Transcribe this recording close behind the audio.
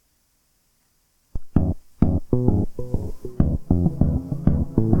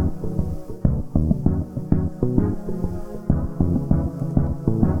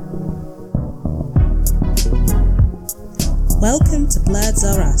Blurs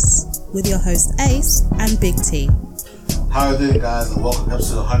Are Us with your hosts Ace and Big T. How are you doing, guys? And welcome to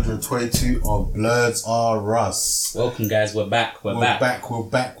episode 122 of Blurs Are Us. Welcome, guys. We're back. We're back.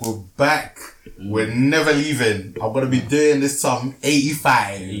 We're never leaving. I'm going to be doing this till I'm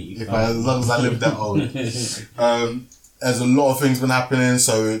 85. As long as I live that old. There's a lot of things been happening,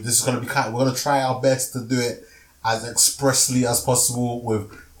 so this is going to be we're going to try our best to do it as expressly as possible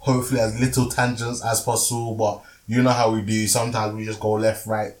with hopefully as little tangents as possible, but you know how we do. Sometimes we just go left,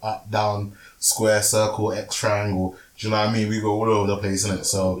 right, up, down, square, circle, X, triangle. Do you know what I mean? We go all over the place, innit?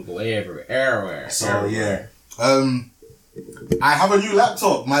 So we go everywhere. So yeah. I have a new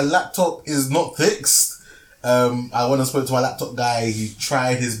laptop. My laptop is not fixed. I went and spoke to my laptop guy. He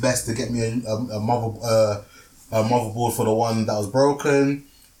tried his best to get me a motherboard for the one that was broken,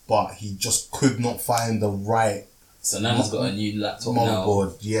 but he just could not find the right. So now he's got a new laptop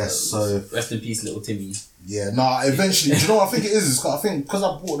motherboard. now. Yes. So rest in peace, little Timmy. Yeah. No. Eventually, do you know what I think it is? I think because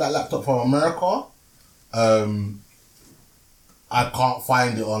I bought that laptop from America, I can't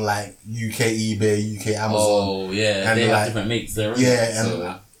find it on like UK eBay, UK Amazon. Oh yeah, and they have different makes there.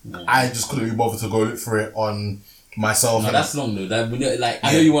 Yeah, and I just couldn't be bothered to go look for it on myself. No, that's long though. I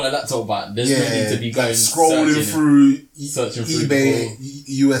know you want a laptop, but there's no need to be going scrolling through eBay,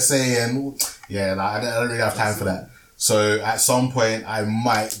 USA, and I don't really have time for that. So at some point I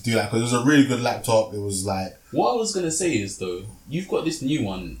might do that because it was a really good laptop. It was like. What I was gonna say is though, you've got this new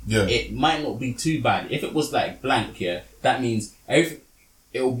one. Yeah. It might not be too bad. If it was like blank, that means it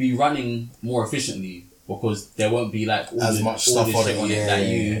will be running more efficiently because there won't be like all as the, much all stuff on it that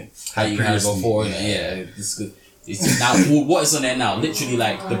you had before. Yeah. It's good. It's now what is on there now? Literally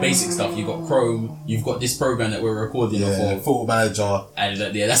like the basic stuff. You've got Chrome. You've got this program that we're recording for. Football Manager. And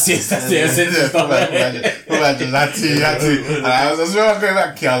that's it. Football Manager. That too. And I was going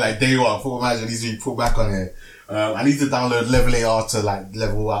back here like day one. Football Manager needs to be put back on here. I need to download Level AR to like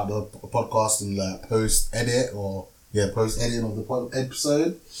level out the podcast and like post editing of the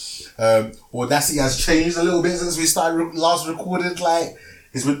episode. Audacity has changed a little bit since we started last recorded. Like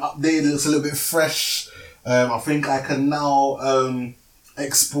it's been updated. It looks a little bit fresh. I think I can now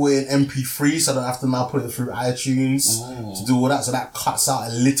export in MP3, so I don't have to now put it through iTunes to do all that. So that cuts out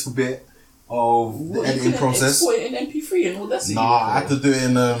a little bit of the editing process. Export it in MP3 and Audacity. I had to do it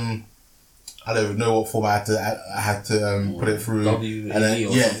in I don't even know what format I had to put it through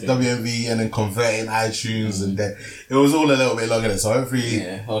WMV and then convert it in iTunes and then it was all a little bit longer. So hopefully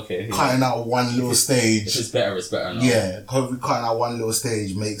cutting out one little stage. If it's better now. Yeah, hopefully cutting out one little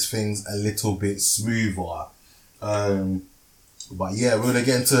stage makes things a little bit smoother. But yeah, we're gonna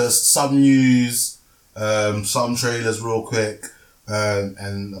get into some news, some trailers real quick,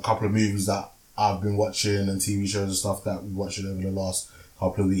 and a couple of movies that I've been watching and TV shows and stuff that we've watched over the last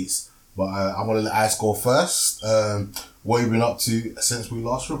couple of weeks. But I'm going to let Ice go first. What have you been up to since we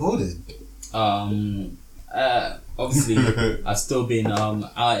last recorded? Obviously, I've still been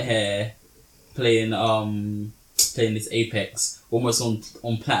out here playing this Apex. Almost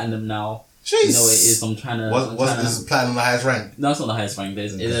on Platinum now. Jeez. You know what it is? I'm trying to... Wasn't this Platinum the highest rank? No, it's not the highest rank. I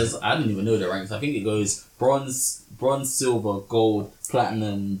don't even know the ranks. I think it goes bronze, silver, gold,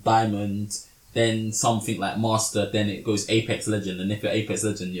 platinum, diamond... Then something like Master, then it goes Apex Legend, and if you're Apex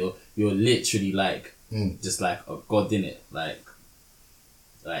Legend, you're literally like just like a god in it, like,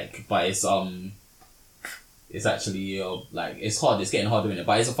 but it's actually like it's hard. It's getting harder in it,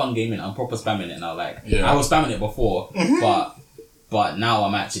 but it's a fun game, and I'm proper spamming it now. Like I was spamming it before, but now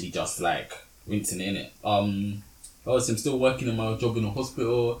I'm actually just like rinsing it in it. Obviously I'm still working in my job in a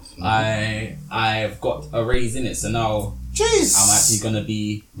hospital. I've got a raise in it, so now I'm actually gonna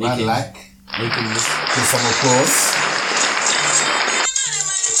be making this. Give some applause.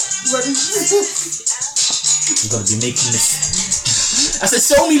 Ready? I'm gonna be making this. I said,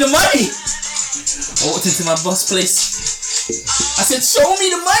 show me the money! I walked into my boss place. I said, show me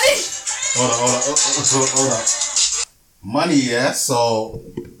the money! Hold on. Money, yeah? So,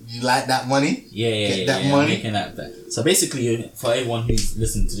 you like that money? Yeah. Money? I'm making that. So basically, for everyone who's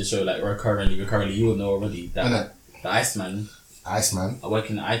listened to the show, like recurrently, you will know already that the Iceman, I work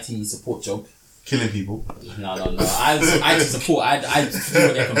in an IT support job. Killing people. No. I IT support. I deal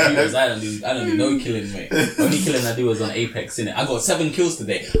with their computers. I don't do no killing, mate. The only killing I do was on Apex, innit? I got 7 kills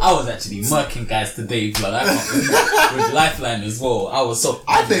today. I was actually murking guys today, blood. I can't with Lifeline as well. I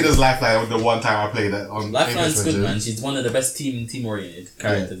played as Lifeline the one time I played it on Lifeline's Apex, good, man. She's one of the best team-oriented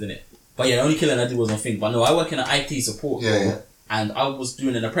characters, innit? But yeah, the only killing I did was on Thing. But no, I work in an IT support role, and I was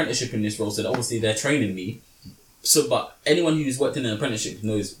doing an apprenticeship in this role, so obviously they're training me. So, but anyone who's worked in an apprenticeship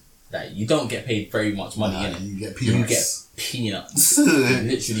knows that you don't get paid very much money, innit? You get peanuts. You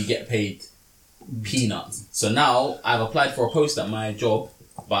literally get paid peanuts. So now I've applied for a post at my job,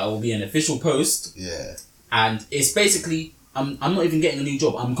 but it will be an official post. Yeah. And it's basically, I'm not even getting a new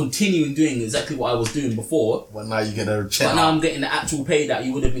job. I'm continuing doing exactly what I was doing before. But now you get a check. But now I'm getting the actual pay that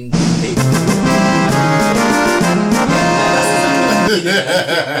you would have been paid.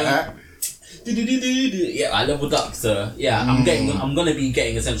 Yeah, I leveled up, so yeah, I'm gonna be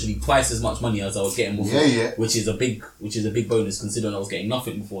getting essentially twice as much money as I was getting before. Yeah. Which is a big bonus considering I was getting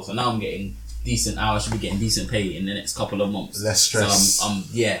nothing before. So now I'm getting decent. I should be getting decent pay in the next couple of months. Less stress.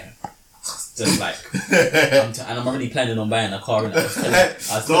 So just like, and I'm already planning on buying a car. I was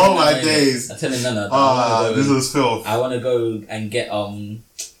telling Nana, this was filth. I want to go and get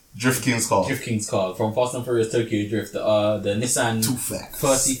Drift King's car from Fast and Furious Tokyo Drift. The Nissan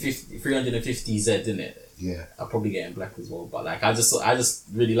 350Z, didn't it? Yeah. I'll probably get in black as well, but like I just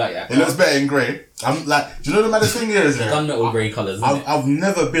really like that car. It looks better in grey. I'm like, do you know the maddest thing here is gunmetal grey colours. I've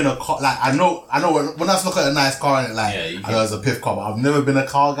never been a car, like I know when I look at a nice car in it, like I know it's a piff car, but I've never been a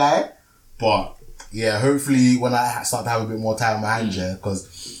car guy. But yeah, hopefully when I start to have a bit more time on my hands, because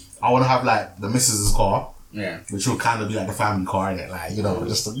I want to have like the missus's car. Yeah, which will kind of be like the family car, innit? Like, you know,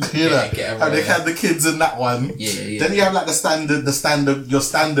 just how they have the kids in that one. Yeah. Then you have like your standard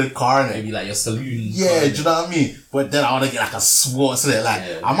car, innit? Maybe like your saloon. Yeah, do you know what I mean? But then I want to get like a sports, innit? Like,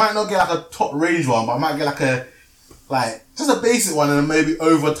 I might not get like a top range one, but I might get like just a basic one, and then maybe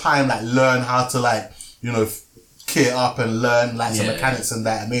over time like learn how to like, you know, kit it up and learn like some mechanics and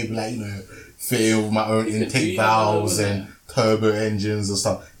that, and maybe like, you know, fit it with my own intake valves and turbo engines and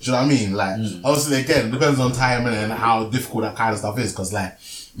stuff. Do you know what I mean? Like, obviously, again, it depends on time and how difficult that kind of stuff is. Because, like,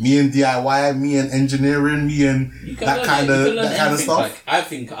 me and DIY, me and engineering, me and that kind of stuff. Like, I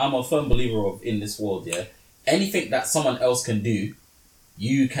think I'm a firm believer of in this world. Yeah, anything that someone else can do,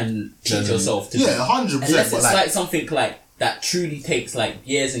 you can teach yourself to do. Yeah, 100%. Unless it's like something like that truly takes like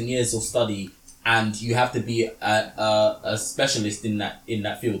years and years of study. And you have to be a specialist in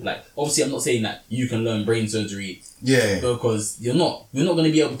that field. Like, obviously, I'm not saying that you can learn brain surgery. Yeah. Because you're not going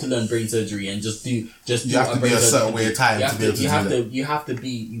to be able to learn brain surgery and just do. You have to be a certain way of time to be able to do that. You have to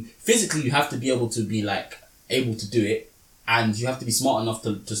be physically. You have to be able to be like able to do it, and you have to be smart enough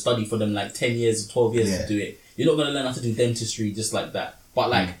to study for them like 10 years or 12 years to do it. You're not going to learn how to do dentistry just like that.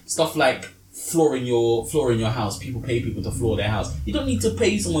 But like stuff like flooring your house, people pay people to floor their house. You don't need to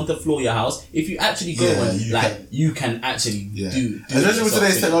pay someone to floor your house if you actually go you can actually do especially with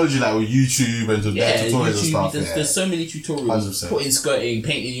today's technology, like with YouTube and tutorials and stuff. There's so many tutorials. 100%. Putting skirting,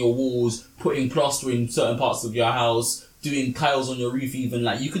 painting your walls, putting plaster in certain parts of your house, doing tiles on your roof. Even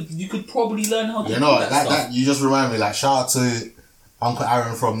like you could probably learn how to do that stuff. That you just remind me. Like, shout out to Uncle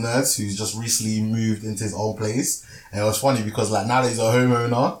Aaron from Nerds, who's just recently moved into his own place, and it was funny because like now that he's a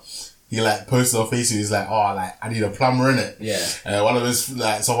homeowner, he like posted on Facebook, he's like, oh, like I need a plumber in it. Yeah. One of his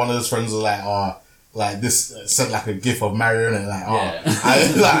friends was like, oh, like this sent like a gif of Mario in it, like, oh,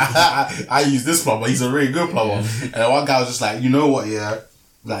 I use this plumber. He's a really good plumber. Yeah. And one guy was just like, you know what,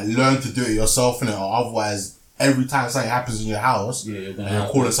 like learn to do it yourself in it, or otherwise every time something happens in your house, you're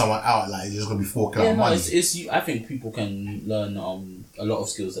calling someone out, like you're just gonna be forking out money. I think people can learn a lot of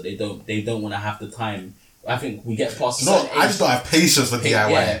skills that they don't want to have the time. I think we get past. I just don't have patience for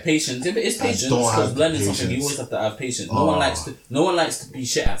DIY. Yeah, patience. It's patience because learning something, you always have to have patience. No one likes to be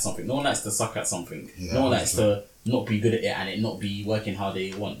shit at something. No one likes to suck at something. Yeah, no one likes to not be good at it and it not be working how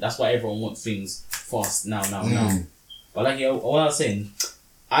they want. That's why everyone wants things fast now. But like what I was saying,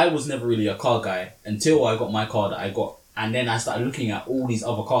 I was never really a car guy until I got my car that I got, and then I started looking at all these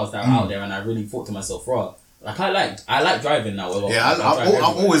other cars that are out there, and I really thought to myself, "Bro, like I like driving now."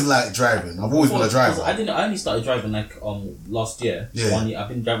 I've always liked driving. I've always been a driver. I only started driving like last year. Yeah. 1 year. I've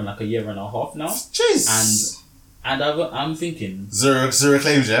been driving like a year and a half now. Jeez. And I'm thinking zero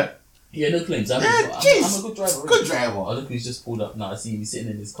claims, yeah. Yeah, no claims. I'm a good driver. Good driver. Oh, look who's just pulled up now. I see you sitting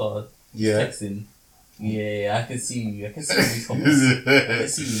in his car. Yeah. Texting. Yeah, I can see you. I can see you I can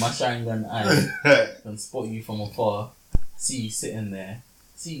see you. My shine gun eye. I can spot you from afar. See you sitting there.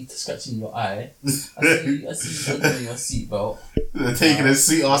 See you scratching your eye. I see you opening your seatbelt. They're taking a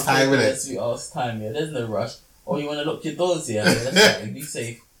sweet ass time with it. Sweet ass time, yeah. There's no rush. Or you want to lock your doors, yeah. That's right. Be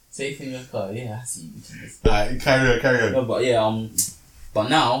safe. Safe in your car. Yeah, I see you. Alright, carry on. No, but yeah, but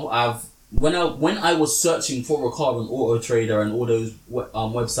now when I was searching for a car on Auto Trader and all those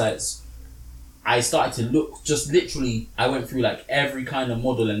websites, I started to look, just literally, I went through like every kind of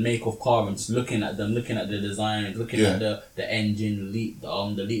model and make of car and just looking at them, looking at the design, looking at the engine,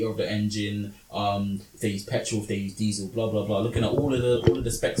 the liter of the engine, if they use petrol, if they use diesel, blah blah blah, looking at all of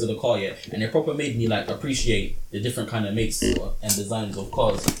the specs of the car, and it proper made me like appreciate the different kind of makes and designs of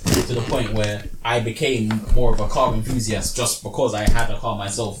cars, to the point where I became more of a car enthusiast just because I had a car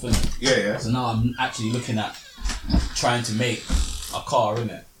myself, innit? Yeah. So now I'm actually looking at trying to make a car,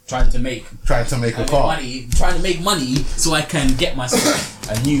 innit? Trying to make a car. Trying to make money so I can get myself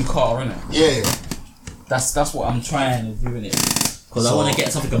a new car, innit? Yeah. That's what I'm trying to do, innit? Because I want to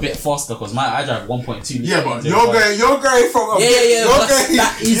get something a bit faster. Because I drive 1.2. Yeah, but you're going from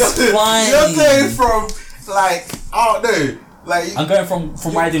that is fine. You're going from like I don't know. Like I'm going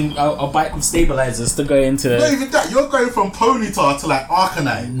from riding a bike with stabilizers to going to. Not even that. You're going from ponyta to like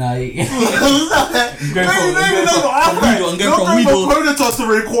Arcanine. No. I'm going from ponyta to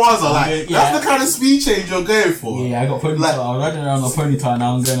Rayquaza. Like that's the kind of speed change you're going for. Yeah, I got ponyta. I was riding around a ponyta.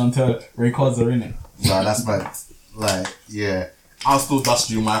 Now I'm going on to Rayquaza, innit? Nah, that's bad. Like, yeah. I'll still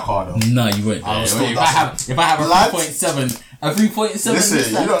dust you my car though. No, you won't. If I have a 3.7. A 3.7. Listen, you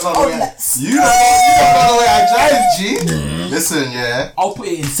don't know the way. You don't know the way I drive, G. Listen, yeah. I'll put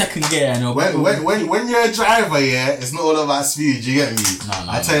it in second gear and when you're a driver, yeah, it's not all about speed. You get me? No,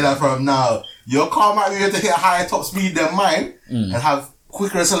 I tell you that from now. Your car might be able to hit a higher top speed than mine and have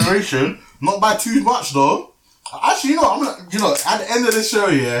quicker acceleration. Not by too much though. Actually, I'm gonna. At the end of this show,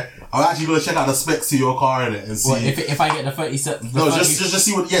 yeah, I'm actually gonna check out the specs to your car in it and see. What, if I get the 37? Just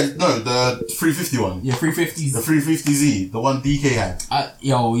see what. Yeah, no, the 350 one. Yeah, 350s. The 350Z, the one DK had.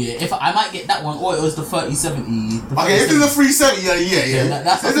 If I might get that one, or it was the 3070. Okay, if it's a 370, yeah.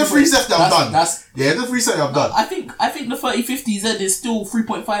 That's if it's a 370, I'm done. If it's a 370, I'm done. I think the 3050Z is still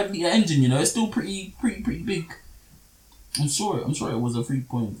 3.5 litre engine. It's still pretty big. I'm sure it was a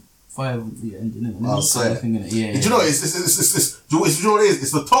 3.5 litre engine. I'll say. Yeah. Do you know what it is?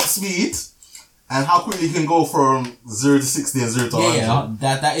 It's the top speed and how quickly you can go from 0 to 60 and 0 to 100. Yeah,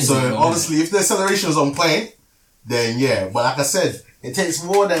 that is. So obviously, if the acceleration is on point, then yeah. But like I said, it takes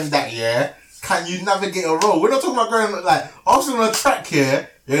more than that. Yeah. Can you navigate a road? We're not talking about going like obviously on a track here.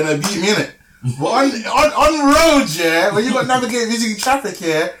 You're gonna beat me in it. But on roads, yeah, when you got to navigate visiting traffic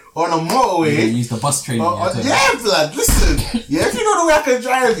here or on a motorway, you use the bus train. Blood. Listen, yeah, if you know the way I can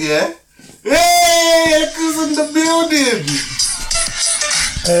drive, yeah. Hey, cause in the building.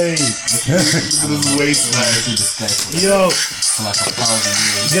 Hey, look at this waistline. Yo, for like 1,000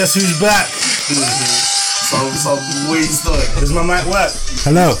 years. Guess who's back? Some waist on. Does my mic work?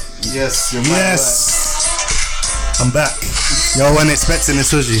 Hello. Yes, your mic works. I'm back. Y'all weren't expecting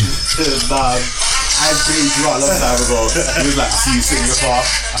this, was you? Nah, I paid you out a long time ago. He was like, I see you sitting in your car.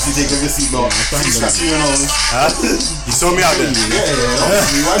 I see you taking your seatbelt. I see you scratching your nose. You saw me out there? Yeah.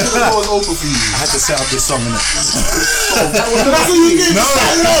 Obviously. Why did the door open for you? I had to set up this song, innit? That's what you did? No.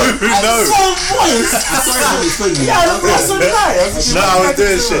 So voice. That's so nice. No, I was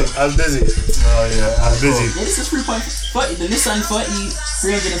doing shit. I was busy. Oh, yeah. I was busy. Yeah, this is 3.30. The Nissan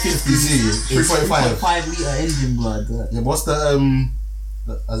 350 3.5 litre engine, blood. Yeah, what's the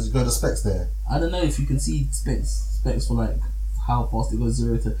as you go the specs there? I don't know if you can see specs for like how fast it goes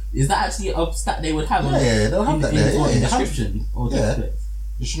 0 to. Is that actually a stat they would have? Yeah, they'll have that there. In description or text specs.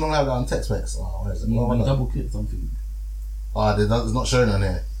 You should not have that on text specs. Oh, where is it? Double click something. It's not showing on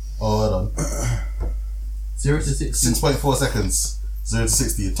here. Oh, hold on. 0 to 60. 6.4 seconds. 0 to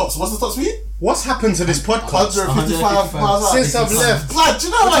 60. What's the top speed? What's happened to this podcast? 155 miles since I've left. Like, do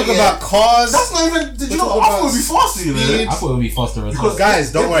you know Talk about cars. That's not even. Did you know? I thought it would be faster, you know. I thought it would be faster as well.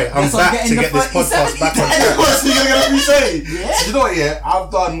 Guys, don't worry. I'm back to get this podcast back on track. So you're gonna get me saying. Yeah. You know what? Yeah, I've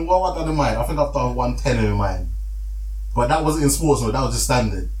done. What have I done in mine? I think I've done 110 in mine, but that wasn't in sports mode. That was just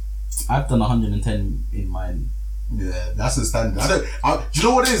standard. I've done 110 in mine. Yeah, that's the standard. Do you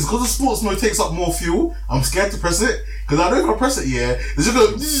know what it is? Because the sports mode takes up more fuel, I'm scared to press it. Because I know if I press it, yeah, it's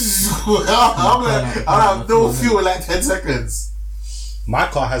just going I'll have no fuel in like 10 seconds. My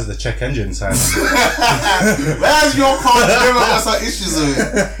car has the check engine sign on it. Where's your car? Never got some issues with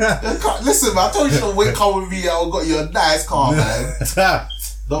it. Listen, man, I told you to wait, come with me. I got you a nice car, man.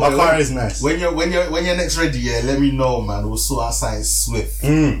 My car is nice. When you're next ready, yeah, let me know, man. We'll sort out something swift.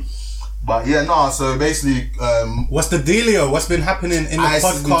 But yeah, so basically, what's the dealio? What's been happening in the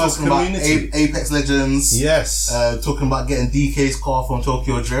podcast community? About Apex Legends. Yes. Talking about getting DK's car from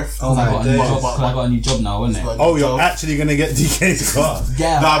Tokyo Drift. Oh my days. I got a new job now, isn't it? Oh, you're actually gonna get DK's car?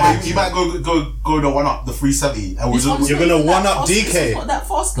 Yeah. Nah, but you might go the one up, the 370. And you're gonna one up DK. It's not that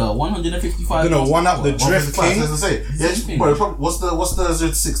faster. 155. You're gonna one up the Drift King. As I say, yeah. What's the 0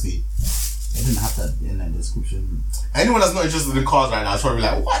 to 60? It didn't have that in the description. Anyone that's not interested in cars right now is probably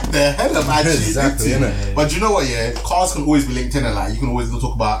like, what the hell am I actually Exactly, into? innit? But you know what, yeah? Cars can always be linked in, and like, you can always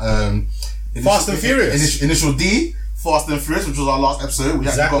talk about Fast and Furious. Initial D, Fast and Furious, which was our last episode. We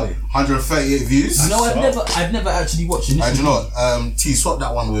actually got Exactly. 138 views. No, I've never actually watched it. And you know what? T, swap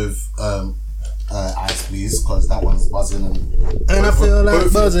that one with Ice, please, because that one's buzzing. And I feel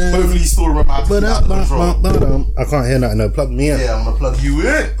like buzzing. Hopefully you still remember how to keep that control. I can't hear nothing. No, plug me in. Yeah, I'm going to plug you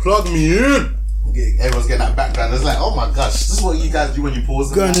in. Plug me in. Everyone's getting that background. It's like, oh my gosh, this is what you guys do when you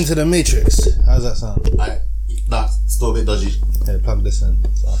pause. Going into the Matrix. How's that sound? Nah, still a bit dodgy. Yeah, plug this in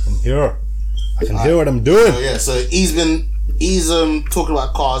so I can hear. I can hear what I'm doing. So yeah, so he's talking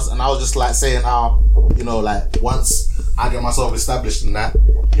about cars, and I was just like saying how, you know, like once I get myself established in that,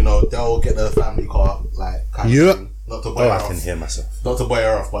 you know, they'll get the family car, like kind of thing. Not to boy her I off. can hear myself. Not to boy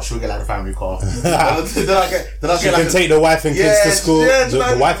her off, but she'll get like the family car. then I She get can take the wife and kids to school. Yeah,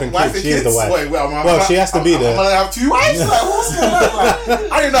 The wife and kids. She is the wife. Wait, she has to be there. I'm gonna have 2 wives. Like, what's going on?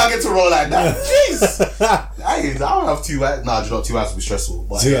 Like, I didn't know I get to roll like that. Jeez. I don't have 2 wives. Nah, do you know 2 wives would be stressful.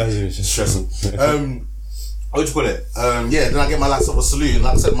 But, 2 wives would be stressful. What do you call it? Yeah, then I get my laptop a Salute. And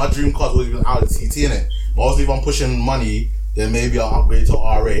like I said, my dream car's always been Audi TT in it. But obviously, if I'm pushing money, then maybe I'll upgrade to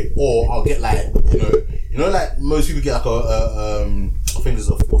R8, or I'll get like, you know, like most people get like I think it's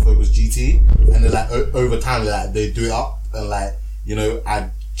a Ford Focus GT, and then like over time, like they do it up and like, you know,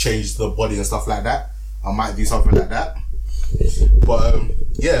 add change the body and stuff like that. I might do something like that. But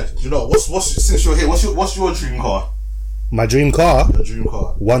yeah, you know, what's since you're here, what's your dream car? My dream car? Your dream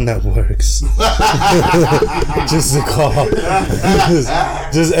car. One that works. Just a car.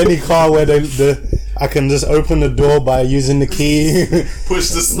 just any car where I can just open the door by using the key. Push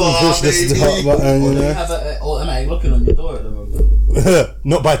the start button. You have an automatic locking on your door at the moment.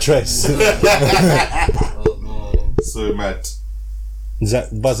 Not by Trace. Oh no. So mad. Is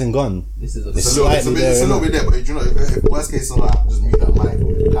that buzzing gone? This is It's a little bit there, but you know, if worst case scenario, just mute that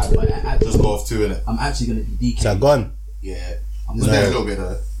mic. Just go off 2 innit. I'm actually gonna be DK. Is that gone? Yeah. Stay a little bit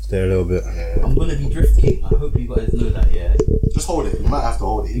though. Stay a little bit. Yeah. I'm gonna be drift king. I hope you guys know that. Yeah. Just hold it. You might have to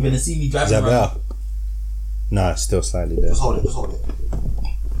hold it. You're gonna see me Is driving that around. better? No, it's still slightly there. Just hold it. Just hold it.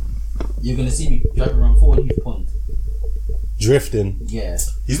 You're gonna see me driving around Ford Heath Pond. Drifting. Yeah.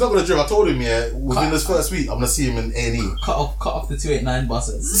 He's not gonna drive. I told him, yeah. Within this first week, I'm gonna see him in A&E. Cut off the 289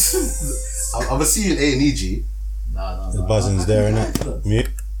 buses. I'm gonna see you in A&E, G. No. The buzzing's there, innit? Mute.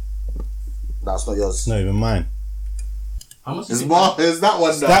 That's not yours. It's not even mine. How much? Do you It's think more. It's that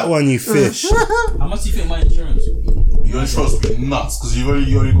one. That one, you fish. How much do you think my insurance would be? Your insurance will be nuts because you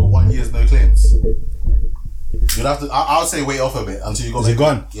only got 1 year's no claims. You'd have to. I'll say wait off a bit until you got. Is it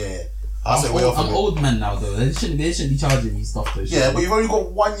gone? Yeah. I'll say wait off a I'm bit. old man now though. They shouldn't be charging me stuff though. Yeah, but you've only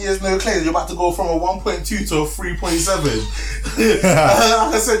got 1 year's no claims. You're about to go from a 1.2 to a 3.7.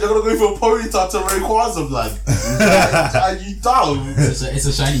 Like I said, you're gonna go from Ponyta to Rayquaza, blood. Are you dumb? It's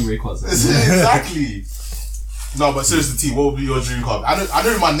a shiny Rayquaza. Exactly. No, but seriously, T, what would be your dream car? I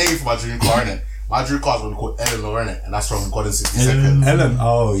know my name for my dream car, innit? My dream car is one called Eleanor, innit? And that's from God in 60 Seconds. Ellen.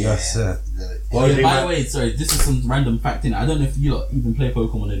 Oh, yes. Yeah. Well, yeah, by the way, sorry, this is some random fact in it. I don't know if you lot even play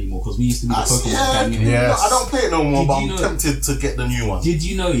Pokemon anymore because we used to be the Pokemon gang. innit? Yeah. I don't play it no more, Did but you I'm know- tempted to get the new one. Did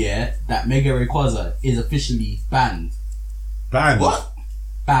you know, yeah, that Mega Rayquaza is officially banned? Banned. What?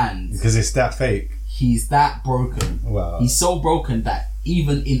 Banned. Because it's that fake. He's that broken. Wow. He's so broken that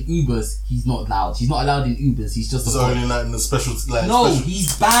even in Ubers, he's not allowed. He's not allowed in Ubers. He's just It's a only like in the special. Like, No, special.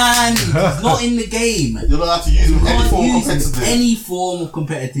 he's banned. He's not in the game. You're not allowed to use him in any Can't form of use competitive. any form of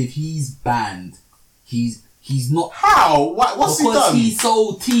competitive. He's banned. He's not. How? What's he Because done? he's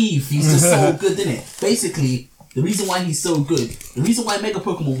so teeth. He's just so good, innit? Basically, the reason why he's so good, the reason why Mega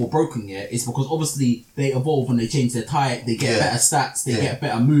Pokemon were broken, yeah, is because obviously they evolve when they change their type. They get better stats. They get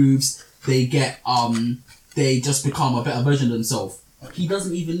better moves. They get They just become a better version of themselves. He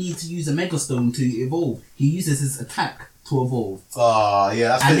doesn't even need to use a Mega Stone to evolve. He uses his attack to evolve. Yeah,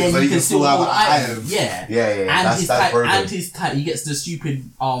 that's And it. then So you can still have hold an items. item. Yeah. Yeah. And his That's type, broken. and his type, he gets the stupid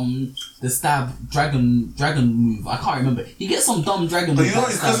the stab dragon move. I can't remember. He gets some dumb dragon But move. you know,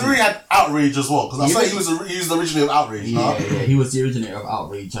 because he already had Outrage as well. Because I Yeah. said he was the originator of Outrage. Yeah, no? he was the originator of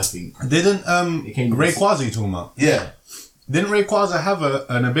Outrage, I think. Didn't came Rayquaza you talking about? Yeah. Didn't Rayquaza have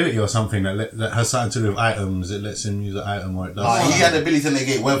an ability or something that has something to do with items? It lets him use an item or it does. He had the ability to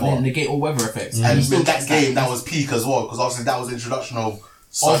negate weather. And negate all weather effects. And he still with that gets game, that was peak as well. Because obviously that was the introduction of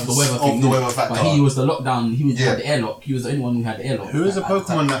the weather thing. the weather factor. But he was the lockdown. He had the airlock. He was the only one who had the airlock. Who is a at the Pokemon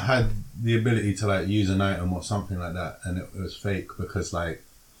time. that had the ability to like use an item or something like that, and it was fake because like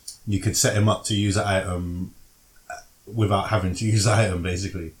you could set him up to use an item without having to use the item,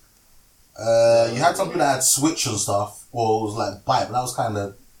 basically. You had some people that had Switch and stuff. Well, it was like Bite, but that was kind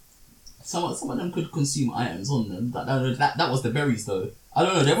of Some of them could consume items on them. That was the berries though. I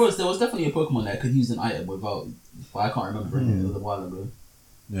don't know. There was definitely a Pokemon that could use an item without. But I can't remember it. It was a while ago.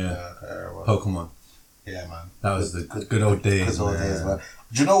 Yeah. Pokemon. Yeah, man. That was the good old days. Man.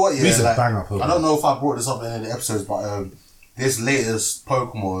 Do you know what? Yeah, These are like, bang up. I don't know if I brought this up in any of the episodes, but this latest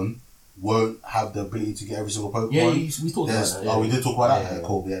Pokemon won't have the ability to get every single Pokemon. Yeah, we talked about that. Yeah. We did talk about that. Yeah.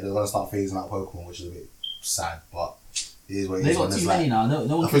 Cool. Yeah, they're gonna start phasing out Pokemon, which is a bit sad, but it is what it They is. got too many now. No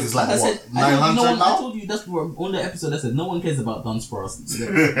one I think cares. it's like what, 900 900 now? I told you that's on the episode. I said no one cares about Dunsparce. No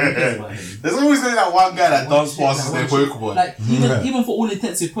one cares about him. There's always gonna be that one guy that does passes their Pokemon. Like even for all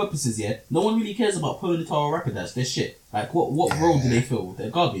intensive purposes, yeah, no one really cares about Ponyta or Rapidash. They're shit. Like what role do they fill? They're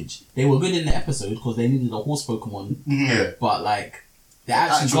garbage. They were good in the episode because they needed a horse Pokemon. Yeah. But like they're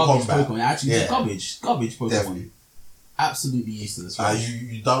actually Actual garbage combat. Pokemon. They're actually garbage Pokemon. Definitely. Absolutely useless. Right?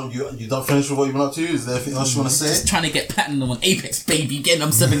 You don't finish with what you've been up to? Is there anything else you want to say? Just trying to get platinum on Apex, baby. Getting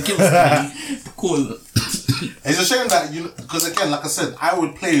them 7 kills. Baby. Cool. It's a shame that because again, like I said, I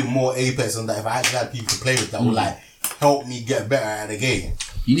would play more Apex than that if I actually had people to play with that would like help me get better at the game.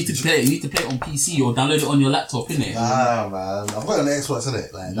 You need to play it on PC or download it on your laptop, innit? Ah man, I've got an Xbox in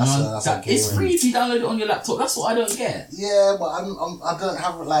it. Like that's it's free if you download it on your laptop. That's what I don't get. Yeah, but I don't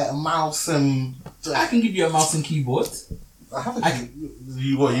have like a mouse and. I can give you a mouse and keyboard.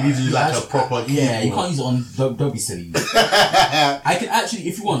 You need to use like a proper keyboard. Yeah, you can't use it on. Don't be silly. I can actually,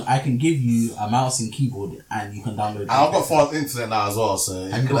 if you want, I can give you a mouse and keyboard, and you can download it. I've got fast internet now as well, so.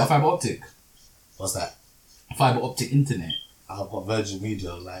 Have you got fiber optic? What's that? Fiber optic internet. I've got Virgin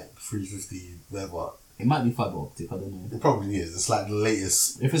Media, like 350, whatever. It might be fiber optic. I don't know. It probably is. It's like the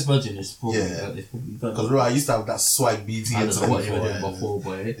latest. If it's Virgin, it's probably Because I used to have that swag BT. I don't know what you were doing before,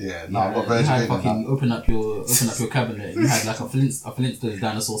 boy. Yeah, no, I've got Virgin Media. Fucking open up your cabinet. You had like a Flintstones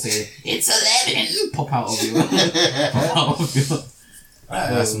dinosaur saying it's 11. Pop out of you.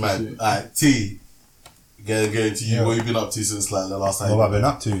 That's mad. Alright, T. Going to you. Yeah. What have you been up to since like the last time? What have I been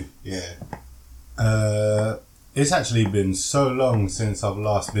up to? Yeah. It's actually been so long since I've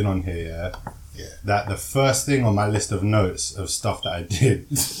last been on here, that the first thing on my list of notes of stuff that I did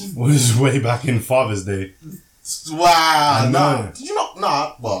was way back in Father's Day. Wow! No, did you not?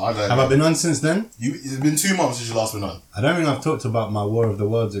 Nah. Well, I don't know. Have I been on since then? It's been 2 months since you last been on. I don't think I've talked about my War of the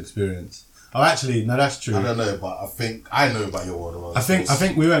Worlds experience. Oh, actually, no, that's true. I don't know, but I think I know about your War of the Worlds. I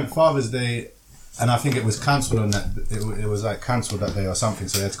think we went Father's Day. And I think it was cancelled on that. It was like cancelled that day or something,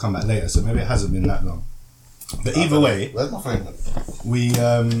 so they had to come back later. So maybe it hasn't been that long. But either way, where's my phone? We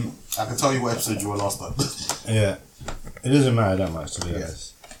I can tell you what episode you were last time. Yeah, it doesn't matter that much to be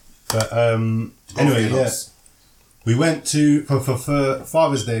honest. But anyway, we went to for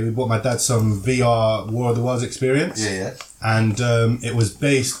Father's Day. We bought my dad some VR War of the Worlds experience. Yeah. And it was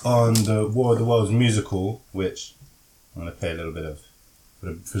based on the War of the Worlds musical, which I'm gonna play a little bit of.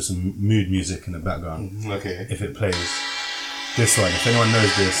 For some mood music in the background. Okay. If it plays. This one, if anyone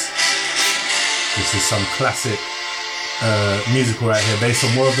knows this is some classic musical right here based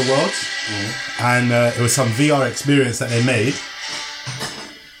on War of the Worlds. And it was some VR experience that they made.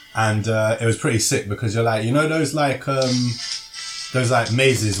 And it was pretty sick because you're like, you know those like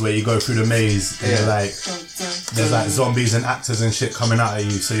mazes where you go through the maze and you're like, there's like zombies and actors and shit coming out at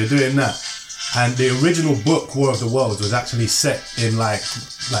you. So you're doing that. And the original book, War of the Worlds, was actually set in like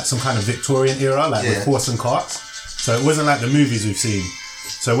some kind of Victorian era, with horse and carts. So it wasn't like the movies we've seen.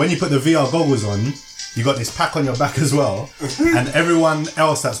 So when you put the VR goggles on, you got this pack on your back as well. And everyone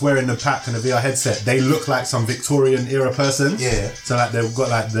else that's wearing the pack and the VR headset, they look like some Victorian era person. Yeah. So like they've got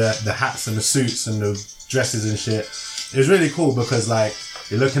like the hats and the suits and the dresses and shit. It was really cool because like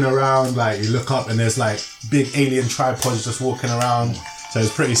you're looking around, like you look up and there's like big alien tripods just walking around. So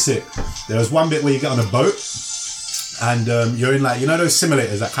it's pretty sick. There was one bit where you get on a boat and you're in like, you know those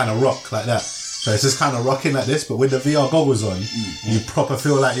simulators that kind of rock like that? So it's just kind of rocking like this, but with the VR goggles on, you proper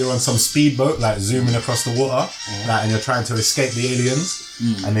feel like you're on some speedboat, like zooming across the water, like, and you're trying to escape the aliens.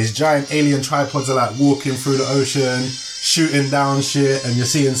 And these giant alien tripods are like walking through the ocean, shooting down shit, and you're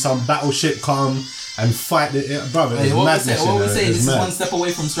seeing some battleship come and fight the brother. Hey, what we say? This is one step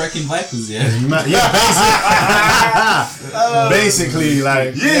away from striking Vipers, yeah. Basically,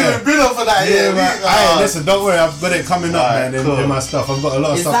 like we've been up for that. Hey, listen, don't worry, I've got it coming up, man. In my stuff, I've got a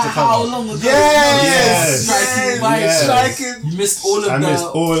lot of stuff to cover. How long ago? Yes. Striking Vipers. You missed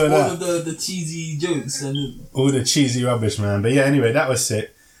all of the cheesy jokes and all the cheesy rubbish, man. But yeah, anyway, that was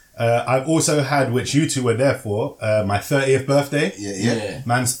sick. I've also had, which you two were there for, my 30th birthday. Yeah.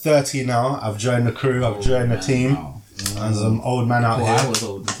 Man's 30 now. I've joined the crew. I've joined the team. Wow. And some old man out Well, here. I was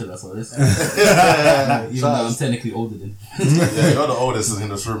old until I saw this. Even though I'm technically older than. Yeah, you're the oldest in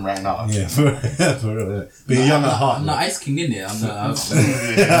this room right now. Yeah, for real. Yeah. But you're young at heart. I'm not Ice King in there. I'm not.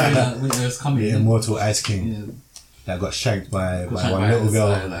 Winter's coming. The immortal Ice King. Yeah. That got shanked by one little girl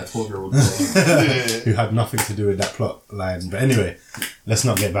like 12-year-old girl. who had nothing to do with that plot line. But anyway, let's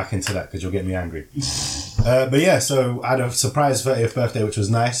not get back into that because you'll get me angry. But yeah, so I had a surprise 30th birthday, which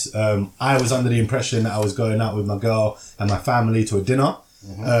was nice. I was under the impression that I was going out with my girl and my family to a dinner.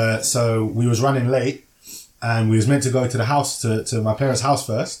 So we was running late and we was meant to go to the house, to my parents' house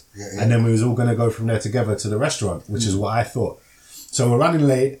first. And then we was all going to go from there together to the restaurant, which is what I thought. So we're running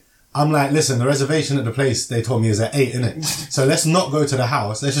late. I'm like, listen, the reservation at the place they told me is at 8, innit? So let's not go to the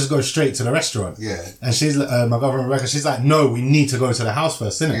house. Let's just go straight to the restaurant. Yeah. And she's, my girlfriend Rebecca, she's like, no, we need to go to the house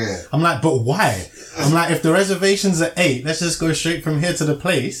first, innit? Yeah. I'm like, but why? I'm like, if the reservation's at 8, let's just go straight from here to the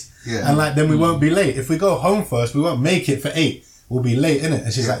place. Yeah. And like, then we won't be late. If we go home first, we won't make it for 8. We'll be late, innit?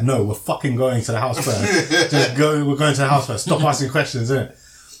 And she's like, no, we're fucking going to the house first. Just go, we're going to the house first. Stop asking questions, innit?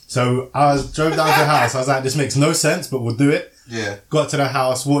 So drove down to the house. I was like, this makes no sense, but we'll do it. Yeah. Got to the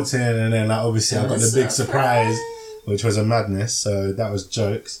house, walked in, and then like, obviously I got the big surprise, which was a madness. So that was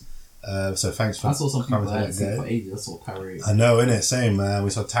jokes. So thanks for I saw some people coming I hadn't to seen that for day. ages. I saw Tarek. I know, innit? Same, man.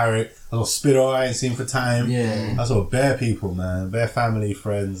 We saw Tarek. I saw Spittle, I ain't seen for time. Yeah. I saw bare people, man. Bare family,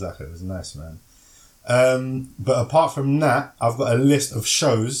 friends. Like, it was nice, man. But apart from that, I've got a list of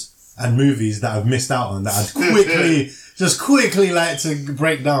shows and movies that I've missed out on that I'd quickly like to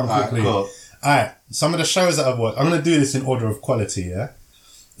break down quickly. Cool. Alright, some of the shows that I've watched, I'm going to do this in order of quality, yeah?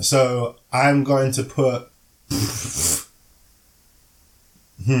 So, I'm going to put...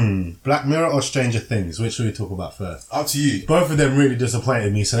 Black Mirror or Stranger Things? Which should we talk about first? Up to you. Both of them really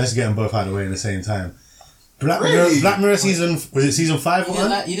disappointed me, so let's get them both out of the way at the same time. Black Mirror season... Was it season 5 or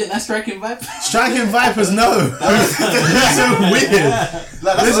what? You didn't like Striking Vibe? Striking Vipers, no! That's so weird.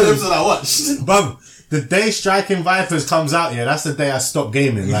 Like, that's the episode I watched. Bruv, the day Striking Vipers comes out, yeah, that's the day I stop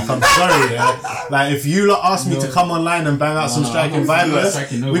gaming. Like, I'm sorry, yeah. Like, if you lot ask me to come online and bang out some Striking Vipers,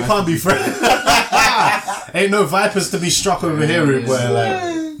 we can't be friends. Ain't no Vipers to be struck over here, boy.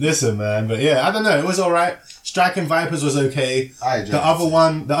 Like, listen, man. But yeah, I don't know. It was alright. Striking Vipers was okay. The other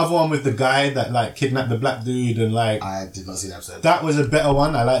one with the guy that like kidnapped the black dude and like. I did not see that episode. That was a better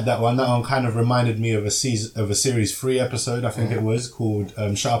one. I like that one. That one kind of reminded me of a series 3 episode. I think it was called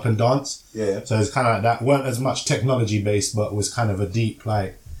Shut Up and Dance. Yeah. So it's kind of like that. Weren't as much technology based, but was kind of a deep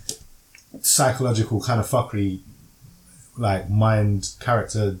like psychological kind of fuckery, like mind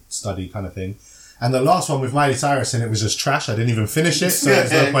character study kind of thing. And the last one with Miley Cyrus in it was just trash. I didn't even finish it, so there's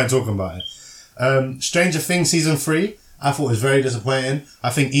no point talking about it. Stranger Things season 3, I thought was very disappointing.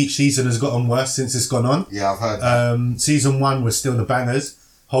 I think each season has gotten worse since it's gone on. Yeah, I've heard that. Season 1 was still the bangers.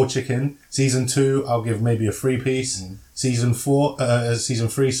 Whole chicken. Season 2, I'll give maybe a 3-piece. Season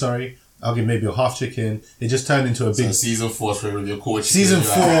 3, sorry, I'll give maybe a half chicken. It just turned into a big... So season 4 is probably your core chicken. Season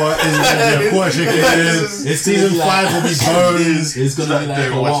 4 is going to be a quarter chicken. Season 5 will be bones. It's going to be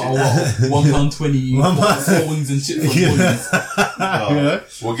like £1.20 4 wings and chips for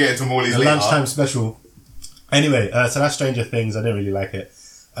wings. We'll get into more of these a later. lunchtime special. Anyway, so that's Stranger Things. I didn't really like it.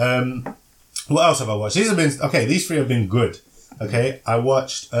 What else have I watched? These 3 have been good. Okay, I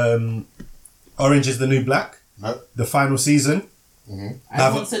watched Orange is the New Black. Nope. The final season.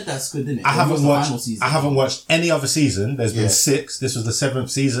 Everyone said that's good, didn't it? I haven't watched any other season. There's been 6. This was the 7th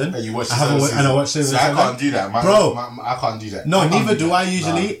season. You watched I watched season 7. I can't do that, man. Bro. I can't do that. No, neither do I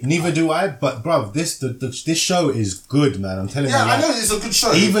usually. Neither do I. But bro, this show is good, man. I'm telling you. Yeah, I know it's a good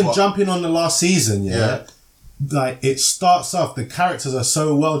show. Even jumping on the last season, like it starts off, the characters are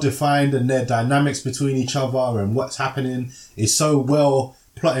so well defined and their dynamics between each other and what's happening is so well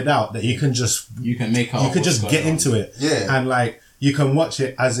plotted out that you can just get into it. Yeah. And like you can watch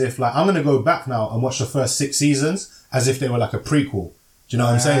it as if like I'm gonna go back now and watch the first 6 seasons as if they were like a prequel. Do you know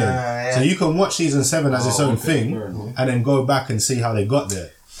what I'm saying? Yeah. So you can watch season 7 as its own thing and then go back and see how they got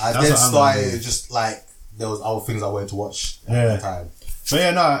there. I then started just like there was other things I wanted to watch at the time. But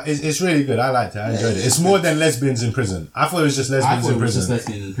yeah, no, it's really good. I liked it. I enjoyed it. It's more than lesbians in prison. I thought it was just lesbians in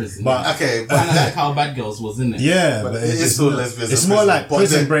prison. But okay, but like how Bad Girls was, isn't it? Yeah, but it's still lesbians. It's more like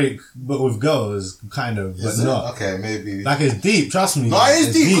Prison Break, but with girls, kind of, but not. Okay, maybe. Like it's deep. Trust me. No,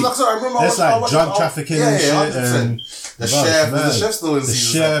 it's deep. Because I remember it's like drug trafficking and shit. And the chef still in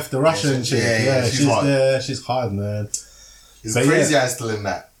season. The chef, the Russian chick. Yeah, she's there. She's hard, man. Is Crazy Eyes still in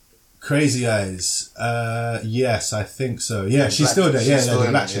that? Crazy Eyes, yes, I think so. Yeah, she's still there. The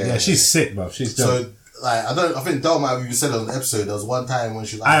black chick. Yeah, she's sick, bro. She's dope. So, like, I think Del might have even said on the episode, there was one time when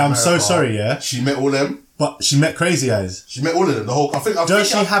she was I'm so sorry, yeah. She met all them. But she met Crazy Eyes. She met all of them. The whole.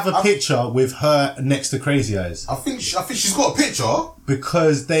 Does she have a picture with her next to Crazy Eyes? I think she's got a picture.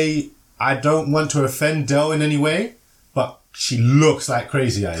 Because I don't want to offend Del in any way, but she looks like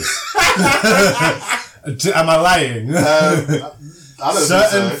Crazy Eyes. Am I lying? I don't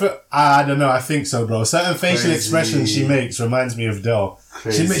think so. I don't know. I think so, bro. Certain facial expressions she makes reminds me of Del.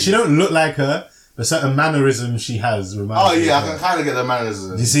 She don't look like her, but certain mannerisms she has remind me. Oh yeah, I can kind of get the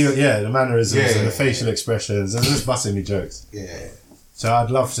mannerisms. You see, the mannerisms and the facial expressions. They're just busting me jokes. Yeah. So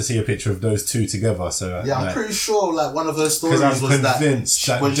I'd love to see a picture of those two together. So I'm pretty sure like one of her stories was that when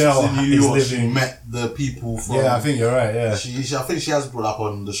she was in New York, she met the people from. Yeah, I think you're right. Yeah, I think she has brought up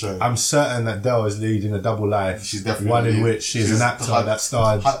on the show. I'm certain that Del is leading a double life. She's definitely one in which she's an actor that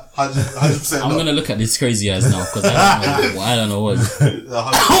starred. 100%. I'm gonna look at this Crazy Eyes now because I don't know what.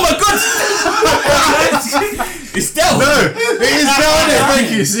 Oh my god! It's Del. No, it is Del.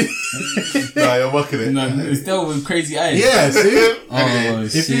 Thank you. See. No, you're mocking it. No, it's Del with Crazy Eyes. Yeah, see. Oh,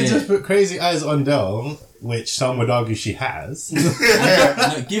 if you just put Crazy Eyes on Del, which some would argue she has.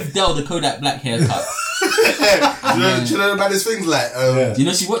 No, give Del the Kodak Black haircut. Do you know about these things like? Do you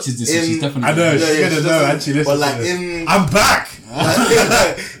know she watches this? So she's definitely. I know she's gonna know and she listens. But like I'm back.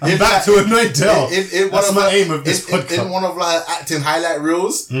 I'm back to annoy Del. That's my aim of this podcast. In one of like acting highlight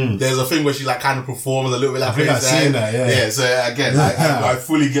reels, there's a thing where she like kind of performs a little bit like. I think I've seen that. Yeah. So again, I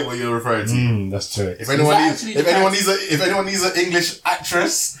fully get what you're referring to. That's true. If anyone needs an English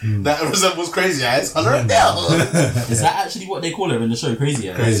actress that resembles Crazy Eyes, holler at Del. Is that actually what they call her in the show? Crazy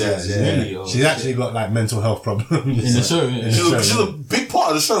Eyes. Crazy Eyes. Yeah. Really? She's actually got like mental health problems in the show. She's a big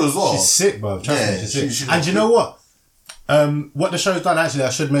part of the show as well. She's sick, bro. Trust me, she's sick. And you know what? What the show's done, actually, I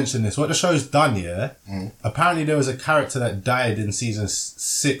should mention this. What the show's done, apparently there was a character that died in season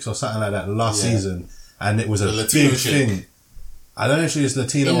 6 or something like that last season, and it was a big thing. I don't know if she was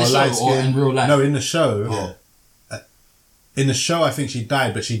Latino or light skin. In real life? No, in the show. In the show, I think she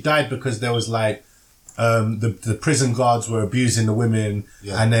died, but she died because there was like the prison guards were abusing the women,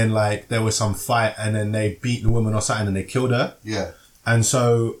 and then like there was some fight, and then they beat the woman or something, and they killed her. Yeah, and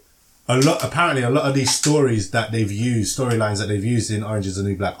so. Apparently a lot of these storylines that they've used in Orange is the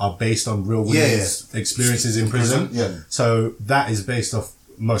New Black are based on real women's experiences in prison. Yeah. So that is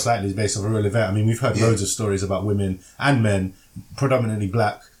most likely based off a real event. I mean, we've heard loads of stories about women and men, predominantly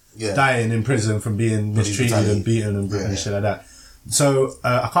black, dying in prison from being mistreated and beaten and shit like that. So,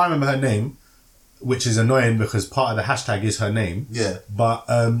 I can't remember her name, which is annoying because part of the hashtag is her name. Yeah. But,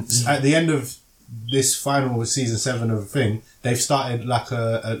 at the end of this final season 7 of the thing, they've started like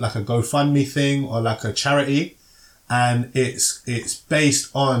a GoFundMe thing or like a charity, and it's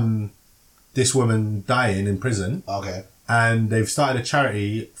based on this woman dying in prison. Okay. And they've started a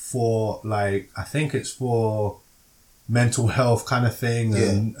charity for like, I think it's for mental health kind of thing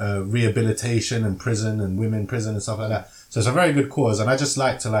and rehabilitation and prison and women in prison and stuff like that. So it's a very good cause, and I just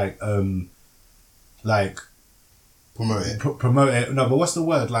like to promote it. No, but what's the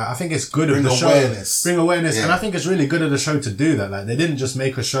word? Like, I think it's good of the show. Bring awareness. And I think it's really good of the show to do that. Like, they didn't just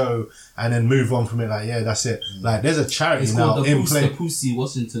make a show and then move on from it. Like, that's it. Like, there's a charity now in play. The Pussy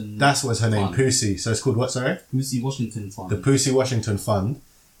Washington. That's what's her name. Fund. Pussy. So it's called what? Sorry. Pussy Washington Fund. The Pussy Washington Fund.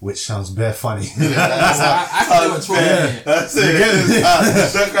 Which sounds bare funny. I what's wrong. That's it.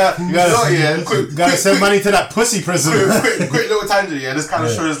 You gotta send money to that pussy prison. Quick little tangent. This kind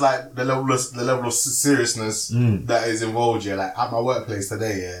of shows like the level of seriousness that is involved. Like at my workplace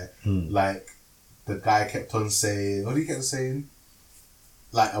today. Like the guy kept on saying, what he kept saying,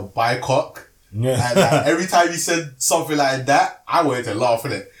 like a bicock. Yeah. And like, every time he said something like that, I wanted to laugh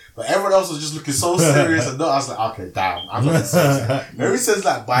at it. But everyone else was just looking so serious, and I was like, okay, damn, I'm not serious. Maybe it says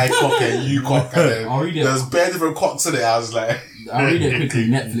like bi cock and you cock, and then there's bare different cocks in it. I was like, I'll read it quickly.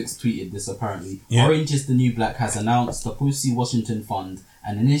 Netflix tweeted this apparently. Orange is the New Black has announced the Pussy Washington Fund,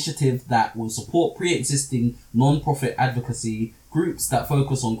 an initiative that will support pre-existing non-profit advocacy groups that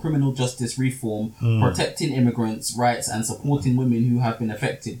focus on criminal justice reform, protecting immigrants' rights, and supporting women who have been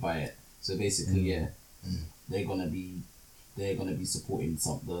affected by it. So basically, they're gonna be supporting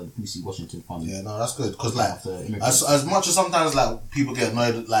the Pussy Washington Fund. Yeah, no, that's good because like as much as sometimes like people get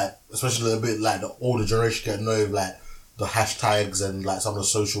annoyed, like especially a bit like the older generation get annoyed, like the hashtags and like some of the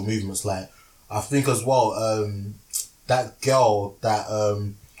social movements. Like I think as well, that girl that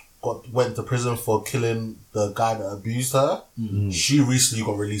went to prison for killing the guy that abused her. She recently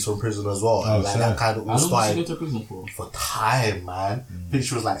got released from prison as well. Oh, like that kind of all started. How long did she go to prison for time, man. I think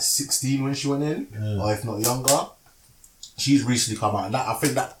she was like 16 when she went in, or if not younger. She's recently come out, and I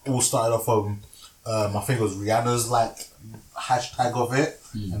think that all started off from I think it was Rihanna's like hashtag of it,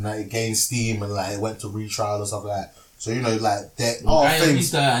 and like it gained steam and like it went to retrial or stuff like that. So you know, like there are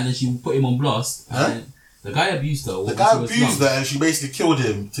things. And then she put him on blast. The guy abused her. The guy abused her and she basically killed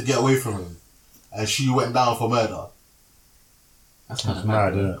him to get away from him. And she went down for murder. That's kind of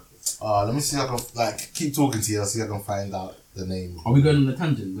mad, bad. isn't it? Let me see if I can, keep talking to you. I'll see if I can find out the name. Are we going on a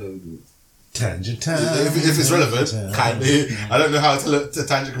tangent though? Tangent time. If it's relevant, kind of. I don't know how a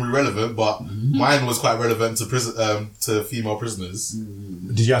tangent can be relevant, but mine was quite relevant to to female prisoners.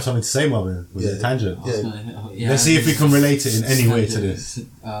 Did you have something to say, Marvin? Was it a tangent? Yeah. Let's see if we can relate it in any way to this.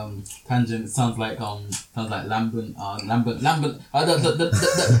 Tangent sounds like Lambert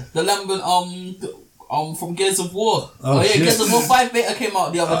the Lambert from Gears of War. Shit. Gears of War 5 beta came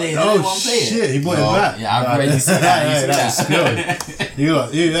out the other day. Shit, he brought it back. Yeah, I've already seen that. That's good.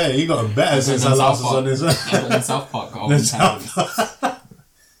 You got better since I last was on this one. South Park.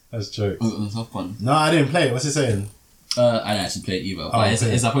 That's true. South Park. No, I didn't play it. What's it saying? I didn't actually play it either. But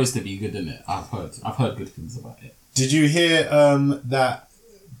it's supposed to be good, isn't it? I've heard good things about it. Did you hear that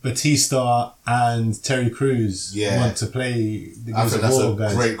Batista and Terry Crews want to play the Gears of War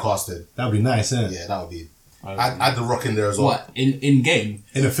guys? Great casting. That would be nice, isn't it? Yeah, that would be. Add The Rock in there as well. What? In game?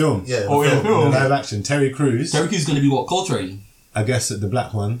 In a film. Yeah. In a film. In live action. Terry Crews. Terry Crews is going to be what? Coltrane? I guess the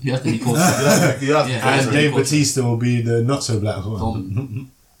black one. You have to be Coltrane. And Dave Batista will be the not so black one.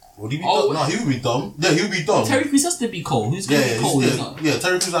 Would he be Dom? No, he would be Dom. Yeah, he would be Dom. Terry Crews has to be Cole. Who's going to be Cole?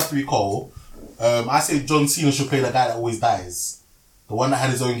 Terry Crews has to be Cole. I say John Cena should play the guy that always dies. The one that had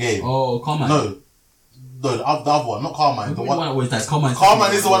his own game. Oh, Carmine. No, the other one, not Carmine. The one that always dies. Carmine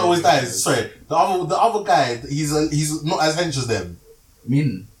is the one that always dies. Sorry, the other guy. He's not as hench as them.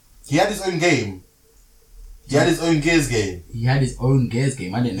 Min. He had his own game. He had his own Gears game. He had his own Gears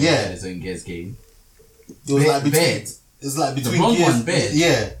game. I didn't know he had his own Gears game. It was like between. It's like between the Gears. One, Beard.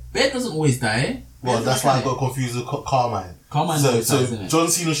 Yeah. Beard doesn't always die. Well, that's why I got confused with Carmine. Carmine. So John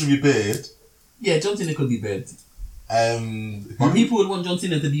Cena should be Beard. Yeah, John Cena could be Beard. But people would want John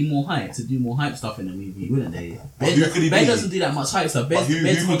Cena to be more hype, to do more hype stuff in the movie, wouldn't they? Ben doesn't do that much hype stuff.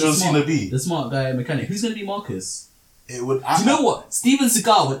 Who would John Cena be? The smart guy mechanic. Who's going to be Marcus? It would. Do you know what? Steven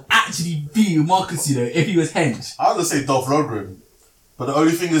Seagal would actually be Marcus, if he was hench. I would say Dolph Lundgren. But the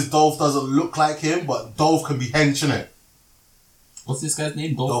only thing is Dolph doesn't look like him, but Dolph can be hench, innit? What's this guy's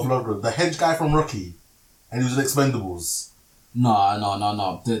name? Dolph Lundgren. The hench guy from Rocky. And he was in Expendables.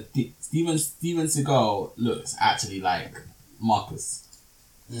 No. Steven Seagal looks actually like Marcus.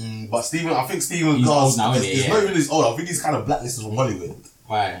 But I think Steven he's Seagal old now, isn't he? He's not even his old. I think he's kind of blacklisted from Hollywood.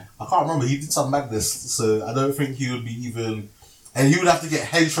 Why? I can't remember. He did some madness, so I don't think he would be even. And he would have to get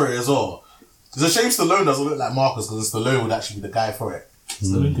hench for it as well. It's a shame Stallone doesn't look like Marcus because Stallone would actually be the guy for it.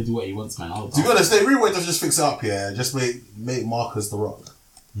 Stallone could do what he wants, man. To be honest, they really want to just fix it up, yeah. Just make Marcus the Rock.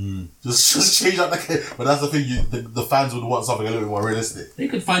 Just change up the kid. But that's the thing. The fans would want something a little bit more realistic. They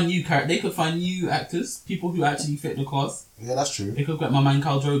could find new They could find new actors, people who actually fit the cast. Yeah, that's true. They could get my man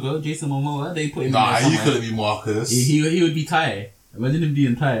Khal Drogo, Jason Momoa. They put him. Nah, in there you couldn't be Marcus. He would be Tai. Imagine him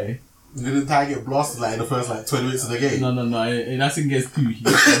being Tai. Didn't Tai get blasted in the first 20 minutes of the game? No. That's in Gears 2.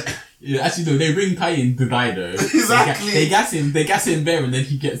 Actually, no. They bring Tai in to die though. Exactly. They gas him there, and then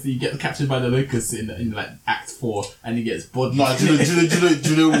he gets captured by the locusts in like Act 4, and he gets bodied. No, do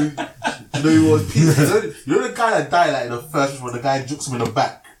you know who was peak? You know the guy that died like in the first one, the guy jukes him in the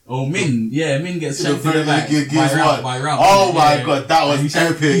back. Oh, Min. Yeah, Min gets shanked in the back by round. Oh my god, that was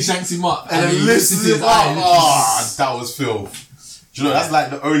epic. He shanks him up and then lifts him up. Oh, that was filth. Do you know, that's like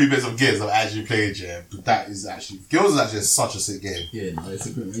the only bits of Gears I've actually played, yeah. But that is actually... Gears is actually such a sick game. Yeah, no, it's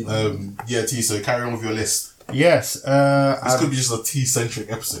a good game. Yeah, T, so carry on with your list. Yes. This could be just a T-centric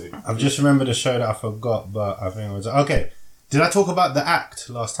episode. I've just remembered a show that I forgot, but I think it was... Okay. Did I talk about The Act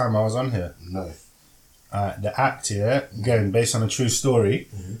last time I was on here? No. The Act, yeah, again, based on a true story.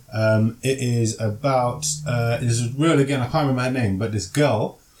 It is about... it's real again, I can't remember her name, but this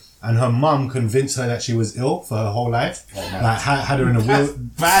girl... And her mum convinced her that she was ill for her whole life. Oh, like had her in a wheel.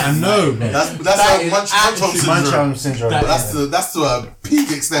 Bad. I know, bro. That's Munchausen syndrome. That's to a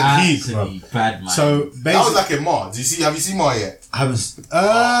peak extent. Peak, bro. Bad, man. So that was like in Ma. Have you seen Ma yet? I've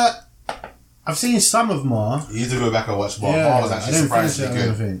seen some of Ma. You need to go back and watch Ma. Yeah, Ma was actually surprisingly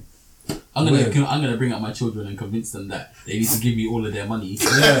good. I'm gonna bring up my children and convince them that they need to give me all of their money.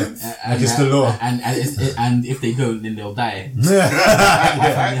 Yeah, and it's the law. And if they don't, then they'll die. My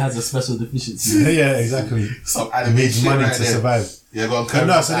family has a special deficiency. Yeah, exactly. It needs money to survive. Yeah, go on.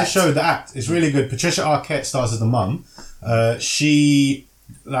 No, so they showed The Act. It's really good. Patricia Arquette stars as the mum. She,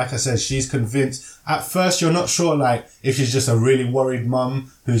 like I said, she's convinced. At first, you're not sure, like, if she's just a really worried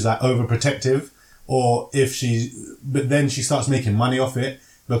mum who's like overprotective, or if but then she starts making money off it.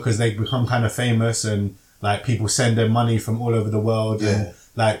 Because they become kind of famous and like people send them money from all over the world and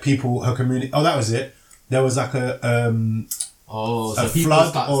like people, her community. Oh, that was it. There was like a Oh, so a people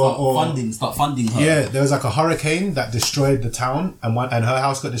flood start funding her. Yeah, there was like a hurricane that destroyed the town, and her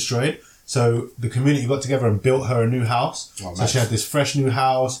house got destroyed. So the community got together and built her a new house. Oh, so she had this fresh new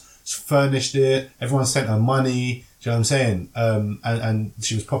house, furnished it. Everyone sent her money. Do you know what I'm saying? And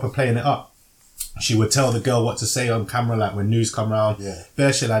she was proper playing it up. She would tell the girl what to say on camera, like when news come around. Yeah.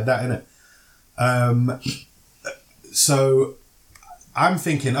 Bare shit like that, innit? So I'm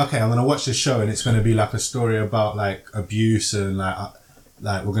thinking, okay, I'm gonna watch this show, and it's gonna be like a story about like abuse and like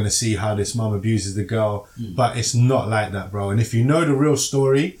we're gonna see how this mum abuses the girl, but it's not like that, bro. And if you know the real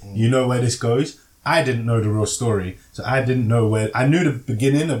story, you know where this goes. I didn't know the real story, so I didn't know where. I knew the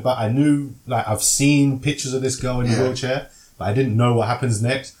beginning, but I knew like I've seen pictures of this girl in the wheelchair, but I didn't know what happens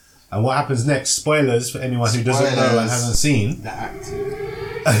next. And what happens next? Spoilers for anyone who doesn't know and hasn't seen. The acting.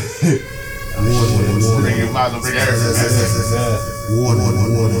 Bring it back, bring it.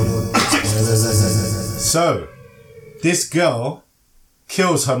 So, this girl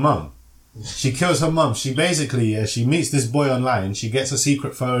kills her mum. She kills her mum. She basically, she meets this boy online. She gets a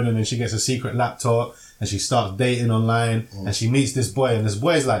secret phone, and then she gets a secret laptop, and she starts dating online. And she meets this boy, and this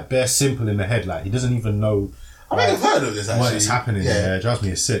boy is like bare simple in the head. Like, he doesn't even know. I mean, I've heard of this actually. What is happening? Yeah, it drives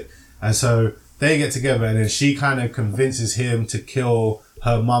me sick. And so they get together, and then she kind of convinces him to kill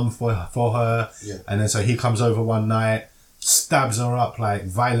her mum for her. Yeah. And then so he comes over one night, stabs her up like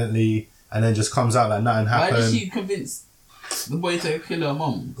violently, and then just comes out like nothing happened. Why did she convince the boy to kill her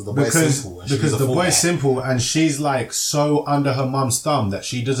mum? Because the boy's simple, and she's like so under her mum's thumb that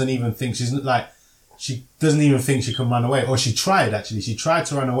she doesn't even think she can run away. Or she tried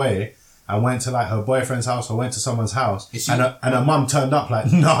to run away. I went to like her boyfriend's house or went to someone's house, and her mum turned up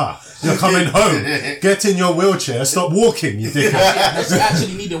like, nah, you're coming home. Get in your wheelchair. Stop walking, you dickhead. Does she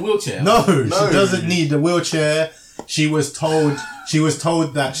actually need a wheelchair? No, she doesn't need a wheelchair. She was told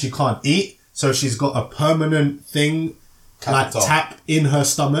that she can't eat, so she's got a permanent thing, tap in her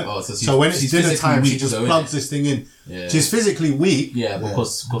stomach. Oh, so when it's dinner time, she just plugs this thing in. Yeah. She's physically weak,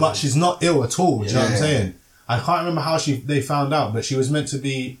 but she's not ill at all. Do you know what I'm saying? I can't remember how they found out, but she was meant to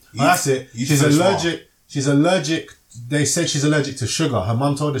be. That's it. She's allergic. She's allergic. They said she's allergic to sugar. Her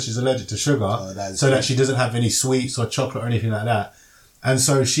mum told her she's allergic to sugar, so that she doesn't have any sweets or chocolate or anything like that. And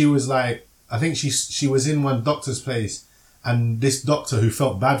so she was like, I think she was in one doctor's place, and this doctor who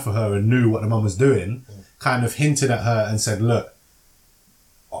felt bad for her and knew what the mum was doing, kind of hinted at her and said, "Look,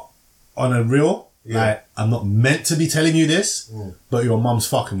 on a real." Like, I'm not meant to be telling you this, but your mum's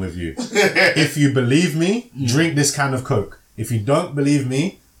fucking with you. If you believe me, drink this can of Coke. If you don't believe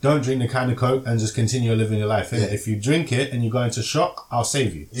me, don't drink the can of Coke and just continue living your life. Yeah. If you drink it and you go into shock, I'll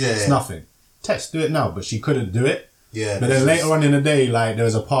save you. Yeah, it's nothing. Tess, do it now. But she couldn't do it. Yeah. But then later on in the day, like, there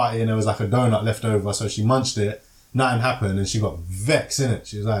was a party and there was like a donut left over, so she munched it. Nothing happened, and she got vexed, innit?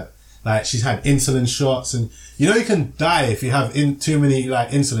 She was like she's had insulin shots, and you know you can die if you have too many like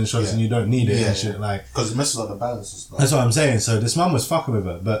insulin shots and you don't need it and shit, like, because it messes up the balance and stuff. That's what I'm saying. So this mum was fucking with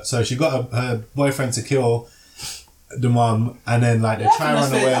her, but so she got her boyfriend to kill the mum, and then like they try to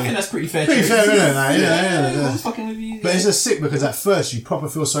run away. I think that's pretty fair, isn't it? Like, yeah. Fucking with you, but it's just sick because at first you proper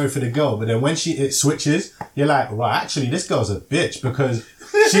feel sorry for the girl, but then when it switches, you're like, right, actually this girl's a bitch, because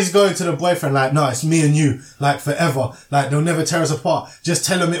she's going to the boyfriend like, no, it's me and you, like, forever. Like, they'll never tear us apart. Just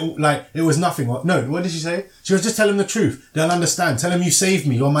tell him it was nothing. No, what did she say? She was just tell him the truth. They'll understand. Tell him you saved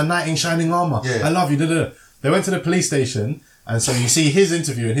me. You're my knight in shining armor. Yeah. I love you. Da-da-da. They went to the police station, and so you see his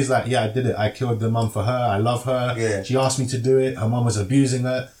interview, and he's like, yeah, I did it. I killed the mum for her. I love her. Yeah. She asked me to do it. Her mum was abusing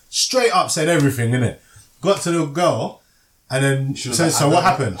her. Straight up said everything, innit? Got to the girl, and then said, so what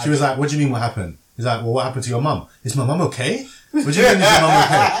happened? She was like, what do you mean what happened? He's like, well, what happened to your mum? Is my mum okay? What do you mean is your mum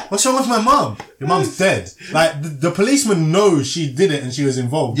okay? What's wrong with my mum? Your mum's dead. Like, the policeman knows she did it and she was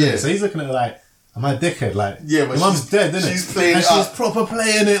involved. Yeah. So he's looking at her like, am I a dickhead? Like, but your mum's dead, isn't it? She's playing and she's proper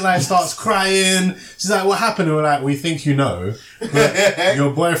playing it, like, starts crying. She's like, what happened? And we're like, we think you know. But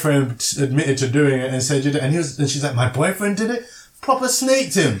your boyfriend admitted to doing it and said you did it. And she's like, my boyfriend did it? Proper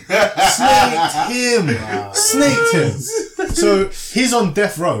snaked him. Snaked him. So he's on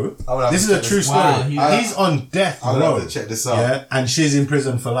death row. This is a true story. Wow, he's on death row. I'll have to check this out. Yeah, and she's in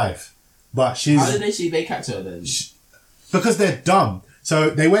prison for life. But she's... How did they catch her then? Because they're dumb. So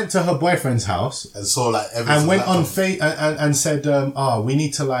they went to her boyfriend's house and saw like and went on and said, we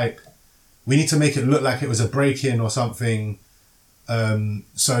need to make it look like it was a break-in or something.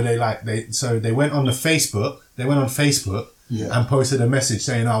 So they went on Facebook. They went on Facebook. Yeah. And posted a message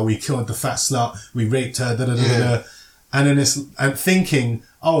saying, we killed the fat slut, we raped her, da-da-da-da-da. And then and thinking,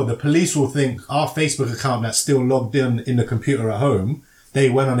 the police will think our Facebook account that's still logged in the computer at home, they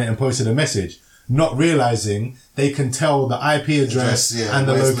went on it and posted a message. not realizing they can tell the IP address and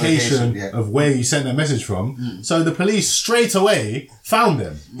the location of where you sent that message from. So the police straight away found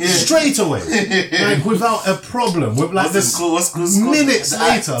them. Straight away. Like without a problem. With like minutes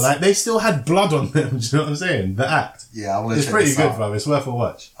later, like they still had blood on them. Do you know what I'm saying? The act. Yeah, I want to It's check pretty this good, out. bro. It's worth a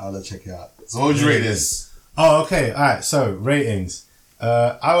watch. I'll check it out. So what would you rate this? Oh, okay. Alright, so ratings.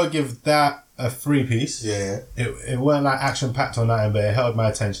 I would give that a 3-piece. Yeah. It weren't like action packed or nothing, but it held my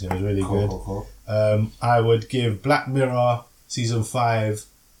attention. It was really good. Cool. I would give Black Mirror season 5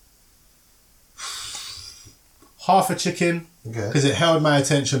 half a chicken because it held my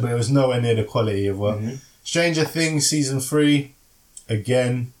attention, but it was nowhere near the quality of what. Stranger Things season 3,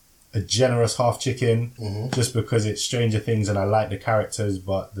 again, a generous half chicken, just because it's Stranger Things and I like the characters,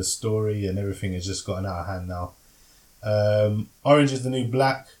 but the story and everything has just gotten out of hand now. Orange is the New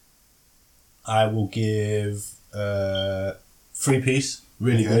Black, I will give 3-piece,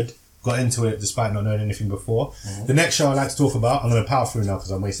 really good. Got into it despite not knowing anything before. The next show I'd like to talk about, I'm going to power through now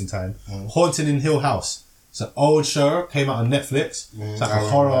because I'm wasting time. Haunting in Hill House. It's an old show, came out on Netflix. It's like a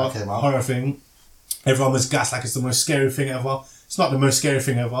horror thing. Everyone was gassed like it's the most scary thing ever. It's not the most scary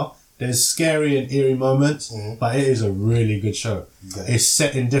thing ever. There's scary and eerie moments, but it is a really good show. It's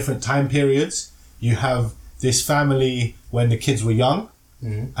set in different time periods. You have this family when the kids were young,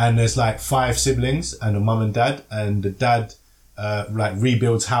 and there's like 5 siblings and a mum and dad, and the dad like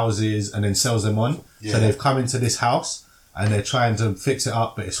rebuilds houses and then sells them on. So they've come into this house and they're trying to fix it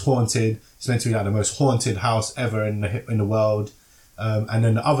up, but it's haunted. It's meant to be like the most haunted house ever in the world. And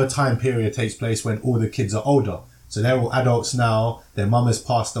then the other time period takes place when all the kids are older. So they're all adults now. Their mum has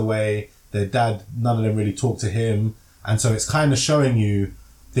passed away. Their dad, none of them really talk to him. And so it's kind of showing you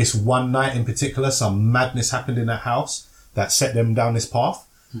this one night in particular, some madness happened in that house that set them down this path.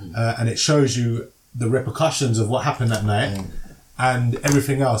 And it shows you the repercussions of what happened that night and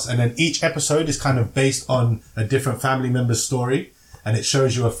everything else. And then each episode is kind of based on a different family member's story. And it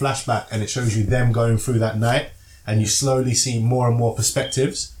shows you a flashback and it shows you them going through that night. And you slowly see more and more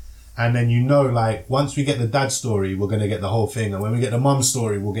perspectives. And then you know, like, once we get the dad story, we're going to get the whole thing. And when we get the mum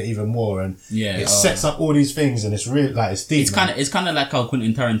story, we'll get even more. And it sets up all these things and it's really, like, it's deep. It's kind of like how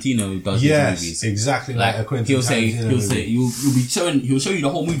Quentin Tarantino does his movies. Exactly like a Quentin Tarantino he'll show you the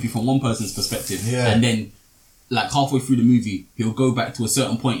whole movie from one person's perspective. Yeah. And then, like, halfway through the movie, he'll go back to a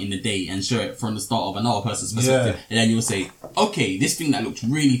certain point in the day and show it from the start of another person's perspective. And then you'll say, okay, this thing that looked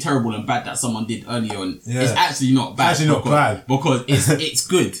really terrible and bad that someone did earlier on is actually not bad. Because it's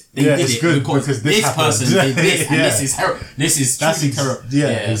good. They did it good because this person did this and this is truly terrible.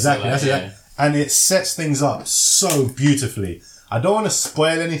 Exactly. So like, and it sets things up so beautifully. I don't want to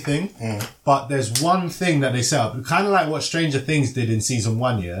spoil anything, but there's one thing that they set up, kind of like what Stranger Things did in season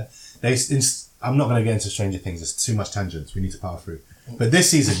 1, I'm not going to get into Stranger Things. There's too much tangents. We need to power through. But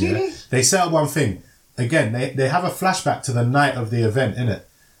this season, they set up one thing. Again, they have a flashback to the night of the event, innit?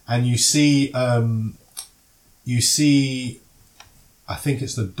 And you see, I think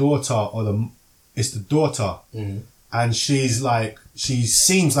it's the daughter it's the daughter. And she's like, she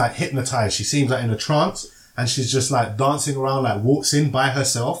seems like hypnotized. She seems like in a trance. And she's just like dancing around, like walks in by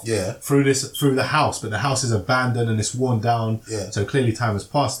herself through the house. But the house is abandoned and it's worn down. So clearly time has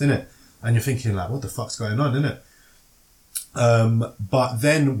passed, innit? And you're thinking like, what the fuck's going on, innit? But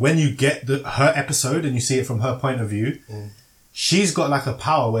then when you get her episode and you see it from her point of view, she's got like a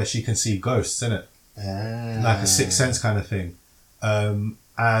power where she can see ghosts, innit? Like a sixth sense kind of thing.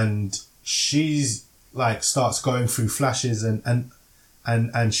 And she's like starts going through flashes and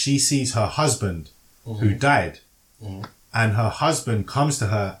she sees her husband who died. And her husband comes to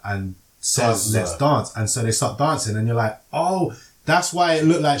her and says, let's dance. And so they start dancing and you're like, oh, that's why it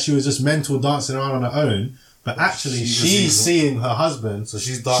looked like she was just mental dancing around on her own. But actually, she's seeing her husband. So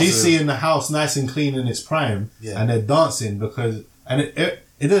she's seeing the house nice and clean in its prime. And they're dancing because... And it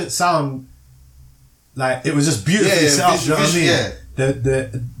doesn't sound like... It was just beautifully set up, you know what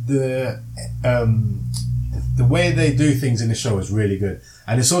I mean? The way they do things in the show is really good.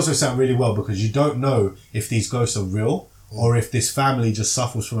 And it's also set up really well because you don't know if these ghosts are real or if this family just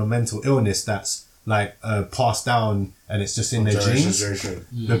suffers from a mental illness that's like passed down and it's just in their genes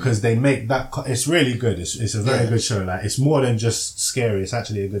because they make that it's really good. It's a very good show. Like it's more than just scary. It's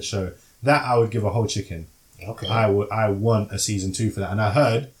actually a good show. That I would give a whole chicken. I want a season 2 for that, and I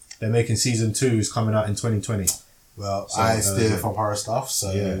heard they're making season 2s coming out in 2020. Well, so, I steer from horror stuff, so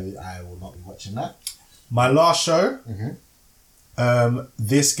I will not be watching that. My last show,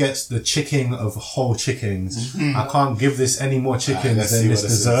 this gets the chicking of whole chickens. I can't give this any more chickens than this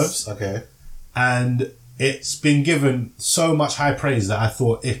deserves. Okay. And it's been given so much high praise that I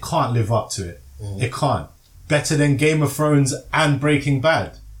thought it can't live up to it. It can't. Better than Game of Thrones and Breaking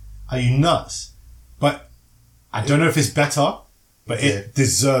Bad. Are you nuts? but I don't know if it's better, but it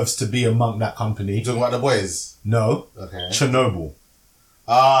deserves to be among that company. You talking about The Boys? No. Okay. Chernobyl.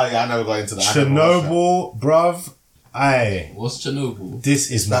 Ah, yeah, I never got into that. Chernobyl, bruv. What's Chernobyl? This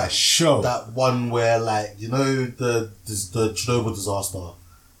is my show. That one where, like, you know, the Chernobyl disaster,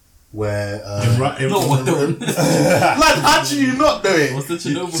 where No, I don't. like, how do you not know it? What's the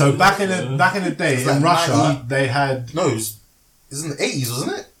Chernobyl? So back in the day It's in like Russia, 90 they had No, it's in the 80s,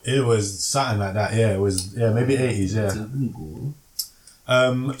 wasn't it? it was something like that. Yeah, it was maybe 80s.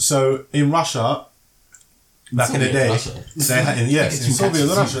 Yeah. So in Russia, back in the day, they had in Soviet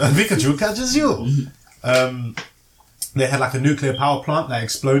Russia, Pikachu catches you. They had like a nuclear power plant that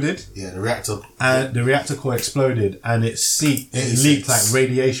exploded. Yeah, the reactor. And the reactor core exploded, and it leaked like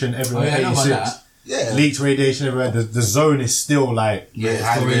radiation everywhere. Oh, yeah, I know about 86. that. Yeah. Leaked radiation everywhere. The zone is still like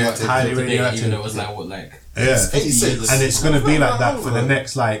highly radioactive. Even though it was like what, like yeah, 86. and it's gonna be like that for the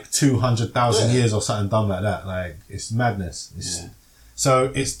next like 200,000 years or something dumb like that. Like it's madness.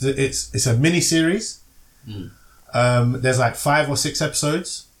 So it's a mini series. There's like 5 or 6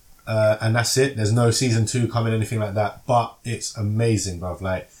 episodes. And that's it. There's no season 2 coming, anything like that. But it's amazing, bruv.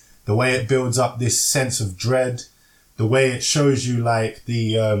 Like the way it builds up this sense of dread, the way it shows you like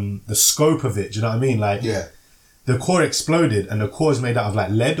the scope of it. Do you know what I mean? Like the core exploded, and the core is made out of like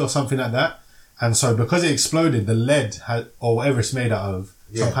lead or something like that. And so because it exploded, the lead or whatever it's made out of,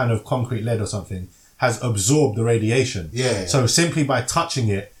 some kind of concrete lead or something, has absorbed the radiation. Yeah. So simply by touching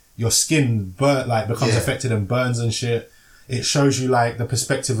it, your skin becomes affected and burns and shit. It shows you like the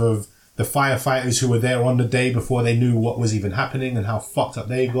perspective of the firefighters who were there on the day before they knew what was even happening and how fucked up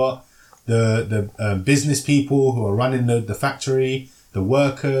they got. The business people who are running the factory, the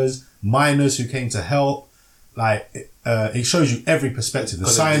workers, miners who came to help. Like it shows you every perspective. The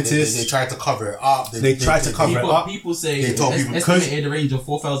scientists they tried to cover it up. They tried to cover it up. People say they told people estimated a range of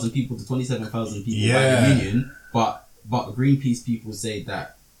 4,000 people to 27,000 people by the union, but Greenpeace people say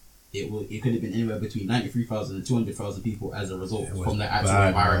that it could have been anywhere between 93,000 and 200,000 people as a result from the actual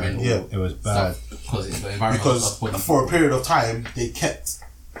environmental. Yeah, it was bad because for a period of time they kept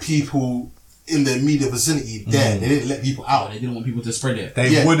people in the immediate vicinity there. They didn't let people out. They didn't want people to spread it.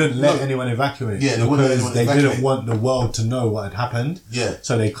 They wouldn't let anyone evacuate. Yeah, because they didn't want the world to know what had happened. Yeah.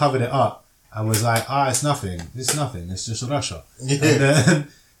 So they covered it up and was like, it's nothing. It's nothing. It's just Russia. Yeah.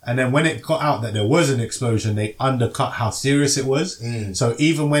 And then when it got out that there was an explosion, they undercut how serious it was. So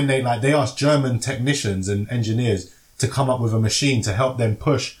even when they asked German technicians and engineers to come up with a machine to help them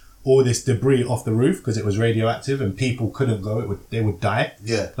push all this debris off the roof because it was radioactive and people couldn't go, they would die.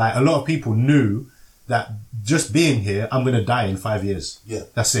 Yeah. Like a lot of people knew that just being here, I'm going to die in 5 years. Yeah.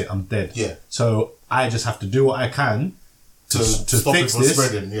 That's it. I'm dead. Yeah. So I just have to do what I can to stop fix it from this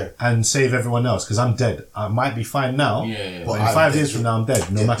spreading, and save everyone else because I'm dead. I might be fine now, but in 5 years from now I'm dead.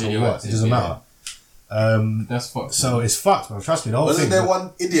 No matter what, it doesn't matter. That's fucked. So it's fucked, bro. Trust me, the whole Wasn't thing. there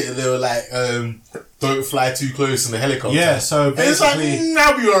one idiot and they were like, don't fly too close in the helicopter? Yeah, so basically, it's like,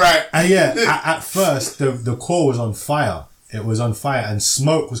 now be alright. And at first the core was on fire. It was on fire and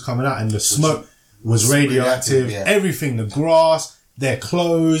smoke was coming out, and the smoke was radioactive. Everything, the grass, their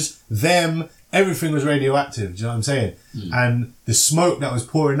clothes, them. Everything was radioactive. Do you know what I'm saying? And the smoke that was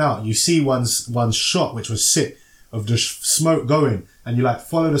pouring out, you see one shot, which was sick, of the smoke going, and you like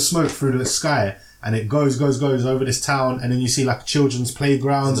follow the smoke through the sky, and it goes over this town, and then you see like children's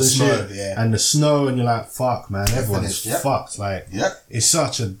playgrounds and shit, and the snow, and you're like, fuck, man, everyone's fucked. Like, it's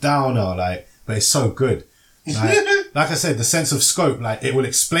such a downer, like, but it's so good. Like I said, the sense of scope, like, it will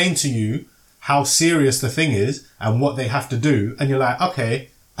explain to you how serious the thing is and what they have to do, and you're like,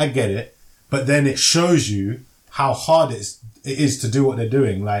 okay, I get it. But then it shows you how hard it is to do what they're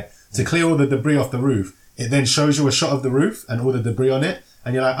doing. Like, to clear all the debris off the roof, it then shows you a shot of the roof and all the debris on it.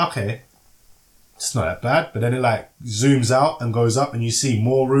 And you're like, okay, it's not that bad. But then it like zooms out and goes up and you see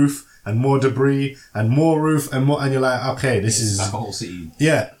more roof and more debris and more roof and more. And you're like, okay, this is like a whole city.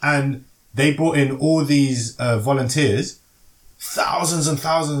 Yeah. And they brought in all these volunteers, thousands and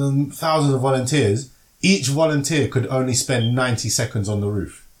thousands and thousands of volunteers. Each volunteer could only spend 90 seconds on the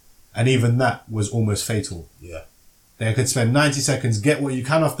roof. And even that was almost fatal. Yeah. They could spend 90 seconds, get what you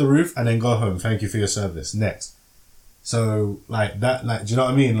can off the roof, and then go home. Thank you for your service. Next. So, like, that, like, do you know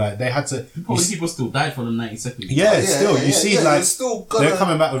what I mean? Like, they had to... Probably people still died for the 90 seconds. Yeah, you see, like, they're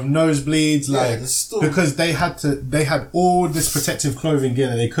coming back with nosebleeds, like, because they had all this protective clothing gear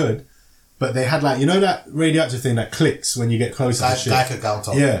that they could, but they had, like, you know that radioactive thing that clicks when you get closer to shit? Like a gown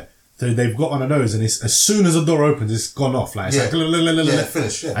top. Yeah. So they've got one of those, and it's as soon as the door opens, it's gone off. Like, it's like,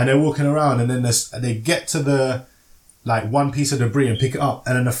 finish, and they're walking around, and then they get to the, like, one piece of debris and pick it up,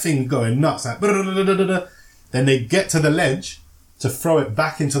 and then the thing going nuts, like, then they get to the ledge to throw it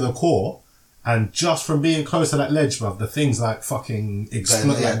back into the core, And just from being close to that ledge, bruv, the thing's like fucking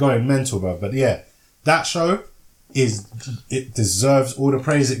going mental, bruv. But yeah, that show it deserves all the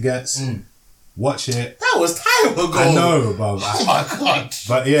praise it gets. Watch it. That was time ago. I know, bruv. Oh my god.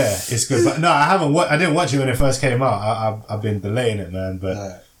 But yeah, it's good. But no, I didn't watch it when it first came out. I've been delaying it, man.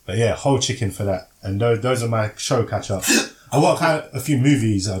 But yeah, whole chicken for that. And those are my show catch up. I've got a few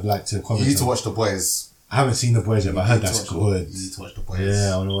movies I'd like to comment on. You need to watch The Boys. I haven't seen The Boys yet, but I heard that's good. You need to watch The Boys.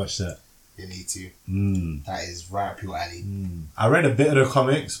 Yeah, I want to watch that. You need to. That is right up your alley. I read a bit of the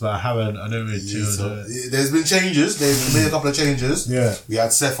comics, but I don't really too. There's been changes. There's been a couple of changes. Yeah. We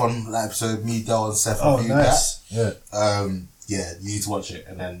had Seth on that episode. Me, Del, and Seth reviewed that. Yeah. Yeah, you need to watch it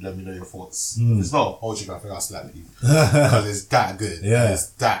and then let me know your thoughts. If it's not whole chicken, I think I'll slap you because it's that good. Yeah.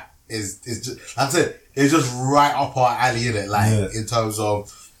 It's just that's it. It's just right up our alley, innit? Like in terms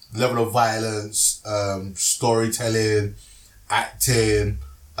of level of violence, storytelling, acting.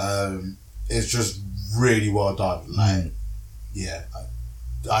 It's just really well done. Like,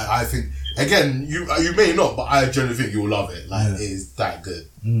 I think again, you may not, but I generally think you'll love it. Like, it is that good.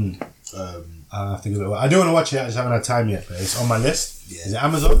 I have to give it. I do want to watch it. I just haven't had time yet, but it's on my list. Yeah. Is it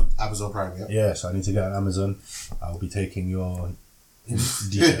Amazon? Amazon Prime. Yeah. Yeah, so I need to get on Amazon. I'll be taking your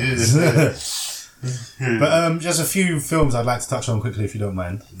details. But just a few films I'd like to touch on quickly, if you don't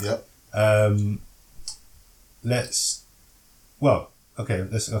mind. Yep.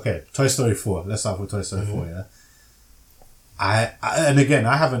 Toy Story 4. Let's start with Toy Story 4, yeah. And again,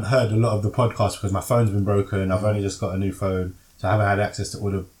 I haven't heard a lot of the podcast because my phone's been broken. I've only just got a new phone, so I haven't had access to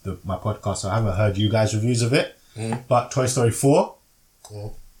all my podcasts, so I haven't heard you guys' reviews of it. But Toy Story 4,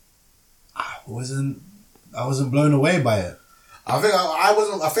 I wasn't blown away by it. I think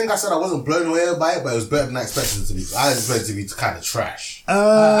I said I wasn't blown away by it, but it was better than I expected it to be. I expected it to be kind of trash. I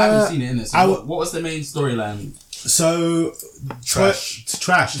haven't seen it, innit? So what was the main storyline? So trash,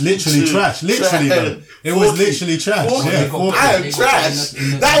 literally trash, literally. Man. It was literally trash. I am trash.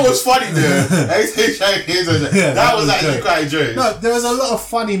 That was funny, though. That was actually quite enjoyable. No, there was a lot of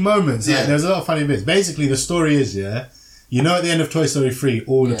funny moments. Yeah. There was a lot of funny bits. Basically, the story is, you know, at the end of Toy Story 3,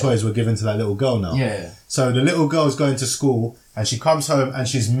 all the toys were given to that little girl now. Yeah. So the little girl's going to school, and she comes home, and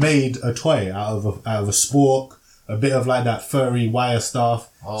she's made a toy out of a spork, a bit of like that furry wire stuff,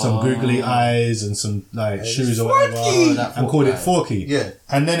 some googly eyes, and some like shoes or whatever, and called it Forky. Yeah.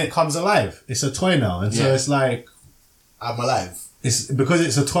 And then it comes alive. It's a toy now, and so it's like, I'm alive. It's because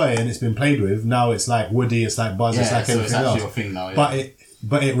it's a toy and it's been played with. Now it's like Woody, it's like Buzz, it's like so everything it's else. a thing now,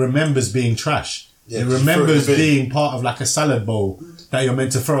 But it remembers being trash. Yeah, it remembers being part of like a salad bowl that you're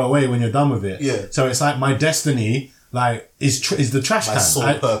meant to throw away when you're done with it. Yeah. So it's like my destiny, like, is the trash my can. sole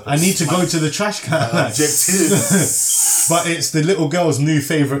purpose. I need to go to the trash can. Objective. But it's the little girl's new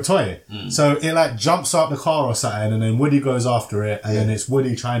favourite toy. So it like jumps out the car or something, and then Woody goes after it, and then it's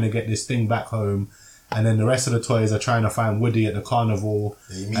Woody trying to get this thing back home, and then the rest of the toys are trying to find Woody at the carnival,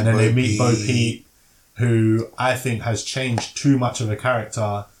 and then they meet Bo Peep, who I think has changed too much of a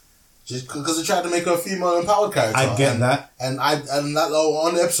character. Just because they tried to make her a female empowered character. I get that. And that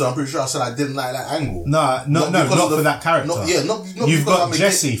on the episode, I'm pretty sure I said I didn't like that angle. No, not for that character. Not You've got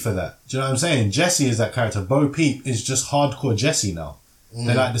Jessie for that. Do you know what I'm saying? Jessie is that character. Bo Peep is just hardcore Jessie now.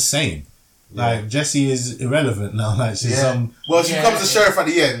 They're like the same. Like, Jessie is irrelevant now. Like, she's well, she becomes the sheriff at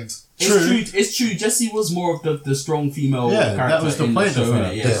the end. It's true. Jessie was more of the strong female character. Yeah, that was the point of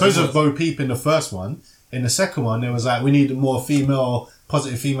her. Because of Bo Peep in the first one. In the second one, it was like, we need a more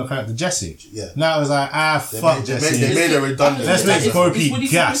positive female character, Jessie. Yeah. Now it was like, fuck Jessie. They made her redundant. Let's make Bo Peep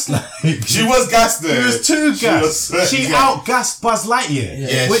gassed. She was gassed there. She was too gassed. She outgassed Buzz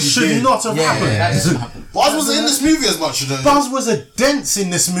Lightyear, which should not have happened. Buzz wasn't in this movie as much. Buzz was a dense in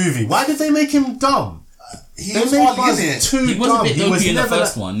this movie. Why did they make him dumb? He was hardly in it. He was a bit dopey in the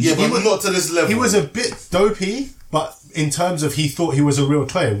first one. Yeah, but not to this level. He was a bit dopey, but in terms of he thought he was a real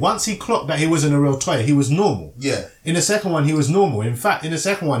toy. Once he clocked that he wasn't a real toy, he was normal. Yeah. In the second one, he was normal. In fact, in the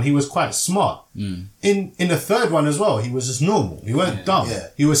second one, he was quite smart. In the third one as well, he was just normal. He weren't dumb. Yeah.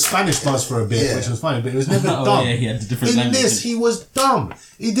 He was Spanish Buzz for a bit, which was funny, but he was never dumb. Yeah, he had different in language. this, he was dumb.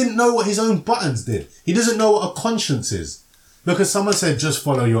 He didn't know what his own buttons did. He doesn't know what a conscience is. Because someone said, just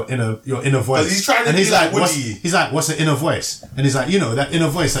follow your inner voice. He's trying to be like Woody. He's like, what's the inner voice? And he's like, that inner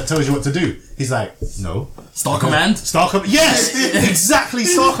voice that tells you what to do. He's like, no. Star Command? Yes! Exactly,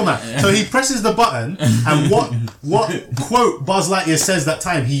 Star Command. So he presses the button, and what quote Buzz Lightyear says that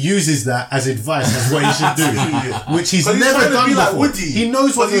time, he uses that as advice as what he should do. Which he's never done before. Like Woody. He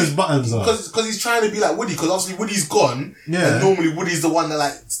knows what those buttons are. Because he's trying to be like Woody, because obviously Woody's gone, and normally Woody's the one that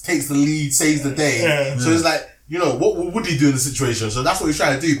like takes the lead, saves the day. So it's like, what would Woody do in the situation? So that's what he's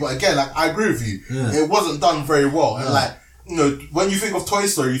trying to do. But again, like, I agree with you. It wasn't done very well. And like, when you think of Toy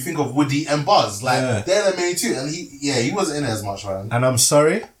Story, you think of Woody and Buzz. Like, they're the main two. And he wasn't in it as much, man. And I'm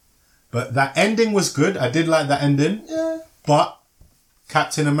sorry, but that ending was good. I did like that ending. Yeah. But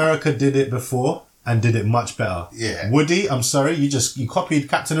Captain America did it before and did it much better. Yeah. Woody, I'm sorry, you copied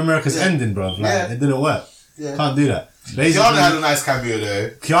Captain America's ending, bro. Like, it didn't work. Yeah. Can't do that. Keanu had a nice cameo though.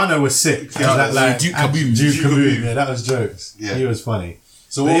 Keanu was sick. Duke Kaboom. Yeah, that was jokes. Yeah. He was funny.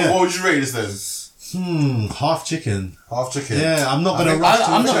 So what would you rate this then? Half chicken. Yeah, I'm not gonna.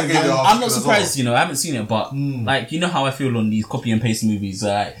 I'm not surprised. I haven't seen it, but like, you know how I feel on these copy and paste movies.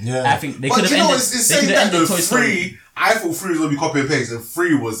 I think they could have ended. They could have ended Toy Story. I thought 3 was gonna be copy and paste, and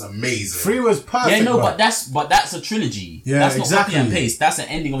 3 was amazing. 3 was perfect. Yeah, no, but that's a trilogy. Yeah, that's not exactly. copy and paste. That's an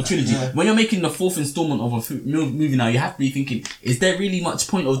ending of a trilogy. Yeah. When you're making the 4th installment of a movie now, you have to be thinking: is there really much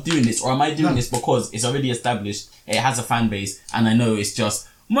point of doing this, or am I doing this because it's already established, it has a fan base, and I know it's just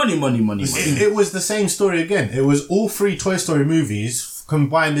money. It was the same story again. It was all 3 Toy Story movies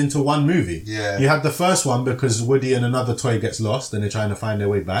combined into one movie. Yeah. You had the first one because Woody and another toy gets lost and they're trying to find their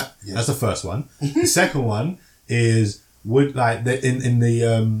way back. Yeah. That's the first one. The second one is in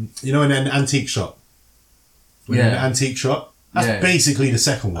an antique shop. In an antique shop. That's basically the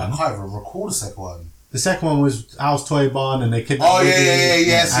second one. I can't even recall the second one. The second one was Al's Toy Barn and they kidnapped Woody.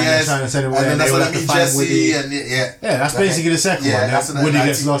 Yes. And trying to send him away. And then that's when they meet Jesse. Woody. And that's basically the second one. Woody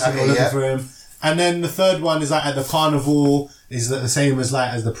gets lost and they're looking for him. And then the third one is like at the carnival, is the same as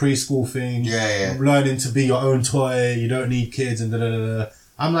like as the preschool thing. Learning to be your own toy, you don't need kids and da-da-da-da.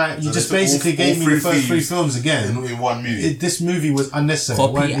 I'm like, you just basically gave me the first 3 films again. In one movie. This movie was unnecessary.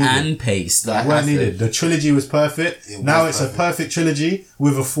 Copy and paste. It weren't needed. The trilogy was perfect. Now it's a perfect trilogy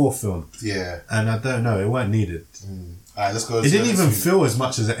with a 4th film. Yeah. And I don't know, it weren't needed. Alright, let's go. It didn't even feel as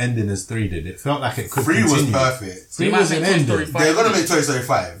much as an ending as 3 did. It felt like it could 3 continue. was perfect. 3 was an ending. They're gonna make Toy Story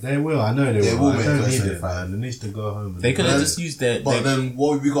 5. They will, I know they will. Make Toy Story Story 5. Man. They need to go home. They could have just used their... But then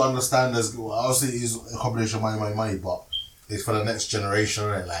what we got to understand is, obviously it is a combination of money, but it's for the next generation,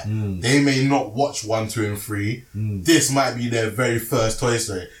 right? Like, they may not watch 1, 2, and 3. This might be their very first Toy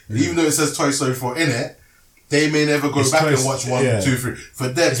Story. And even though it says Toy Story 4 in it, they may never go back and watch 1, 2, 3. For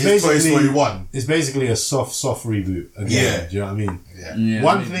them, it's Toy Story 1. It's basically a soft reboot again. Yeah. Do you know what I mean? Yeah.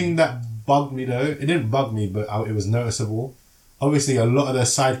 One thing that bugged me though, it didn't bug me, but it was noticeable. Obviously, a lot of the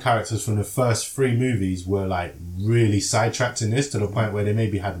side characters from the first 3 movies were like really sidetracked in this to the point where they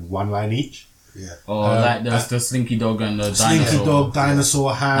maybe had 1 line each. Yeah. Like the Slinky Dog and the Dinosaur. Slinky Dog,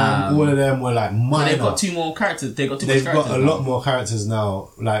 Dinosaur, Ham, all of them were like minor. They've got 2 more characters. They've got a lot more characters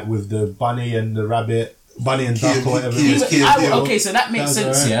now, like with the bunny and the rabbit. Bunny and Duck or whatever. Okay, so that makes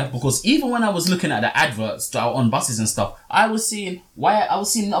sense, yeah. Because even when I was looking at the adverts on buses and stuff, I was seeing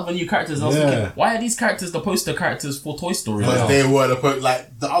other new characters. And I was thinking, why are these characters the poster characters for Toy Story? Because they were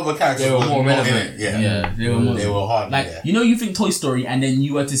the other characters. They were more relevant. Yeah, they were hard. Like you think Toy Story, and then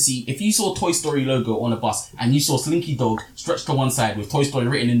you were to see if you saw Toy Story logo on a bus, and you saw Slinky Dog stretched to one side with Toy Story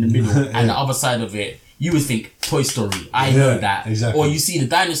written in the middle, and the other side of it. You would think Toy Story, I know that. Exactly. Or you see the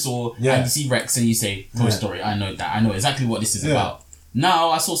dinosaur and you see Rex and you say Toy Story, I know that. I know exactly what this is about.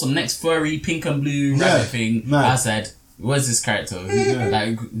 Now I saw some next furry pink and blue rabbit thing. Man. I said, where's this character?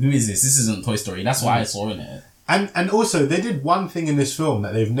 Who is this? This isn't Toy Story. That's what I saw in it. And also they did one thing in this film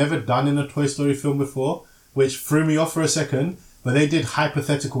that they've never done in a Toy Story film before, which threw me off for a second, but they did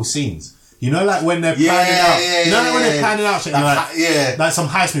hypothetical scenes. You know, like when they're planning out. When they're planning out, shit, like some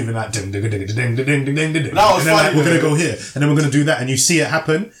heist movie, like ding ding ding ding ding ding ding ding. And then like we're gonna go here, and then we're gonna do that, and you see it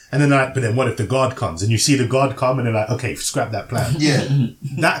happen, and then like, but then what if the guard comes, and you see the guard come, and they're like, okay, scrap that plan. Yeah,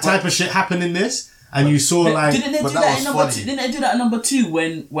 that type of shit happened in this, and you saw like. Didn't they do that in number 2? Didn't they do that in number 2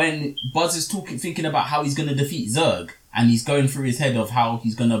 when Buzz is thinking about how he's gonna defeat Zurg, and he's going through his head of how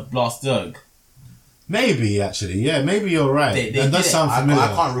he's gonna blast Zurg? Maybe actually, maybe you're right. That does sound familiar.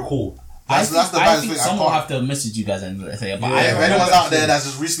 I can't recall. I think someone will have to message you guys and say about if anyone's out there that's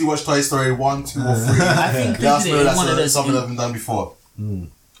just recently watched Toy Story 1, 2 or 3, I think they did it in one of those. Something that have been done before.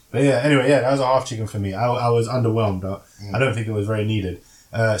 But anyway, that was a half chicken for me. I was underwhelmed. I don't think it was very needed.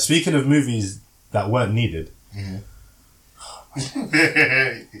 Speaking of movies that weren't needed.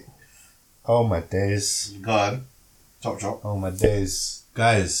 Oh my days. Go on. Chop. Oh my days.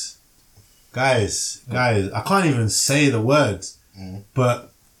 Guys. I can't even say the words. But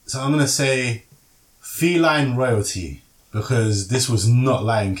so I'm going to say feline royalty, because this was not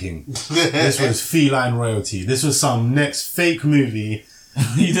Lion King. This was feline royalty. This was some next fake movie.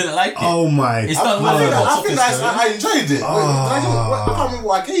 You didn't like it? Oh my God. I think I enjoyed it. I can't remember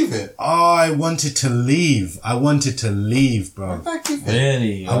what I gave it. I wanted to leave, bro.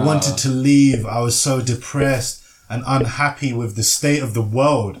 Really? I wanted to leave. I was so depressed and unhappy with the state of the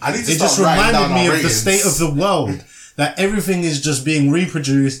world. It just reminded me of the state of the world. that everything is just being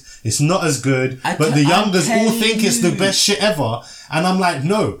reproduced. It's not as good, but the youngers all think it's the best shit ever. And I'm like,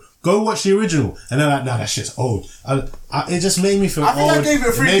 no, go watch the original. And they're like, no, that shit's old. It just made me feel old. I gave it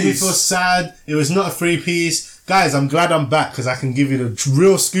a 3 piece. Made me feel sad. It was not a 3-piece. Guys, I'm glad I'm back because I can give you the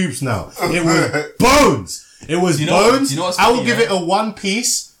real scoops now. It was bones. It was bones. I will give it a 1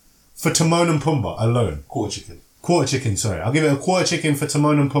 piece for Timon and Pumbaa alone. Quarter chicken, sorry. I'll give it a quarter chicken for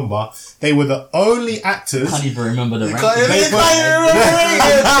Timon and Pumbaa. They were the only actors. Can't even remember the ranking.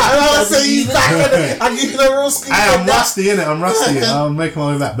 I give you the real scoop. I'm rusty, innit? I'm rusty. I'm making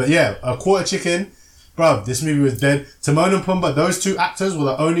my way back. But yeah, a quarter chicken. Bruv, this movie was dead. Timon and Pumbaa, those 2 actors were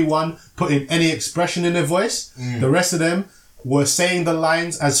the only one putting any expression in their voice. The rest of them were saying the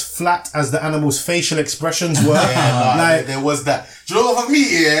lines as flat as the animals' facial expressions were. There was that. Do you know what, for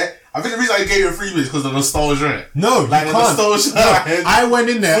me, yeah? I think the reason I gave you a 3 is because of the nostalgia, innit? No, like you the can't. nostalgia. No, I went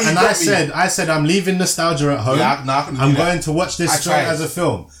in there and I said, I'm leaving nostalgia at home. Yeah, I can do I'm that. going to watch this straight as a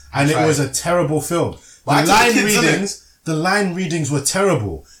film. And it was a terrible film. But The line readings were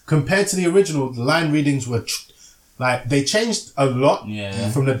terrible. Compared to the original, the line readings were... they changed a lot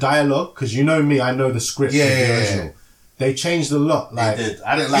from the dialogue. Because you know me, I know the script of the original. Yeah. They changed a lot. They did.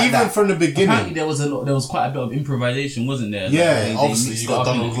 I didn't like that. Even from the beginning. Apparently there was quite a bit of improvisation, wasn't there? Yeah. Obviously you got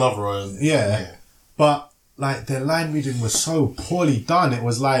Donald Glover. Yeah. But their line reading was so poorly done. It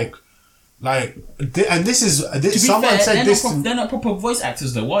was and this is someone said this. They're not proper voice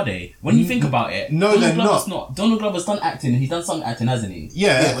actors though, are they? When you think about it, no, they're not. Donald Glover's done acting. He's done some acting, hasn't he?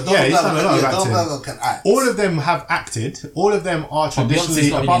 Yeah, he's done a lot of acting. Donald can act. All of them have acted. All of them are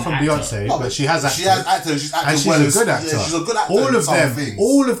traditionally, apart from Beyonce, but she has acted. She has acted. She's acted and she's well. a good actor. Yeah, she's a good actor.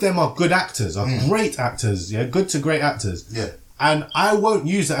 All of them are good actors. Are great actors. Yeah, good to great actors. Yeah. And I won't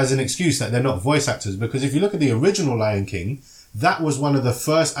use that as an excuse that they're not voice actors, because if you look at the original Lion King, that was one of the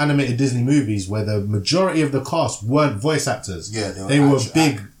first animated Disney movies where the majority of the cast weren't voice actors. Yeah, they were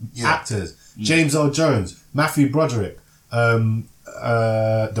big actors. James Earl Jones, Matthew Broderick, the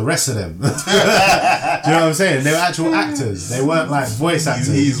rest of them. Do you know what I'm saying? They were actual actors. They weren't like voice actors.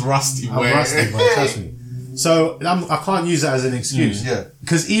 He's rusty, I'm rusty, bro, trust me. So I can't use that as an excuse.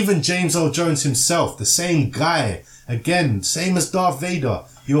 Because even James Earl Jones himself, the same guy, again, same as Darth Vader,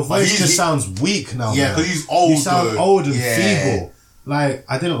 your voice just sounds weak now. Yeah, because he's old. You sound old and feeble. Like,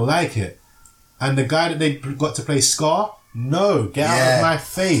 I didn't like it. And the guy that they got to play Scar, no, get out of my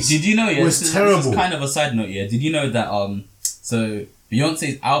face. Did you know? It was terrible. This is kind of a side note. Yeah, did you know that? So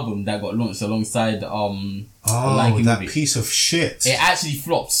Beyonce's album that got launched alongside that movie, piece of shit. It actually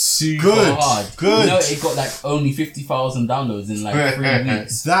flopped super hard. Good. You know, it got only 50,000 downloads in 3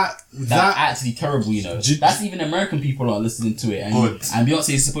 weeks. That actually terrible. You know, that's even American people aren't listening to it. And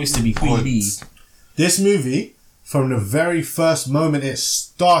Beyonce is supposed to be Queen Bee. This movie, from the very first moment it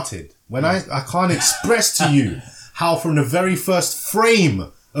started, when I can't express to you how from the very first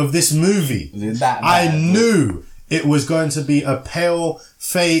frame of this movie, I knew it was going to be a pale,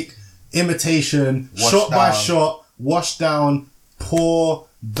 fake imitation, by shot, washed down, poor,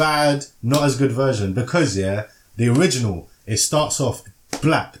 bad, not as good version. Because, the original, it starts off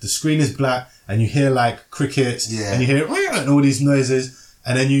black. The screen is black, and you hear crickets, and you hear and all these noises,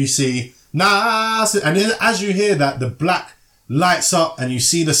 and then you see, and then as you hear that, the black lights up, and you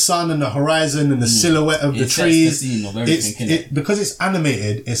see the sun and the horizon and the silhouette of the trees. The scene of everything, because it's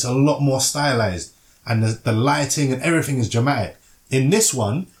animated, it's a lot more stylized. And the lighting and everything is dramatic. In this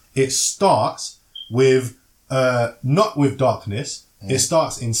one, it starts with, not with darkness. It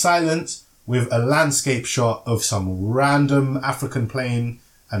starts in silence with a landscape shot of some random African plain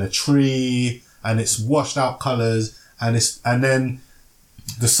and a tree, and it's washed out colours, and then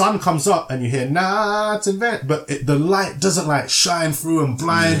the sun comes up and you hear, but the light doesn't shine through and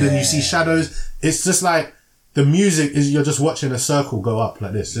blind and you see shadows. It's just the music is, you're just watching a circle go up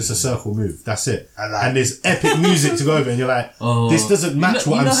like this. Just a circle move. That's it. And there's epic music to go over, and you're like, this doesn't match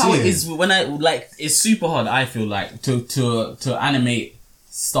what I'm seeing. How it is when it's super hard, I feel to animate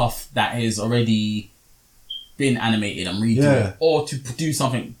stuff that has already been animated and redo it, or to produce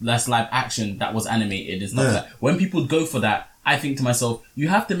something that's live action that was animated and stuff like that. When people go for that, I think to myself, you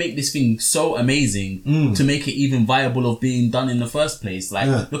have to make this thing so amazing to make it even viable of being done in the first place.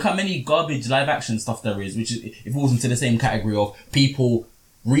 Look how many garbage live action stuff there is, which it falls into the same category of people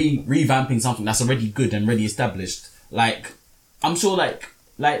revamping something that's already good and already established. I'm sure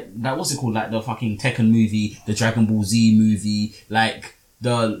what's it called? The fucking Tekken movie, the Dragon Ball Z movie, the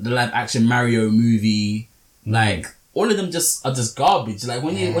live action Mario movie, all of them are just garbage.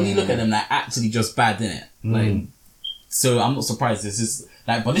 When you look at them, they're actually just bad, innit? So I'm not surprised. This is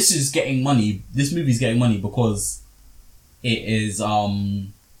but this is getting money. This movie's getting money because it is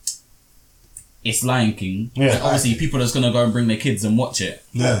it's Lion King. Yeah. Like, obviously, people are just gonna go and bring their kids and watch it.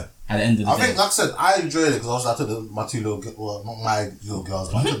 Yeah. At the end of the day. I think, like I said, I enjoyed it because I took my two little, well, not my little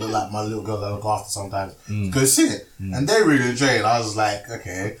girls, but I took my little girls that I look after sometimes to go see it, and they really enjoyed it. I was like,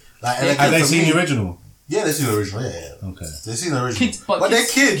 okay, like, Have they seen the original? Yeah, they've seen the original. Yeah. Okay. They've seen the original, Kids, but they're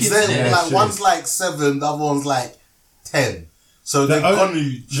kids. They're like true. one's like 7, the other one's like 10. So they've gone. Do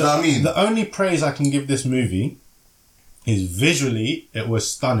you know what I mean? The only praise I can give this movie is visually, it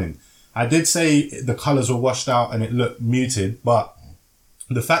was stunning. I did say the colours were washed out and it looked muted, but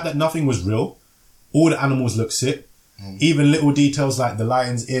the fact that nothing was real, all the animals looked sick. Even little details like the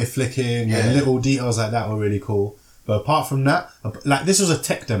lion's ear flicking and little details like that were really cool. But apart from that, like this was a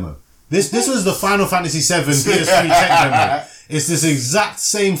tech demo. This was the Final Fantasy VII PS3 tech demo. It's this exact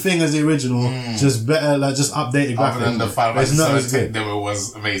same thing as the original, just better, like just updated graphics. Other than the Final Fantasy as VII good. demo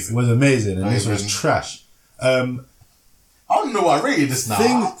was amazing. It was amazing, and this was trash. I don't know what I rated this now.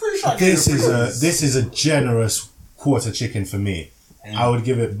 I'm pretty sure this is a generous quarter chicken for me. I would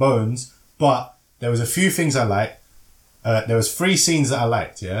give it bones, but there was a few things I liked. There was 3 scenes that I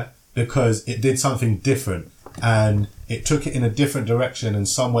liked, because it did something different and it took it in a different direction and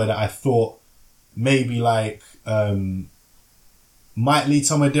somewhere that I thought maybe like might lead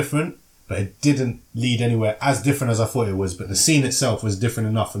somewhere different, but it didn't lead anywhere as different as I thought it was. But the scene itself was different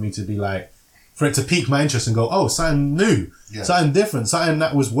enough for me to be like, for it to pique my interest and go, oh, something new, something different, something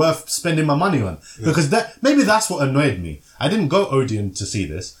that was worth spending my money on. Because maybe that's what annoyed me. I didn't go Odeon to see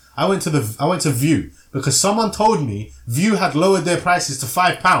this. I went to View because someone told me View had lowered their prices to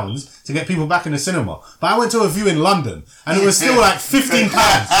 £5 to get people back in the cinema. But I went to a View in London and it was still like £15. I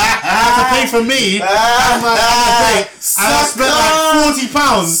had to pay for me and my date, and I spent like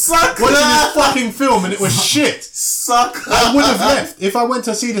 £40 watching this fucking film and it was shit. I would have left. If I went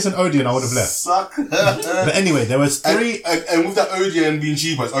to see this in Odeon, I would have left. But anyway, there was 3... And with that Odeon being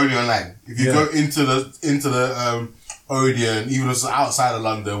cheaper, it's only online. If you go into the Odeon, even if it's outside of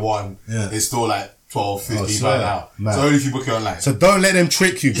London one, it's still like 12, 15 now. So only if you book it online. So don't let them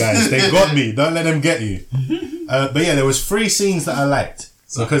trick you guys. They got me. Don't let them get you. But yeah, there was 3 scenes that I liked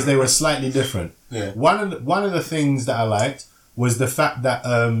because they were slightly different. Yeah. One of the things that I liked was the fact that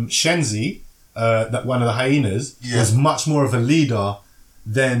Shenzi, that one of the hyenas, was much more of a leader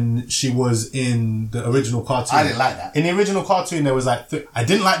than she was in the original cartoon. I didn't like that. In the original cartoon, there was like... I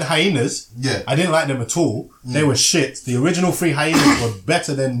didn't like the hyenas. Yeah. I didn't like them at all. They were shit. The original 3 hyenas were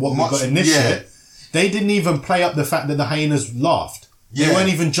better than what we got in this shit. They didn't even play up the fact that the hyenas laughed. They weren't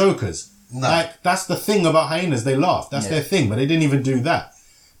even jokers. No. Like, that's the thing about hyenas. They laugh. That's their thing. But they didn't even do that.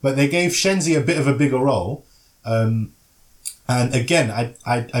 But they gave Shenzi a bit of a bigger role. And again,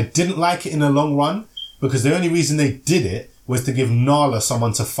 I didn't like it in the long run because the only reason they did it was to give Nala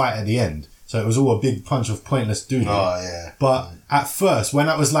someone to fight at the end. So it was all a big bunch of pointless dudes. Oh, yeah. But at first, when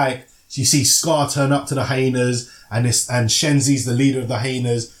I was like, you see Scar turn up to the hyenas and Shenzi's the leader of the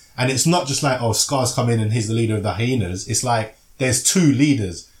hyenas. And it's not just like, oh, Scar's come in and he's the leader of the hyenas. It's like, there's 2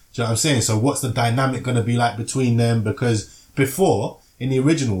 leaders. Do you know what I'm saying? So what's the dynamic going to be like between them? Because before, in the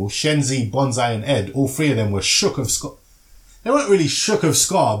original, Shenzi, Bonsai and Ed, all 3 of them were shook of Scar. They weren't really shook of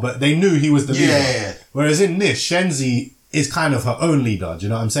Scar, but they knew he was the leader. Yeah. Whereas in this, Shenzi is kind of her own leader. Do you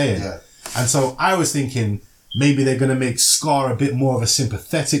know what I'm saying? Yeah. And so I was thinking maybe they're going to make Scar a bit more of a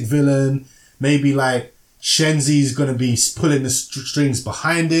sympathetic villain. Maybe like Shenzi's going to be pulling the strings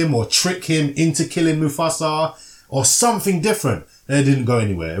behind him or trick him into killing Mufasa or something different. They didn't go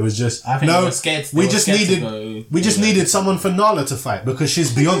anywhere. It was just, we just needed someone for Nala to fight because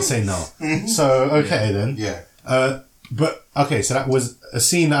she's Beyonce now. So, okay then. Yeah. But, okay, so that was a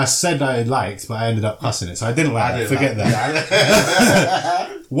scene that I said I liked, but I ended up cussing it. So I didn't like it. Forget that.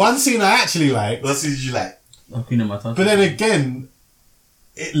 One scene I actually liked. What scene did you like? But then again,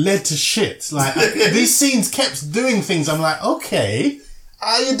 it led to shit. Like, these scenes kept doing things. I'm like, okay,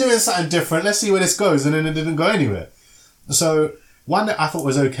 you're doing something different. Let's see where this goes. And then it didn't go anywhere. So, one that I thought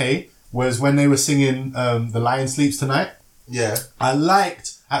was okay was when they were singing The Lion Sleeps Tonight. Yeah.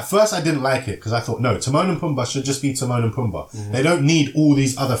 At first I didn't like it because I thought, no, Timon and Pumbaa should just be Timon and Pumbaa. Mm-hmm. They don't need all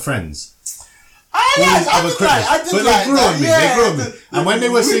these other friends. But they grew on me. They grew on me. And when they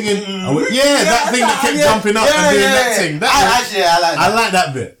were singing, that thing that kept jumping up and doing that thing. I like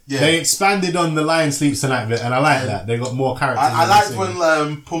that bit. Yeah. They expanded on the Lion Sleeps Tonight bit, and I like that. They got more characters. I liked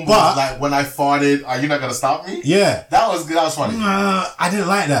when Pumbaa was like, when I farted, are you not gonna stop me? Yeah, that was funny. I didn't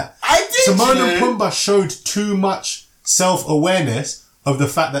like that. I did. Timon and Pumbaa showed too much self-awareness of the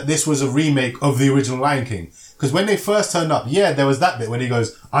fact that this was a remake of the original Lion King. Because when they first turned up, there was that bit when he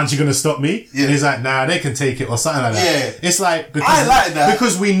goes, aren't you going to stop me? Yeah. And he's like, nah, they can take it or something like that. Yeah. It's like, I like that.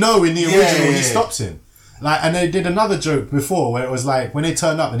 Because we know in the original he stops him. Like, and they did another joke before where it was like, when they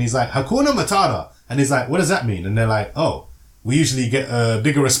turned up and he's like, Hakuna Matata. And he's like, what does that mean? And they're like, oh, we usually get a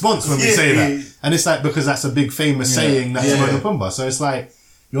bigger response when we say that. And it's like, because that's a big famous saying that's Timon and Pumbaa. So it's like,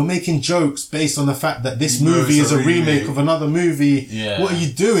 you're making jokes based on the fact that this movie is a remake of another movie. Yeah. What are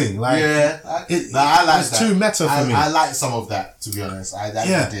you doing? Like, I like it's too meta for me. I like some of that, to be honest. I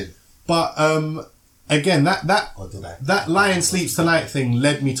did. But, again, that Lion Sleeps Tonight thing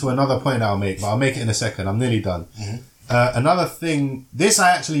led me to another point I'll make, but I'll make it in a second. I'm nearly done. Another thing,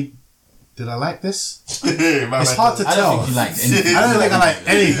 did I like this? It's hard to tell. I don't think you liked anything. I don't think I like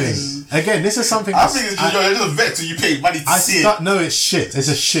anything. Again, this is something. I think it's just a vector you paid money to see it. No, it's shit. It's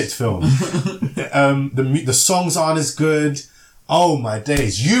a shit film. The songs aren't as good. Oh my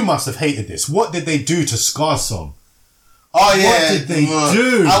days! You must have hated this. What did they do to Scar's song? Oh yeah, what did they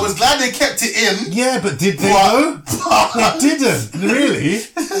do? I was glad they kept it in. Yeah, but did they though? They didn't. Really?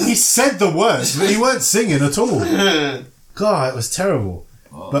 He said the words, but he weren't singing at all. God, it was terrible.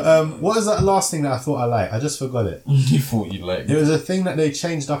 But what was that last thing that I thought I liked? I just forgot it. You thought you liked it? It was a thing that they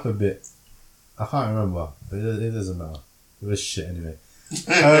changed up a bit. I can't remember. But it doesn't matter. It was shit anyway.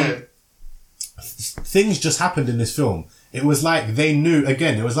 Things just happened in this film. It was like they knew,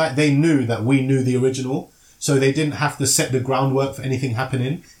 again, it was like they knew that we knew the original. So they didn't have to set the groundwork for anything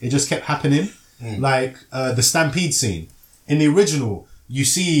happening. It just kept happening. Like the stampede scene. In the original, you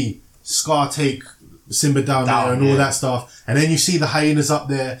see Scar take Simba down there and all that stuff. And then you see the hyenas up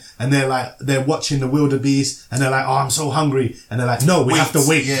there and they're watching the wildebeest and they're like, oh, I'm so hungry. And they're like, no, we have to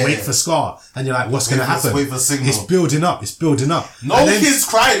wait for Scar. And you're like, what's going to happen? Wait for signal. It's building up. No kids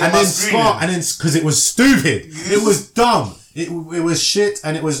crying. And then Scar, because it was stupid. It was dumb. It was shit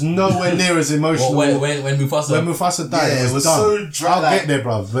and it was nowhere near as emotional. When Mufasa died, it was done. So I'll get there,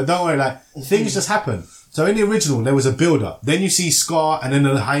 bruv. But don't worry, like, things just happen. So in the original, there was a build-up. Then you see Scar, and then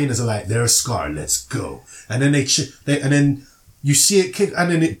the hyenas are like, "There's Scar, let's go." And then and then you see it kick, and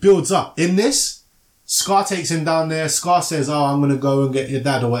then it builds up. In this, Scar takes him down there. Scar says, "Oh, I'm gonna go and get your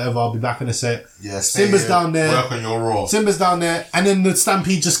dad or whatever. I'll be back in a sec." Yeah, Simba's down there. Work on your raw. Simba's down there, and then the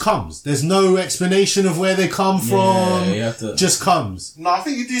stampede just comes. There's no explanation of where they come from. Just comes. No, I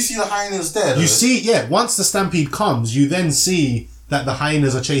think you do see the hyenas there. You see, once the stampede comes, you then see that the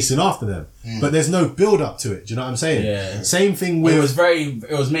hyenas are chasing after them. But there's no build up to it. Do you know what I'm saying? Yeah. Same thing with...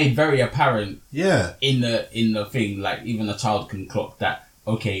 It was made very apparent. Yeah. In the thing, like, even a child can clock that,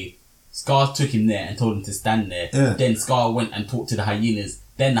 okay, Scar took him there and told him to stand there. Yeah. Then Scar went and talked to the hyenas.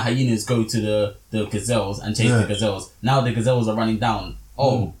 Then the hyenas go to the gazelles and chase the gazelles. Now the gazelles are running down.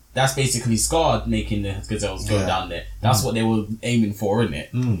 Oh, that's basically Scar making the gazelles go down there. That's what they were aiming for, isn't it?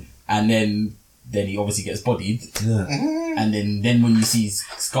 And then he obviously gets bodied. Yeah. And then when you see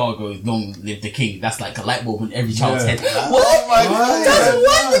Scar go, long live the king, that's like a light bulb in every child's head. What? Oh my God. He doesn't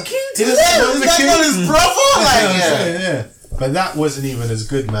want the king to live! Is that not his brother? Yeah. But that wasn't even as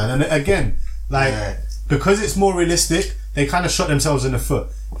good, man. And again, because it's more realistic, they kind of shot themselves in the foot.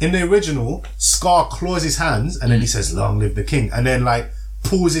 In the original, Scar claws his hands and then he says, long live the king. And then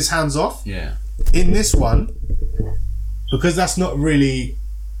pulls his hands off. Yeah. In this one, because that's not really...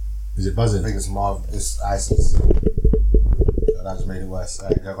 Is it buzzing? I think it's Marv. It's ISIS. That just made it worse.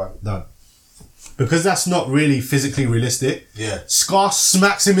 Alright, go on. No. Because that's not really physically realistic. Yeah. Scar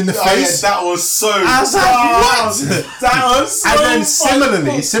smacks him in the face. Yeah, that was so... I was like, what? That was so... And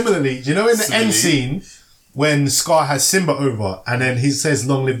then similarly, do you know in the end scene when Scar has Simba over and then he says,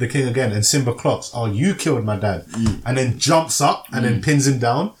 long live the king again, and Simba clocks, oh, you killed my dad. And then jumps up and then pins him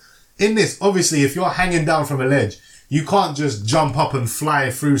down. In this, obviously, if you're hanging down from a ledge, you can't just jump up and fly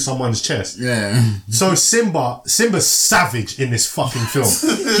through someone's chest. Yeah. So Simba's savage in this fucking film.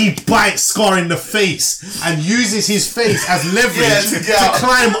 He bites Scar in the face and uses his face as leverage to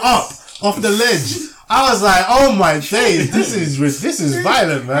climb up off the ledge. I was like, oh my days, this is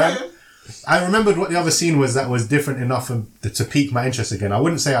violent, man. I remembered what the other scene was that was different enough to pique my interest again. I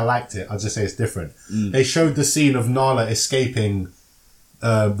wouldn't say I liked it. I'll just say it's different. They showed the scene of Nala escaping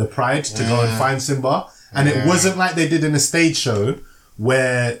the Pride to go and find Simba. And it wasn't like they did in a stage show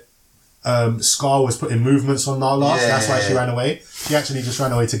where Scar was putting movements on Nala. So that's why she ran away. She actually just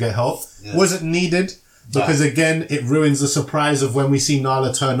ran away to get help. Yeah. Wasn't needed because, again, it ruins the surprise of when we see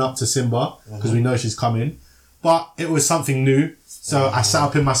Nala turn up to Simba because we know she's coming. But it was something new. So I sat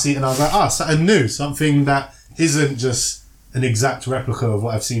up in my seat and I was like, something new. Something that isn't just an exact replica of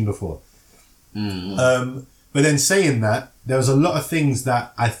what I've seen before. But then saying that, there was a lot of things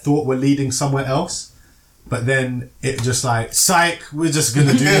that I thought were leading somewhere else. But then it just psych, we're just going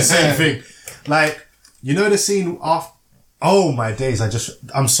to do the same thing. Like, you know the scene Oh my days!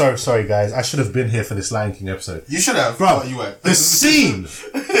 I'm so sorry, guys. I should have been here for this Lion King episode. You should have, bro. You went. The scene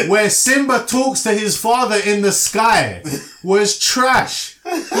where Simba talks to his father in the sky was trash. He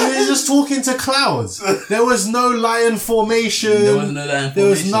was just talking to clouds. There was no lion formation. There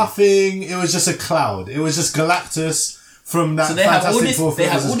was nothing. It was just a cloud. It was just Galactus from that Fantastic Four film. They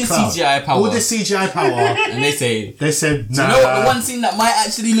have all this CGI power. All this CGI power. And they said, nah. You know what? The one scene that might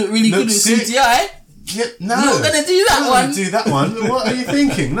actually look really good with CGI. Yeah, no. I'm not gonna do that one. Do that one. What are you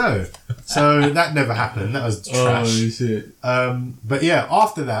thinking? No. So that never happened. That was trash. Oh shit. But yeah,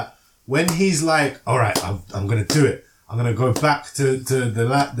 after that, when he's like, "All right, I'm gonna do it. I'm gonna go back to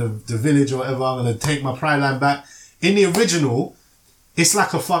the village or whatever. I'm gonna take my pride land back." In the original, it's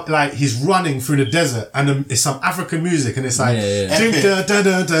like like he's running through the desert, and it's some African music, and it's like, and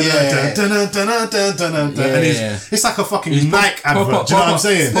it's like a fucking Nike advert. Do you know what I'm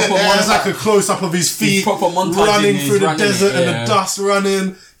saying? There's like a close up of his feet running through the desert and the dust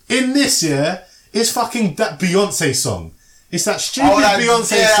running. In this, it's fucking that Beyonce song. It's that stupid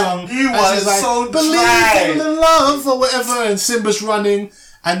Beyonce song. You was like, so believe in the love or whatever, and Simba's running,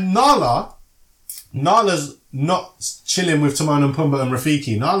 and Nala's not chilling with Timon and Pumbaa and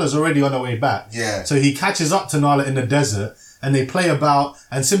Rafiki. Nala's already on her way back. Yeah. So he catches up to Nala in the desert, and they play about,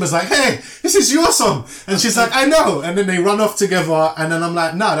 and Simba's like, "Hey, this is your song," and she's like, "I know," and then they run off together, and then I'm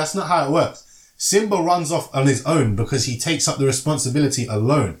like, "No, that's not how it works." Simba runs off on his own because he takes up the responsibility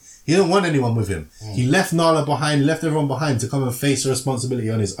alone. He didn't want anyone with him. He left Nala behind, left everyone behind to come and face the responsibility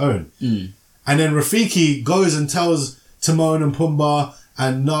on his own. And then Rafiki goes and tells Timon and Pumbaa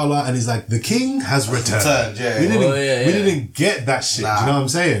and Nala, and he's like, "The king has returned." We didn't get that shit. Do you know what I'm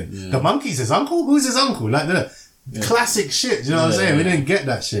saying? The monkey's his uncle? Who's his uncle? Like the classic shit. Do you know what I'm saying? We didn't get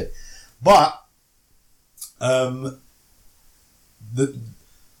that shit. But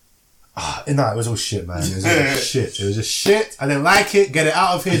it was all shit, man. It was all shit. It was just shit. I didn't like it. Get it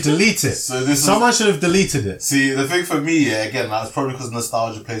out of here. Delete it. Someone should have deleted it. See, the thing for me, again, that's probably because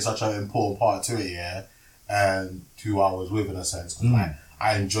nostalgia plays such an important part to it, and who I was with in a sense. Like,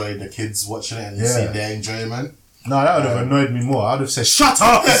 I enjoyed the kids watching it and seeing their enjoyment. No, that would have annoyed me more. I would have said, "Shut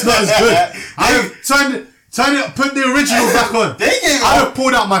up! It's not as good." I would have turn it, put the original back on. I would have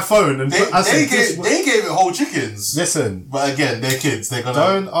pulled out my phone and they gave it whole chickens. Listen, but again, they're kids. They're gonna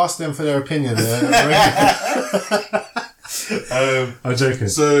don't ask them for their opinion. I'm joking.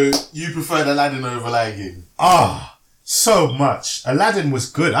 So you preferred Aladdin over Lion King? So much. Aladdin was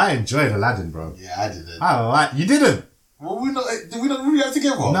good. I enjoyed Aladdin, bro. Yeah, I didn't. You didn't. Well, did we not react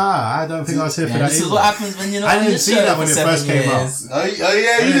together? Nah, I don't think I was here for that. This is what happens when you're not. I didn't see that when it first came out. Oh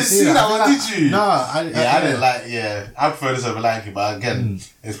yeah, you didn't see that one, did you? No, I didn't like. Yeah, I prefer this over Lion King, but again,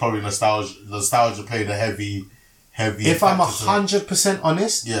 it's probably nostalgia. Nostalgia played a heavy. If I'm 100%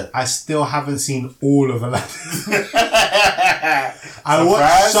 honest, I still haven't seen all of Aladdin. I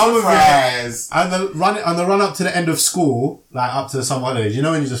watched some of it, and on the run up to the end of school, like up to some holidays. You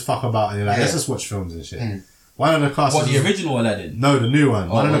know when you just fuck about and you're like, let's just watch films and shit. One of the classes. What, the original Aladdin? No, the new one.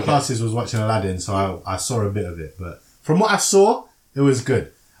 One of the classes was watching Aladdin, so I saw a bit of it. But from what I saw, it was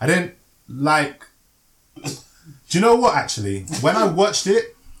good. I didn't like. Do you know what? Actually, when I watched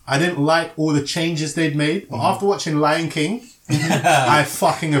it, I didn't like all the changes they'd made. But after watching Lion King, I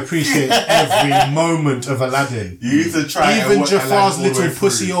fucking appreciate every moment of Aladdin. You need to try. Even Jafar's little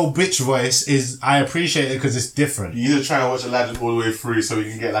pussy old bitch voice I appreciate it because it's different. You need to try and watch Aladdin all the way through so we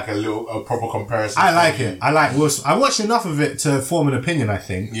can get like a proper comparison. I like it. I watched enough of it to form an opinion. I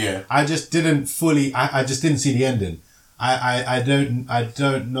think. Yeah. I just didn't fully. I just didn't see the ending. I don't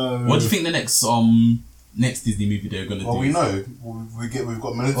know. What do you think the next Disney movie they're gonna do? Well, we know we've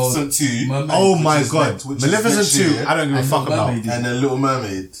got Maleficent 2. Oh my god, Maleficent 2. I don't give a fuck about. And then Little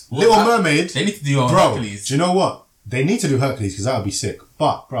Mermaid. Little Mermaid. They need to do Hercules. Do you know what? They need to do Hercules because that would be sick.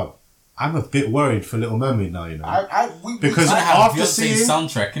 But bro, I'm a bit worried for Little Mermaid now. You know, because after seeing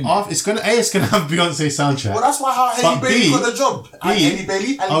soundtrack, it's gonna have Beyonce soundtrack. Well, that's why Hailey Bailey got the job. Hailey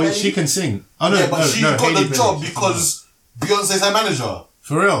Bailey. She can sing. Oh no, but she got the job because Beyonce's her manager.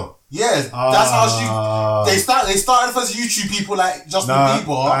 For real. Yeah, that's how they started as YouTube people like Justin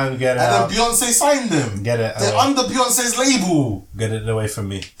Bieber, and then Beyonce signed them. They're under Beyonce's label. Get it away from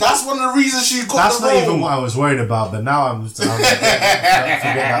me. That's one of the reasons she got the role. That's not even what I was worried about, but now I'm forget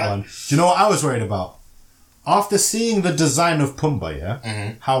that one. Do you know what I was worried about? After seeing the design of Pumbaa,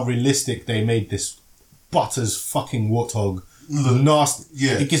 how realistic they made this Butters fucking warthog, nasty.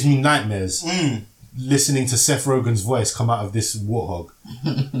 Yeah, it gives me nightmares. Listening to Seth Rogen's voice come out of this warthog.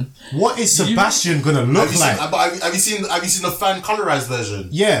 What is Sebastian gonna look like? Have you seen the fan colorized version?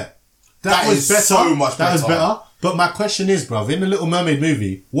 Yeah, that was better. So much better. That was better. But my question is, bruv, in the Little Mermaid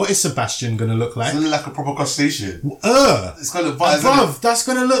movie, what is Sebastian gonna look like? It's gonna look like a proper crustacean. It's gonna bruv, that's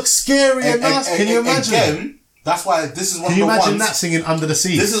gonna look scary enough. Can you imagine? Again, that's why this is one of the ones. Can you imagine that singing Under the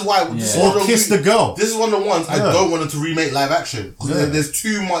Sea? This is why. Or Kiss the Girl. This is one of the ones I don't want them to remake live action. Because there's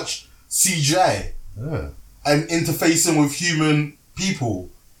too much CGI. And interfacing with human people.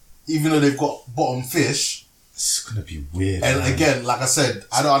 Even though they've got bottom fish. It's gonna be weird. And again, like I said,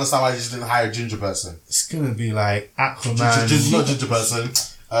 I don't understand why they just didn't hire a ginger person. It's gonna be like Aquaman. Not ginger person.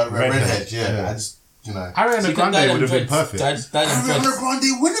 Redhead, yeah. I just, Ariana Grande would have been perfect. Ariana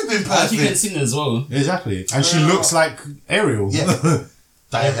Grande would have been perfect. She can sing as well. Exactly. And she looks like Ariel. Yeah.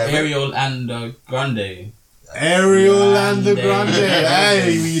 Ariel and Grande. Ariel and the Grande.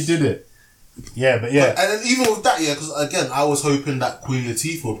 Hey, you did it. Yeah, but yeah. And then even with that, because again, I was hoping that Queen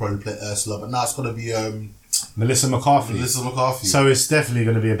Latifah would probably play Ursula, but now it's gonna be Melissa McCarthy. So it's definitely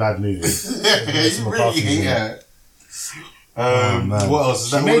going to be a bad movie. What else?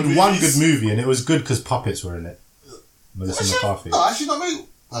 She made one good movie, and it was good because puppets were in it. Melissa McCarthy. No, actually not made.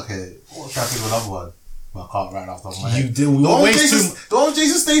 Okay, I'm trying to think of another one. I can't right off the top of my head. You did. The one with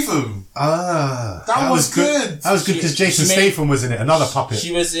Jason Statham. That was good. That was good because Jason Statham was in it. Another puppet.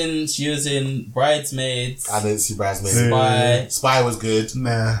 She was in Bridesmaids. I didn't see Bridesmaids. Spy was good.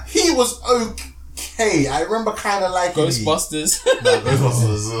 Nah. He was okay. I remember kind of like Ghostbusters.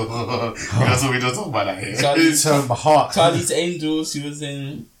 Ghostbusters. That's what we don't talk about that here. Charlie's Angels. She was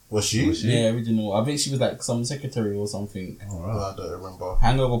in. Was she? Yeah, original. I think she was like some secretary or something. Oh, right. I don't remember.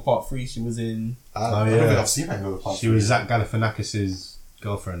 Hangover Part 3. She was in. I don't think I've seen Hangover Part 3. She was Zach Galifianakis'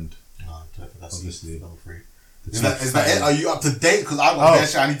 girlfriend. No, I don't think I've obviously. Seen Hangover 3. Is that it? Are you up to date? Because I've got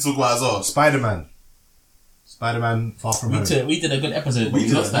shit I need to talk about as well. Spider-Man Far From Home. We did a good episode.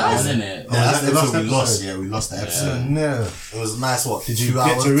 We lost that one, innit? That's the episode we lost. Yeah, we lost the episode. No. It was nice. What? Did you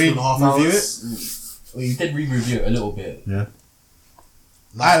get to review it? Well, you did re-review it a little bit. Yeah.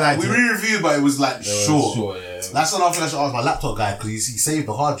 I liked it. We re-reviewed, but it was like short. Yeah. That's another thing I should ask my laptop guy because he saved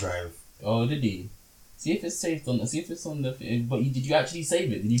the hard drive. Oh, did he? See if it's saved on. See if it's on the. But did you actually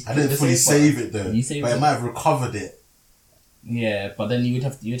save it? Did you? I didn't fully save it though. But it might have recovered it. Yeah, but then you'd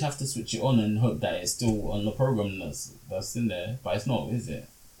have to switch it on and hope that it's still on the program that's in there. But it's not, is it?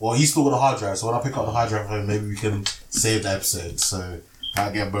 Well, he's still got a hard drive, so when I pick up the hard drive home, maybe we can save the episode. So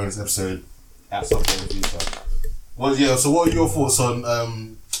I'll get a bonus episode at some point in the future. Well, yeah. So, what are your thoughts on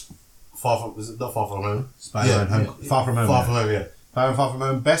Far From Home? Spider-Man Home. Far From Home. Far From Home. Yeah. Far From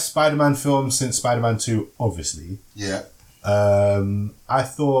Home. Best Spider-Man film since Spider-Man 2, obviously. Yeah. I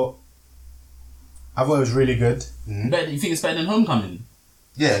thought it was really good. Mm-hmm. You think it's better than Homecoming?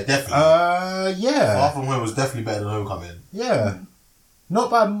 Yeah, definitely. Yeah. Far From Home was definitely better than Homecoming. Yeah. Not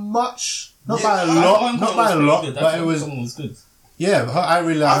by much. Not by a lot. But it was good. Yeah, I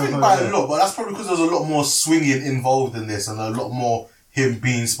really like I think by a lot, but that's probably because there's a lot more swinging involved in this and a lot more him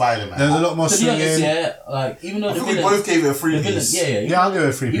being Spider-Man. There's a lot more swinging. To be honest, like, even though I think we both gave it a 3 piece. Yeah, I'll give it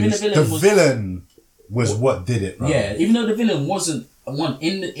a 3 piece. The villain was what did it, right? Yeah, even though the villain wasn't one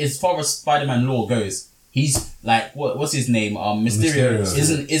as far as Spider-Man lore goes, he's like what's his name? Mysterio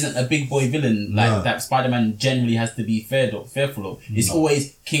isn't a big boy villain like that Spider-Man generally has to be fearful of. It's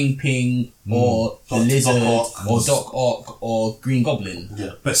always Kingpin or the Lizard or Doc Ock or Green Goblin.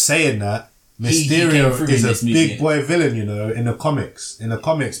 Yeah. But saying that, Mysterio is a big boy villain, you know, in the comics.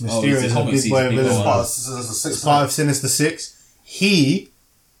 Mysterio is a big boy villain. Part of Sinister Six. He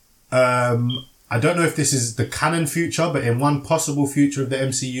I don't know if this is the canon future, but in one possible future of the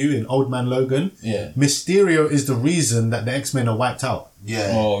MCU, in Old Man Logan, Mysterio is the reason that the X-Men are wiped out.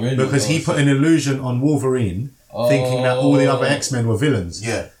 Yeah. Oh, really? Because he put an illusion on Wolverine, thinking that all the other X-Men were villains.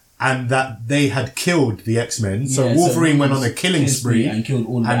 Yeah. And that they had killed the X-Men. So Wolverine went on a killing spree and killed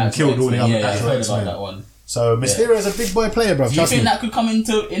all the other actual X-Men. That one. So Mysterio is a big boy player, bro. Do you think that could come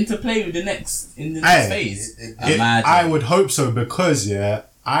into play with the next phase? I would hope so because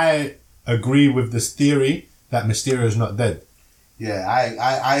I agree with this theory that Mysterio is not dead. Yeah,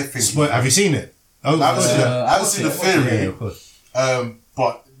 I think. Have you seen it? I haven't seen the theory. Of course.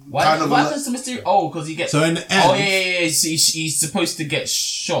 But what happens to Mysterio? Oh, because he gets. So in the end. Oh yeah. He's supposed to get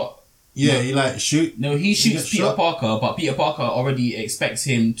shot. Yeah, he shoot. No, he shoots Peter Parker, but Peter Parker already expects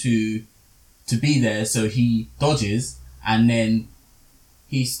him to be there, so he dodges, and then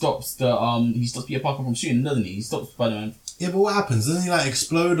he stops Peter Parker from shooting, doesn't he? He stops Spider-Man. Yeah, but what happens? Doesn't he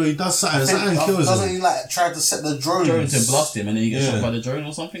explode or he does something? Something kills him. Doesn't he try to set the drone to blast him and then he gets shot by the drone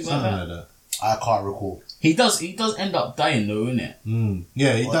or something like that? I can't recall. He does end up dying though, innit?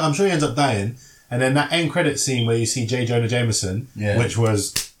 Yeah, I'm sure he ends up dying. And then that end credit scene where you see J. Jonah Jameson, which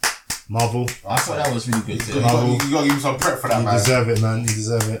was Marvel. I thought that was really good too. You gotta give him some prep for that, man. You deserve it, man. You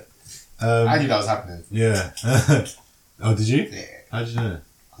deserve it. I knew that was happening. Yeah. Oh, did you? Yeah. How did you know?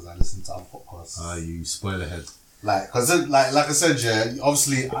 Because I listened to other podcasts. Oh, you spoiler head. Like I said, yeah,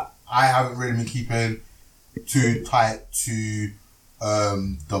 obviously I haven't really been keeping too tight to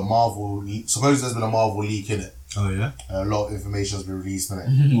the Marvel. Suppose there's been a Marvel leak in it. Oh yeah. A lot of information has been released in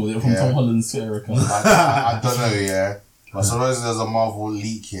it. From Tom Holland's Twitter account. I don't know, yeah. But suppose there's a Marvel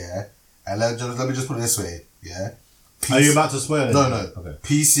leak here, and let me just put it this way, yeah. Are you about to spoil it? No. Okay.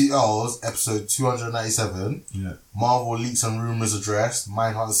 PCL's episode 297. Yeah. Marvel leaks and rumors addressed.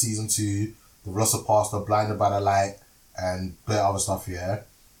 Mindhunter season 2. The Velocipaster, Blinded by the Light, and a bit of other stuff. Yeah,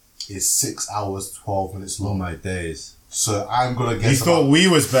 is 6 hours 12 minutes long. Oh my days! So I'm gonna guess. You thought we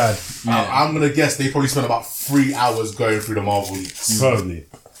was bad? I'm gonna guess they probably spent about 3 hours going through the Marvel leaks. Probably.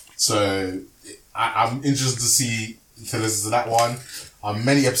 So I'm interested to see to listen to that one.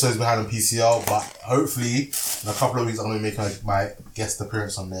 Many episodes behind on PCL, but hopefully in a couple of weeks I'm gonna make my guest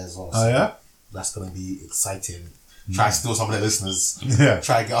appearance on there as well. Oh yeah, that's gonna be exciting. Try to steal some of their listeners. Yeah.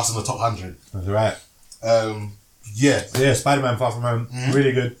 Try and get us in the top 100. That's right. Yeah. So yeah, Spider-Man Far From Home,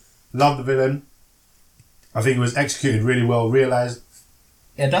 really good. Love the villain. I think it was executed really well. Realised.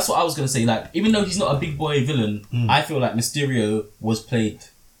 Yeah, that's what I was gonna say. Like, even though he's not a big boy villain, I feel like Mysterio was played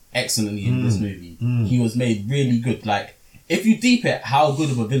excellently in this movie. He was made really good. Like, if you deep it, how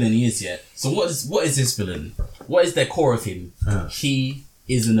good of a villain he is yet. So what is this villain? What is the core of him? Yeah. He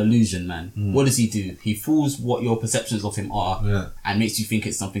is an illusion, man. What does he do? He fools what your perceptions of him are and makes you think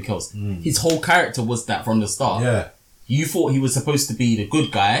it's something else. His whole character was that from the start. Yeah. You thought he was supposed to be the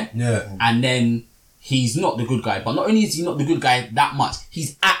good guy. Yeah. And then he's not the good guy. But not only is he not the good guy that much,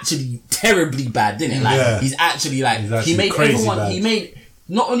 he's actually terribly bad, didn't it? Like, he's actually like, he made everyone, bad.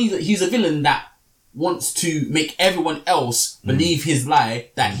 Not only that he's a villain that wants to make everyone else believe his lie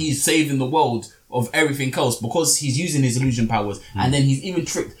that he's saving the world of everything else because he's using his illusion powers. And then he's even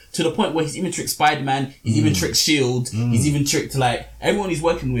tricked to the point where he's even tricked Spider-Man, he's even tricked S.H.I.E.L.D., he's even tricked like everyone he's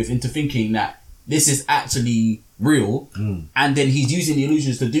working with into thinking that this is actually real, and then he's using the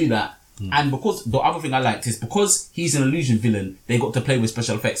illusions to do that. And because the other thing I liked is because he's an illusion villain, they got to play with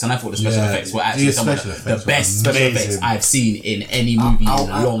special effects, and I thought the special effects were actually some of the best special effects I've seen in any movie in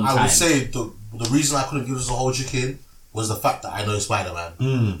a long time. I would say the reason I couldn't give this a whole chicken was the fact that I know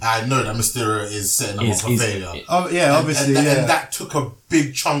Spider-Man. I know that Mysterio is setting them up for failure. Oh yeah, obviously, and that took a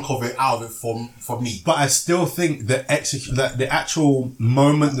big chunk of it out of it for me. But I still think that the actual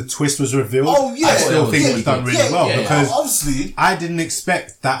moment the twist was revealed, I still think it was done really well because obviously I didn't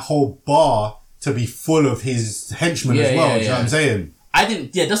expect that whole bar to be full of his henchmen as well. Do you know what I'm saying? I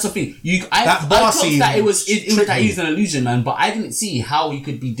didn't. Yeah, that's the thing. I scene that it was that he was an illusion man, but I didn't see how he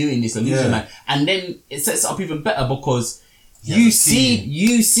could be doing this illusion man. And then it sets it up even better because you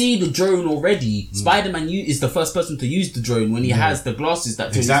see the drone already. Spider-Man is the first person to use the drone when he has the glasses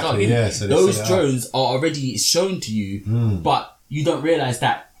that Tony Stark in. So those drones are already shown to you, but you don't realize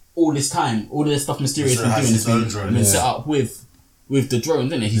that all this time, all of the stuff Mysterio's been doing has been set up with the drone,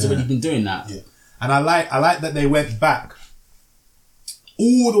 didn't it? He's already been doing that. Yeah. And I like that they went back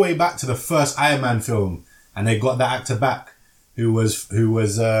all the way back to the first Iron Man film, and they got that actor back, who was he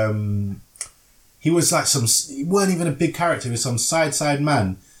was like he weren't even a big character, he was some side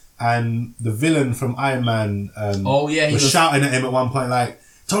man, and the villain from Iron Man was shouting at him at one point like,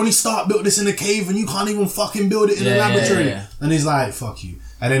 Tony Stark built this in a cave and you can't even fucking build it in a laboratory. And he's like, fuck you.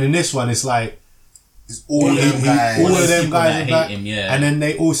 And then in this one it's like all of them guys are back. And then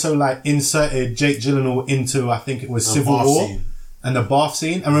they also like inserted Jake Gyllenhaal into, I think it was the Civil War scene. And the bath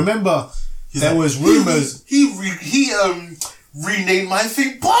scene. And remember, there was rumours. He renamed my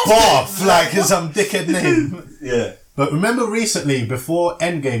thing Bath, like some dickhead name. Yeah. But remember recently, before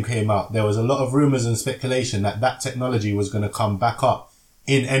Endgame came out, there was a lot of rumours and speculation that technology was going to come back up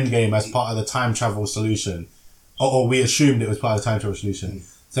in Endgame as part of the time travel solution. Or we assumed it was part of the time travel solution.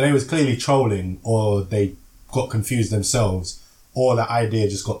 So they was clearly trolling, or they got confused themselves, or that idea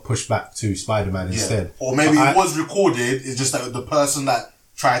just got pushed back to Spider-Man instead. Or maybe it was recorded, it's just that the person that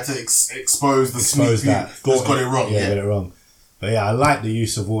tried to expose the sneak peek got it wrong. Got it wrong. But yeah, I like the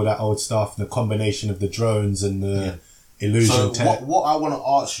use of all that old stuff, the combination of the drones and the illusion tech. So what I want to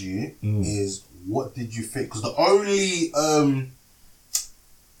ask you is, what did you think? Because the only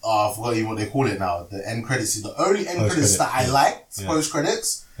I forgot even what they call it now. The end credits. The only end credits that I liked, post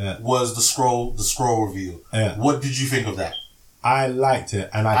credits, was the scroll reveal. Yeah. What did you think of that? I liked it,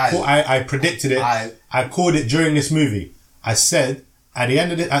 and I predicted it. I called it during this movie. I said at the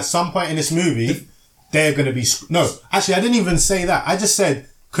end of it, at some point in this movie, they're going to be actually, I didn't even say that. I just said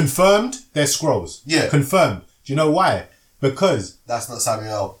confirmed. They're scrolls. Yeah, confirmed. Do you know why? Because that's not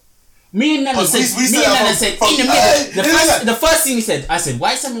Samuel. Me and Nana said, in the middle, the first thing he said, I said,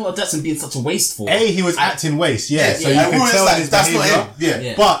 why is Samuel L. Jackson being such a wasteful? He was acting waste, so you we can was tell like, his that's behavior. not him.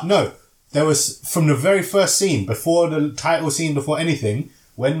 Yeah. But no, there was, from the very first scene, before the title scene, before anything,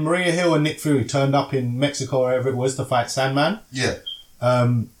 when Maria Hill and Nick Fury turned up in Mexico or wherever it was to fight Sandman. Yeah.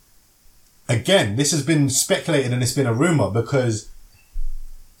 Again, this has been speculated and it's been a rumor because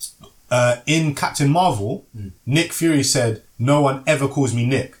in Captain Marvel, Nick Fury said, "No one ever calls me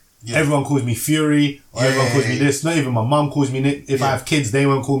Nick. Yeah. Everyone calls me Fury, or everyone calls me this. Not even my mum calls me Nick. If I have kids, they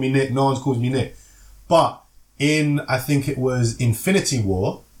won't call me Nick. No one calls me Nick." But in, I think it was Infinity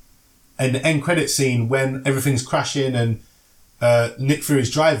War, in the end credit scene when everything's crashing and Nick Fury's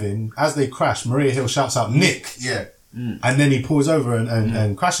driving, as they crash, Maria Hill shouts out, "Nick!" Yeah. And then he pulls over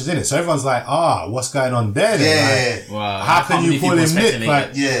and crashes in it. So everyone's like, what's going on there then? Like, wow. how can you call him Nick?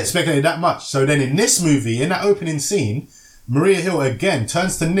 Like, Yeah. speculated that much. So then in this movie, in that opening scene, Maria Hill again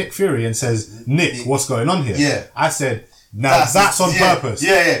turns to Nick Fury and says, "Nick, what's going on here?" Yeah. I said, now that's on purpose.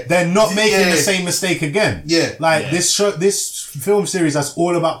 Yeah. They're not making the same mistake again. Yeah. Like this film series that's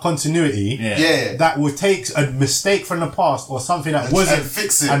all about continuity. Yeah. That would take a mistake from the past or something that wasn't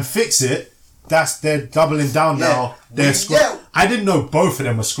and fix it. They're doubling down now. They're I didn't know both of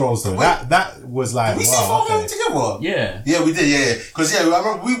them were Skrulls though. That was like, did we see Far From Home together? Yeah, we did. Yeah, because I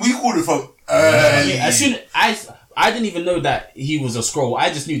remember we called it from early. As soon I didn't even know that he was a Skrull.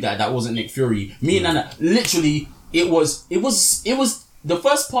 I just knew that wasn't Nick Fury. Me and Nana, literally, it was the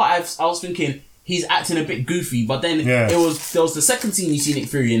first part. I was thinking he's acting a bit goofy, but then there was the second scene you see Nick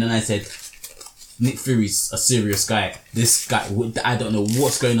Fury, and then I said, Nick Fury's a serious guy. This guy, I don't know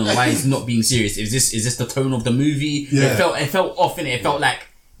what's going on. Why he's not being serious? Is this the tone of the movie? Yeah. It felt off in it. It felt like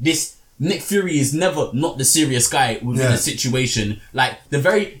this. Nick Fury is never not the serious guy within a situation. Like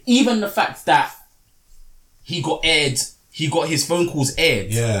even the fact that he got his phone calls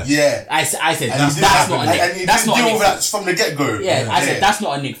aired. Yeah. I said that's not a Nick. That's not a Nick. That from the get go. Yeah, I said that's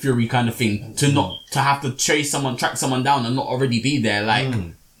not a Nick Fury kind of thing to have to track someone down and not already be there. Like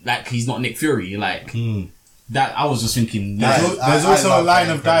he's not Nick Fury. That I was just thinking. There's also a line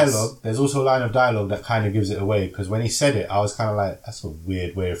of dialogue. There's also a line of dialogue that kind of gives it away because when he said it, I was kind of like, that's a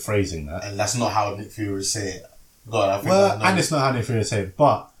weird way of phrasing that. And that's not how Nick Fury say it. God, and it's not how Nick Fury say it.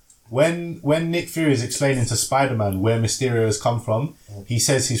 But when Nick Fury is explaining to Spider-Man where Mysterio has come from, he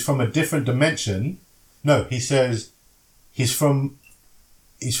says he's from a different dimension. No, he says he's from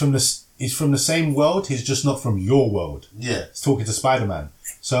the same world. He's just not from your world. Yeah, he's talking to Spider-Man.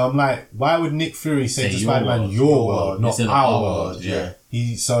 So I'm like, why would Nick Fury say to Spider-Man, your world, not our world? Yeah. Do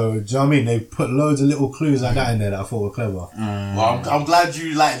you know what I mean? They put loads of little clues like that in there that I thought were clever. Well, I'm glad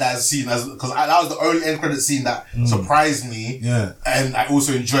you like that scene because that was the only end credit scene that surprised me. Yeah. And I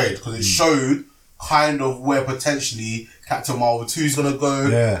also enjoyed because it showed kind of where potentially Captain Marvel 2 is gonna go.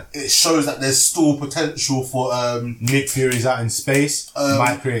 Yeah. It shows that there's still potential for Nick Fury's out in space.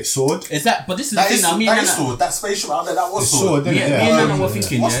 Might create sword. Is that? But this is the thing now. Sword. That spaceship out there, that was sword. Me and Nana were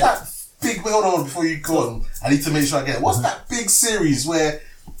thinking. What's that big? Hold on, before you go on, I need to make sure I get it. What's that big series where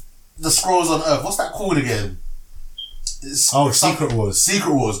the Skrulls on Earth? What's that called again? Secret Wars.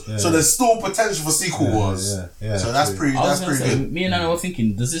 Secret Wars. Yeah. So there's still potential for Secret Wars. Yeah. So that's pretty good. Me and Nana were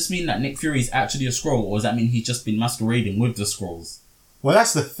thinking, does this mean that Nick Fury is actually a Skrull, or does that mean he's just been masquerading with the Skrulls? Well,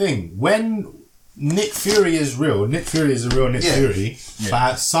 that's the thing. When Nick Fury is real, Nick Fury is a real Nick Fury. Yeah. But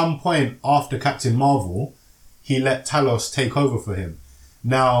at some point after Captain Marvel, he let Talos take over for him.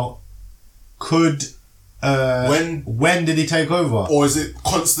 Now, when did he take over? Or is it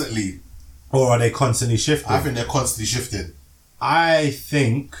constantly? Or are they constantly shifting? I think they're constantly shifting. I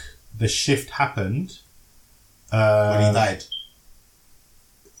think the shift happened when he died.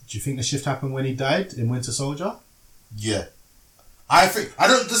 Do you think the shift happened when he died in Winter Soldier? Yeah. This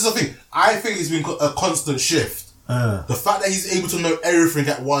is the thing. I think it's been a constant shift. The fact that he's able to know everything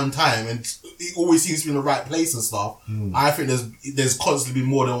at one time and he always seems to be in the right place and stuff, I think there's constantly been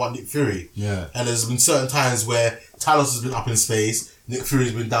more than one Nick Fury. Yeah. And there's been certain times where Talos has been up in space, Nick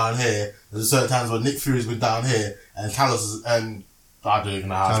Fury's been down here. There's certain times where Nick Fury's been down here and Talos I don't even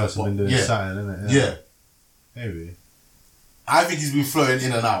know how Talos has been doing something, isn't it? Yeah. Maybe. I think he's been floating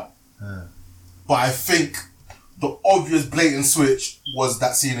in and out. But I think the obvious blatant switch was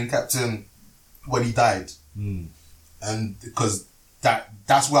that scene in Captain when he died. And because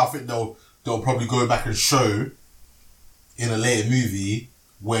that's where I think they'll probably go back and show in a later movie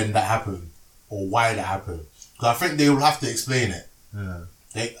when that happened or why that happened. Because I think they will have to explain it.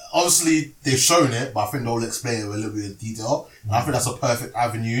 They've shown it, but I think they'll explain it with a little bit of detail. And I think that's a perfect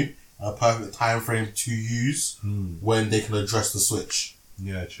avenue and a perfect time frame to use when they can address the switch.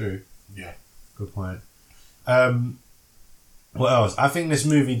 Yeah, true. Yeah. Good point. What else? I think this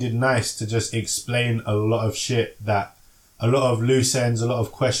movie did nice to just explain a lot of shit a lot of loose ends, a lot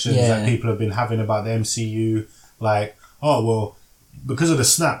of questions that people have been having about the MCU. Like, oh, well, because of the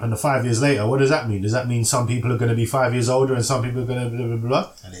snap and the 5 years later, what does that mean? Does that mean some people are going to be 5 years older and some people are going to blah, blah,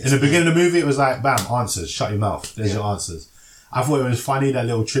 blah? In the beginning of the movie, it was like, bam, answers. Shut your mouth. There's your answers. I thought it was funny, that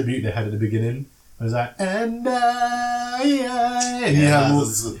little tribute they had at the beginning. It was like, and you have all,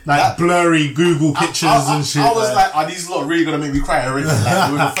 like blurry Google pictures and shit. I was like, are these lot really gonna make me cry already?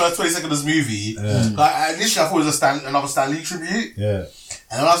 Like, with the first 20 seconds of this movie, like initially I thought it was another Stan Lee tribute. Yeah.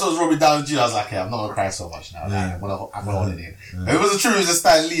 And when I saw it was Robert Downey Jr., I was like, okay, I'm not gonna cry so much now. Like, I'm gonna hold it in. If it was true, it was a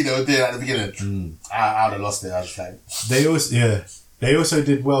Stan Lee they were doing at the beginning. I would have lost it. I was like, they also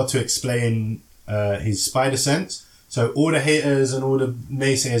did well to explain his spider sense. So all the haters and all the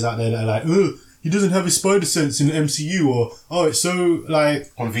naysayers out there that are like, oh, he doesn't have his spider sense in the MCU, or oh, it's so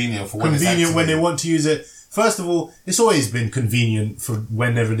like convenient when they want to use it. First of all, it's always been convenient for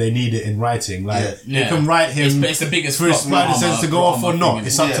whenever they need it in writing. Like they can write him it's the biggest for his spider sense to go off or not.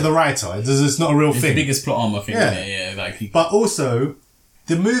 It's up to the writer. It's not a real thing. The biggest plot armor thing. Like, but also,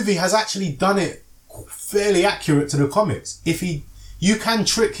 the movie has actually done it fairly accurate to the comics. You can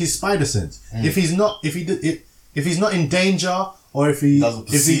trick his spider sense if he's not in danger. Or if he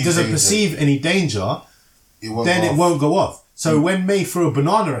doesn't perceive any danger, it won't go off. So when May threw a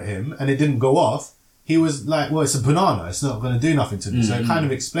banana at him and it didn't go off, he was like, well, it's a banana. It's not going to do nothing to me. So it kind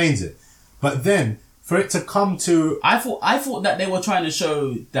of explains it. But then for it to come to... I thought that they were trying to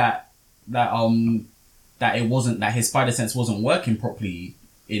show that it wasn't, that his spider sense wasn't working properly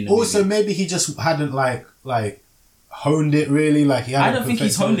in the also, movie. Maybe he just hadn't like honed it really. Like he hadn't. I don't think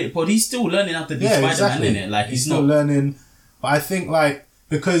he's honed it, but he's still learning how to do Spider-Man, innit? Like he's still learning. But I think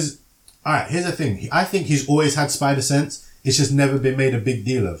because, alright, here's the thing. I think he's always had spider sense. It's just never been made a big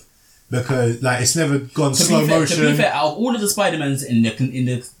deal of. Because, it's never gone slow motion. To be fair, out of all of the Spider-Mans in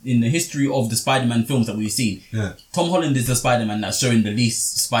the history of the Spider-Man films that we've seen, Tom Holland is the Spider-Man that's showing the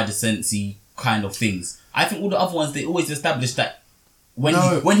least spider sense-y kind of things. I think all the other ones, they always establish that when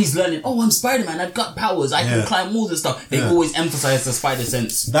he's learning, oh, I'm Spider-Man, I've got powers, I can climb walls and stuff. They always emphasize the spider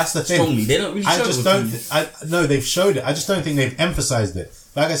sense. That's the thing. Strongly. They don't really show it. No, they've showed it. I just don't think they've emphasized it.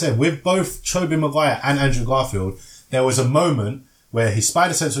 Like I said, with both Tobey Maguire and Andrew Garfield, there was a moment where his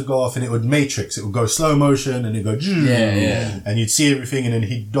spider sense would go off and it would matrix. It would go slow motion and it'd go and you'd see everything and then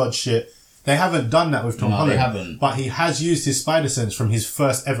he'd dodge shit. They haven't done that with Tom Holland. They haven't. But he has used his spider sense from his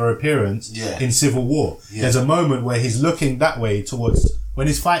first ever appearance in Civil War. Yeah. There's a moment where he's looking that way towards... When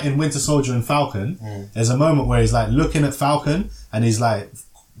he's fighting Winter Soldier and Falcon, there's a moment where he's looking at Falcon and he's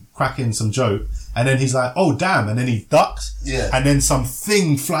cracking some joke. And then he's like, oh damn. And then he ducks. Yeah. And then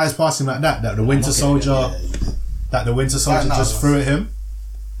something flies past him like that the Winter Soldier... That the Winter Soldier just threw at him.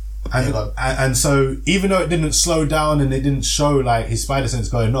 And so, even though it didn't slow down and it didn't show his spider sense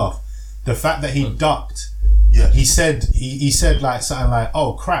going off, the fact that he ducked, he said something like,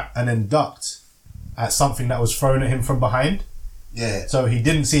 oh crap, and then ducked at something that was thrown at him from behind. Yeah. So he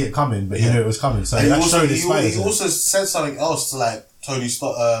didn't see it coming, but he knew it was coming. So that showed his spider sense. He also said something else to Tony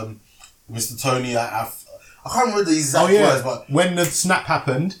Mr. Tony. I can't remember the exact words, but when the snap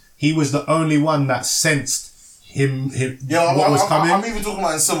happened, he was the only one that sensed what was coming. I'm even talking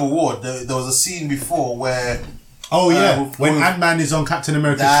about in Civil War. There was a scene before where when Ant-Man is on Captain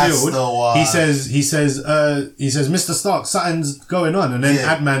America's shield, he says, Mr. Stark, something's going on, and then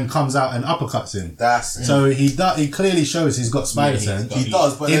Ant-Man comes out and uppercuts him. So he clearly shows he's got spider sense. He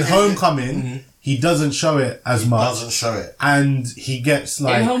does, but in Homecoming, he doesn't show it as much. He doesn't show it, and he gets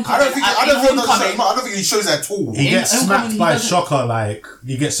I don't think he shows it at all. He gets smacked by Shocker.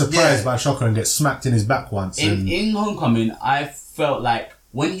 He gets surprised by Shocker and gets smacked in his back once. In Homecoming, I felt like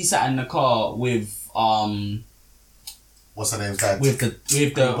when he sat in the car with what's her name? With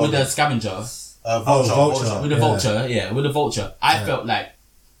the scavenger. Vulture. With the vulture. I felt like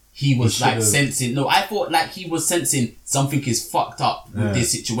he was sensing. No, I thought he was sensing something is fucked up with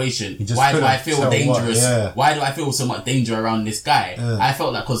this situation. Why do I feel dangerous? Why do I feel so much danger around this guy? I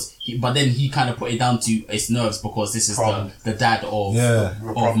felt like but then he kind of put it down to his nerves because this is the dad of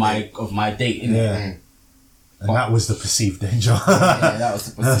my date. And that was the perceived danger. That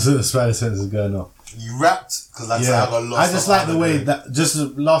was the that's what the spider sense is going on. You rapped because that's how I got lost. I just like the way that. Just the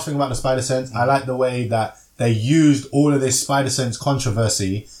last thing about the spider sense, I like the way that they used all of this spider sense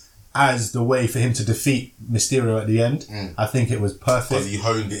controversy as the way for him to defeat Mysterio at the end. I think it was perfect. Because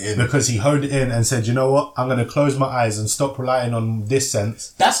he honed it in and said, you know what, I'm going to close my eyes and stop relying on this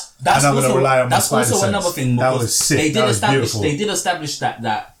sense. That's I'm going to rely on my spider sense. That's also another thing. That was sick. They did establish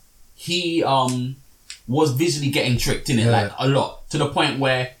that he was visually getting tricked in it a lot, to the point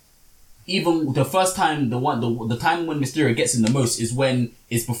where even the first time, the time when Mysterio gets him the most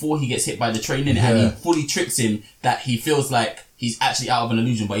is before he gets hit by the train in it, and he fully tricks him that he feels like he's actually out of an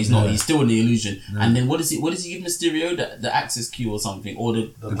illusion, but he's not. He's still in the illusion. And then what does he give Mysterio? The access key or something, or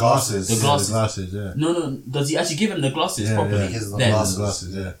the glasses. The glasses. The glasses. Yeah. No. Does he actually give him the glasses properly? He gives the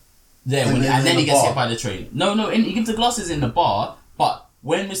glasses. Yeah. And then he gets hit by the train. No, he gives the glasses in the bar, but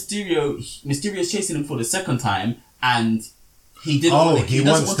when Mysterio's chasing him for the second time, and he didn't. He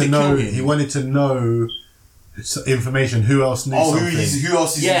wanted to know information. Who else knew something? Who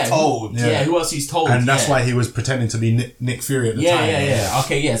else he's told? Yeah, who else he's told? And that's why he was pretending to be Nick Fury at the time. Yeah.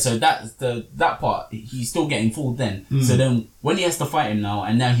 Okay, yeah. So that part, he's still getting fooled then. So then when he has to fight him now,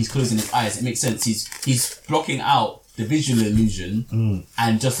 and now he's closing his eyes, it makes sense. He's blocking out the visual illusion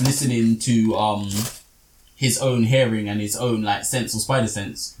and just listening to his own hearing and his own like sense or spider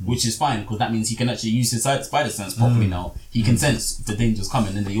sense, which is fine because that means he can actually use his spider sense properly now. He can sense if the danger's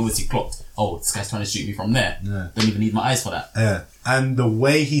coming, and he obviously clocked, oh, this guy's trying to shoot me from there. Yeah. Don't even need my eyes for that. Yeah. And the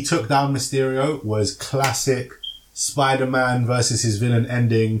way he took down Mysterio was classic Spider-Man versus his villain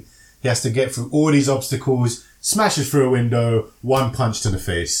ending. He has to get through all these obstacles, smashes through a window, one punch to the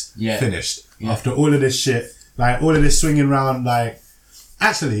face. Yeah. Finished. Yeah. After all of this shit, like all of this swinging around, like,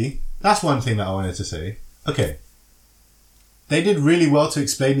 actually, that's one thing that I wanted to say. Okay, they did really well to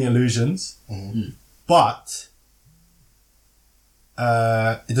explain the illusions, but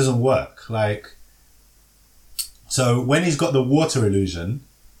it doesn't work. Like, so when he's got the water illusion,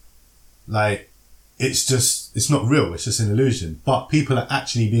 like, it's not real. It's just an illusion. But people are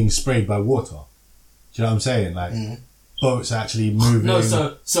actually being sprayed by water. Do you know what I'm saying? Like, boats are actually moving. No,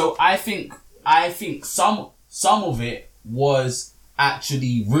 so I think some of it was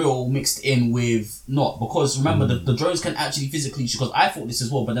actually real mixed in with not, because remember the drones can actually physically, because I thought this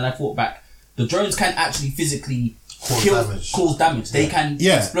as well, but then I thought back, the drones can actually physically cause damage. They can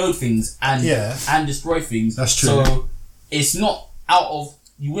explode things and destroy things. That's true. So it's not out of,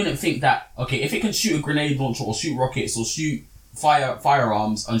 you wouldn't think that, okay, if it can shoot a grenade launcher or shoot rockets or shoot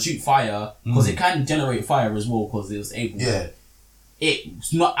firearms and shoot fire, because it can generate fire as well, because it was able to.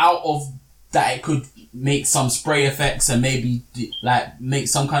 It's not out of that it could make some spray effects and maybe like make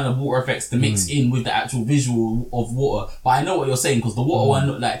some kind of water effects to mix in with the actual visual of water. But I know what you're saying, because the water one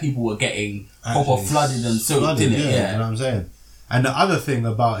looked like people were getting proper flooded and soaked in it. Yeah, you know what I'm saying? And the other thing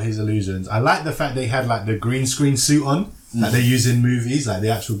about his illusions, I like the fact they had like the green screen suit on that they use in movies, like the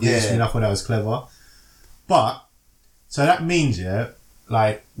actual green screen. I thought that was clever. But so that means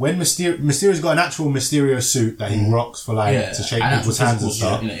like when Mysterio's got an actual Mysterio suit that he rocks for like to shake people's hands and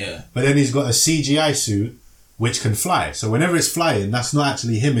stuff, but then he's got a CGI suit which can fly. So whenever it's flying, that's not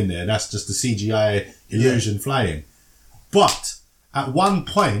actually him in there. That's just the CGI illusion flying. But at one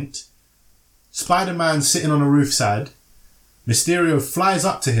point, Spider-Man's sitting on a roof side. Mysterio flies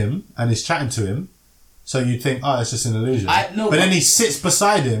up to him and is chatting to him. So you'd think, oh, it's just an illusion. But then he sits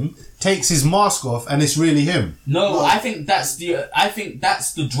beside him, takes his mask off, and it's really him. No, I think that's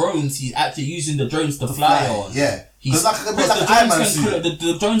the drones. He's actually using the drones to fly on. Yeah, because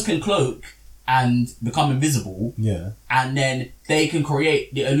the drones can cloak and become invisible. Yeah, and then they can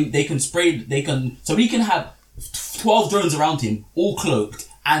create they can spray. So he can have 12 drones around him, all cloaked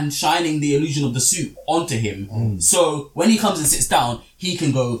and shining the illusion of the suit onto him. So when he comes and sits down, he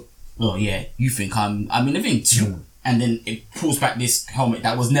can go, oh yeah, you think I'm in the thing too. And then it pulls back this helmet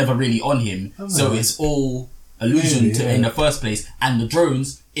that was never really on him. So it's all illusion in the first place. And the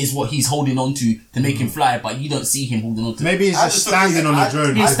drones is what he's holding on to make him fly, but you don't see him holding on to. Maybe he's just standing on the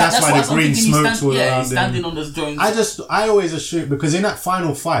drone. That's why the green smoke's all around him. He's standing on the drones. I always assume, because in that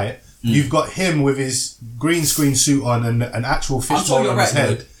final fight, you've got him with his green screen suit on and an actual fishbowl on his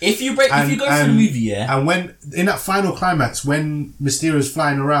head. If you go through the movie, and when in that final climax, when Mysterio's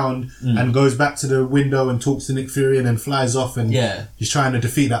flying around and goes back to the window and talks to Nick Fury and then flies off and he's trying to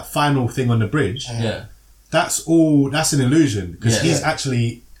defeat that final thing on the bridge. That's an illusion, because he's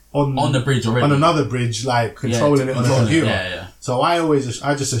actually on the bridge already, on another bridge, like controlling it on a computer. So I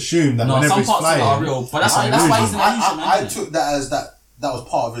just assume that whenever he's flying, are real, but that's why he's an illusion. I took that as that was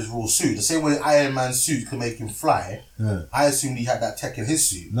part of his raw suit. The same way Iron Man's suit could make him fly, I assumed he had that tech in his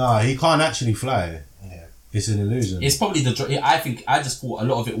suit. No, he can't actually fly. Yeah. It's an illusion. It's probably I just thought a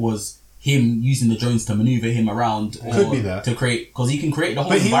lot of it was him using the drones to maneuver him around. Could be that. To create, because he can create the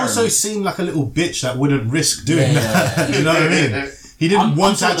whole environment. But he also seemed like a little bitch that wouldn't risk doing that. You know what I mean? He didn't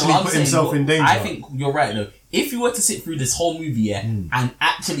want to actually put himself in danger. I think you're right though. If you were to sit through this whole movie and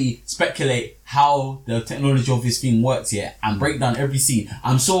actually speculate how the technology of this thing works and break down every scene,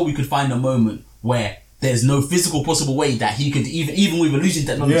 I'm sure we could find a moment where there's no physical possible way that he could, even with illusion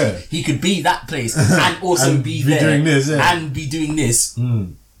technology, he could be that place and also be there doing this, and be doing this.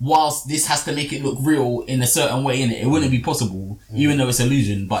 whilst this has to make it look real in a certain way, innit, it wouldn't be possible, even though it's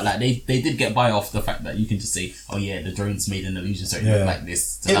illusion. But like they did get by off the fact that you can just say, oh yeah, the drone's made an illusion, so it looked like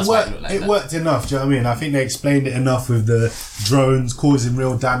this. So it worked. It worked enough. Do you know what I mean? I think they explained it enough with the drones causing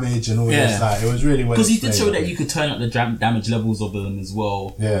real damage and all this. Like, it was really well. Because he did show that you could turn up the damage levels of them as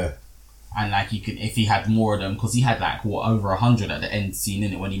well. Yeah. And like you could, if he had more of them, because he had like over 100 at the end scene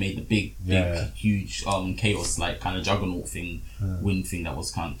in it when he made the big, huge chaos like kind of juggernaut thing, wind thing that was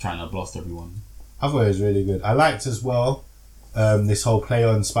kind of trying to blast everyone. I thought it was really good. I liked as well this whole play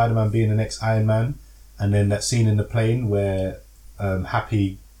on Spider-Man being the next Iron Man, and then that scene in the plane where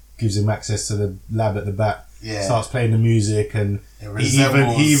Happy gives him access to the lab at the back. Yeah. Starts playing the music, and he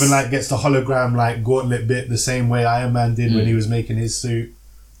even like gets the hologram like gauntlet bit the same way Iron Man did when he was making his suit.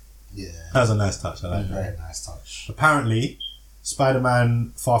 Yeah, that was a nice touch. I like that. Very nice touch. Apparently,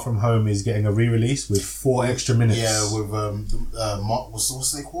 Spider-Man Far From Home is getting a re-release with 4 extra minutes. Yeah, with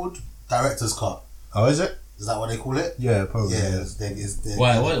what's they called? Director's cut. Oh, is it? Is that what they call it? Yeah, probably. Yeah.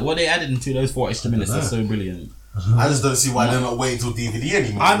 Why? What they added into those 4 extra minutes? That's so brilliant. I just don't see why they're not waiting till DVD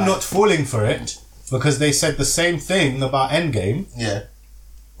anymore. I'm not falling for it because they said the same thing about Endgame. Yeah.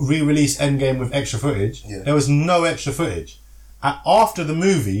 Re-release Endgame with extra footage. Yeah. There was no extra footage. After the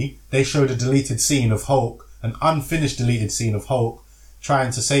movie, they showed a deleted scene of Hulk, an unfinished deleted scene of Hulk,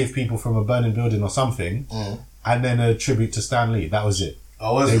 trying to save people from a burning building or something, and then a tribute to Stan Lee. That was it.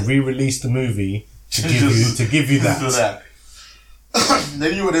 Oh, they re-released the movie to give you that.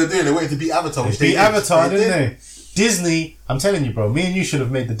 They knew what they were doing. They waited to beat Avatar. They beat Avatar, didn't they? Disney, I'm telling you, bro. Me and you should have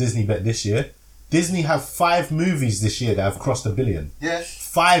made the Disney bet this year. Disney have 5 movies this year that have crossed $1 billion. Yeah.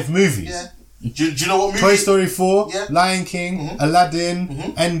 5 movies. Yeah. Do you know what movie? Toy Story 4, Lion King, Aladdin,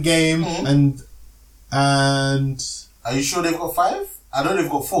 Endgame, and... Are you sure they've got 5? I know they've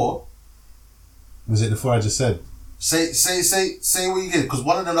got 4. Was it the 4 I just said? Say what you get, because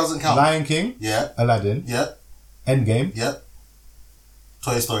one of them doesn't count. Lion King, Aladdin, Endgame,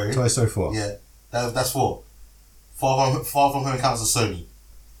 Toy Story 4. Yeah, that's 4. Far From Home counts as Sony.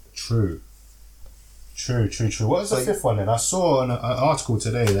 True. What was the 5th one then? I saw an article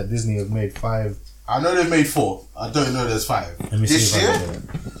today that Disney have made 5. I know they've made 4. I don't know there's 5. Let me this see if year? I can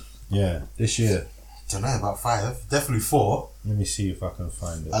get it. Yeah, this year. Don't know about 5. Definitely 4. Let me see if I can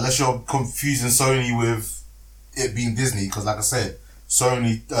find it. Unless you're confusing Sony with it being Disney, because like I said,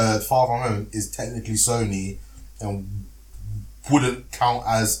 Sony Far From Home is technically Sony and wouldn't count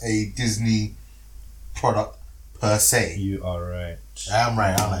as a Disney product per se. You are right. I'm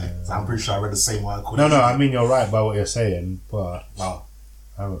right, aren't I? So I'm pretty sure I read the same article. No, I mean you're right by what you're saying, but I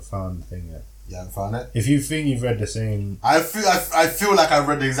haven't found the thing yet. You haven't found it? If you think you've read the same... I feel like I've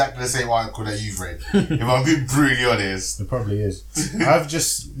read exactly the same article that you've read. If I'm being brutally honest. It probably is. I've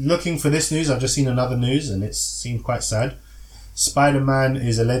just... Looking for this news, I've just seen another news and it seemed quite sad. Spider-Man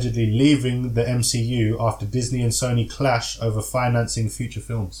is allegedly leaving the MCU after Disney and Sony clash over financing future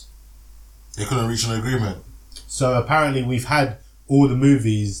films. They couldn't reach an agreement. So apparently we've had all the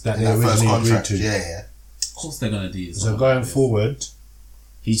movies that they originally agreed to. Yeah. Of course they're going to do this. So going forward...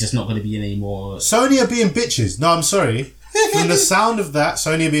 He's just not going to be in any more... Sony are being bitches. No, I'm sorry. From the sound of that,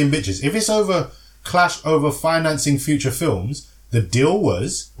 Sony are being bitches. If it's over clash over financing future films, the deal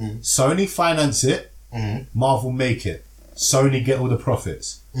was Sony finance it, Marvel make it. Sony get all the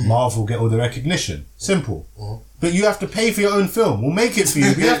profits. Marvel get all the recognition. Simple. But you have to pay for your own film. We'll make it for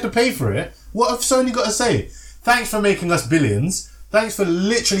you, but you have to pay for it. What have Sony got to say? Thanks for making us billions. Thanks for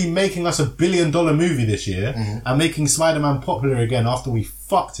literally making us $1 billion movie this year and making Spider-Man popular again after we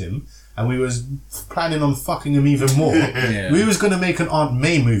fucked him and we was planning on fucking him even more. We was going to make an Aunt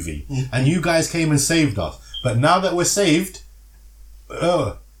May movie and you guys came and saved us. But now that we're saved, we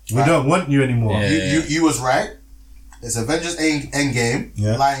don't want you anymore. You was right. It's Avengers Endgame,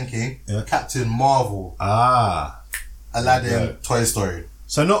 Lion King, Captain Marvel, Aladdin, Toy Story.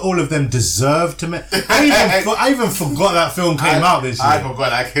 So not all of them deserve to make... I even forgot that film came out this year. I forgot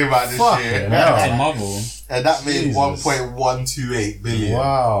that came out this year. Captain Marvel. And that made 1.128 billion.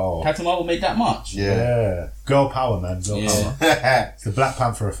 Wow. Captain Marvel made that much? Yeah. Girl power, man. Girl power. It's the Black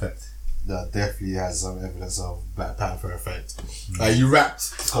Panther effect. That definitely has some evidence of Black Panther effect. You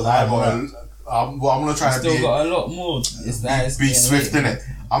rapped. Because I'm going to try to be... Still got a lot more. Be swift in it.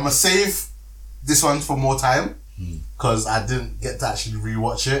 I'm going to save this one for more time. Because I didn't get to actually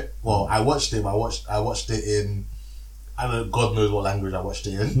rewatch it. Well, I watched it, but I watched it in, I don't know, God knows what language I watched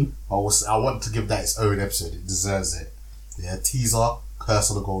it in. I want to give that its own episode. It deserves it. Yeah, teaser, Curse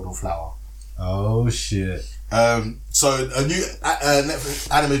of the Golden Flower. Oh shit. So a new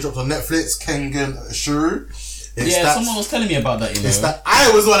Netflix anime dropped on Netflix, Kengan Shuru. Someone was telling me about that, you know. It's that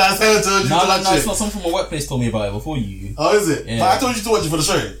I was the one that told you to watch it. It's not. Someone from my workplace told me about it before you. Oh, is it? Yeah. But I told you to watch it for the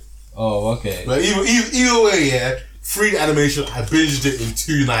show. Oh, okay. But either way, yeah, 3D animation, I binged it in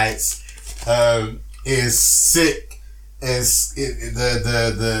 2 nights. It's sick.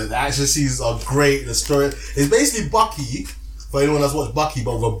 The action scenes are great. The story, it's basically Bucky, for anyone that's watched Bucky,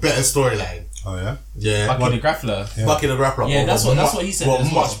 but with a better storyline. Oh yeah? Yeah. Bucky the Grappler. Yeah. Bucky the Grappler. Yeah, that's what he said. Well,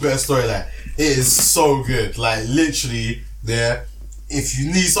 much better storyline. It is so good. Like, literally, there. If you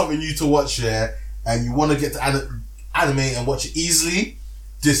need something new to watch, yeah, and you want to get to animate and watch it easily,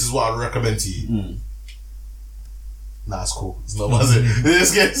 this is what I'd recommend to you. Nah, it's cool. It's not, was it?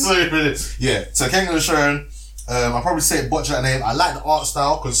 This gets so good. Yeah. So, King of the Sharon, I'll probably say butcher that name. I like the art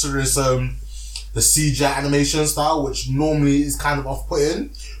style, considering it's the CGI animation style, which normally is kind of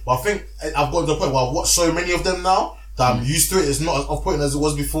off-putting. But I think I've gotten to the point where I've watched so many of them now that I'm used to it. It's not as off-putting as it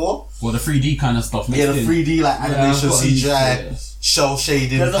was before. Well, the 3D kind of stuff. Yeah, the 3D like animation, CGI, shell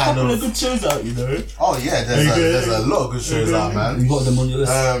shading. There's kind a couple of good shows out, you know. Oh yeah, there's a lot of good shows out, man. You got them on your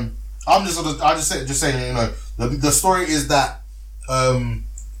list. I'm just saying, you know, the story is that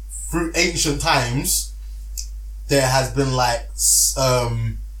through ancient times there has been like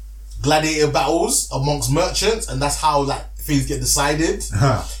gladiator battles amongst merchants, and that's how like things get decided.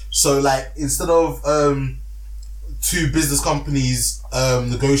 So like instead of 2 business companies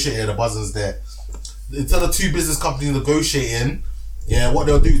negotiating, the buzzers there. Instead of 2 business companies negotiating, yeah, what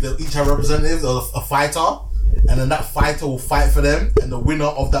they'll do is they'll each have a representative, a fighter, and then that fighter will fight for them, and the winner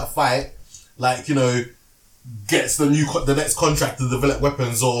of that fight, like, you know, gets the next contract to develop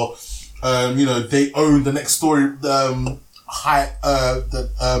weapons, or you know, they own the next story, the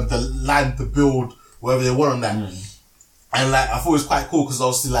land to build whatever they want on that. And like, I thought it was quite cool because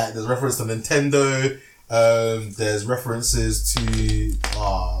obviously like there's reference to Nintendo, there's references to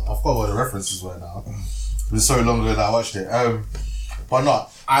I forgot what the references were now. It was so long ago that I watched it. But no,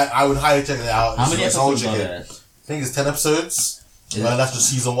 I would highly check it out. How many episodes are there? I think it's 10 episodes. That's just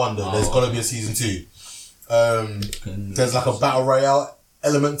season 1 though. There's gotta be a season 2. There's like a battle royale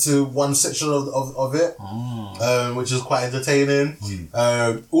element to one section of it, which is quite entertaining.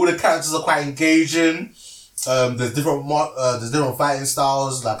 All the characters are quite engaging. There's different fighting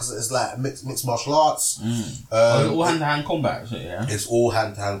styles. Like it's like mixed martial arts. Is it all hand-to-hand combat? So, yeah, it's all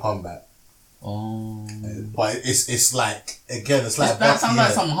hand-to-hand combat. But it's like, again, it's like that sounds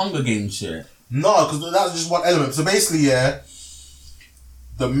like some Hunger Games shit. No, because that's just one element. So basically, yeah,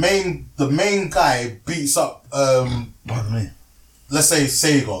 the main guy beats up let's say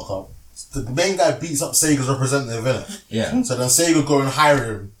Sega. The main guy beats up Sega's representative, innit? Yeah. So then Sega go and hire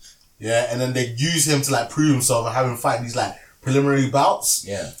him. Yeah, and then they use him to like prove himself and have him fight these like preliminary bouts.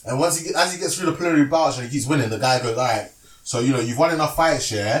 Yeah. And once as he gets through the preliminary bouts and he keeps winning, the guy goes, alright, so you know, you've won enough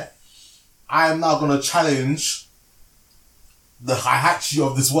fights, yeah? I am now gonna challenge the Heihachi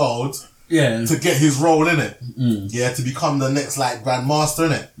of this world to get his role in it. Yeah, to become the next like Grandmaster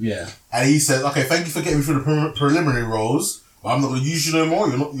in it. Yeah. And he says, okay, thank you for getting me through the preliminary roles, but I'm not gonna use you no more.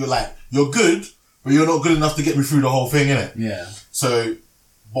 You're good, but you're not good enough to get me through the whole thing, innit? Yeah. So,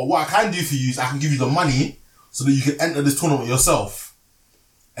 but what I can do for you is I can give you the money so that you can enter this tournament yourself.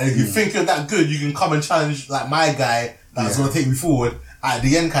 And if you think you're that good, you can come and challenge like my guy that's gonna take me forward at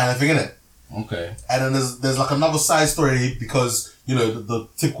the end, kind of thing, innit? Okay. And then there's like another side story because, you know, the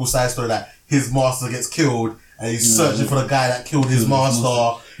typical side story that his master gets killed and he's searching for the guy that killed his master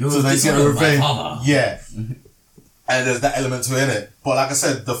to then get revenge. Yeah. And there's that element to it, innit? But like I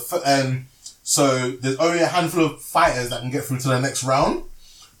said, so there's only a handful of fighters that can get through to the next round.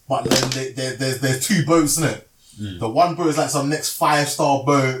 But then there's 2 boats, innit? The one boat is like some next 5-star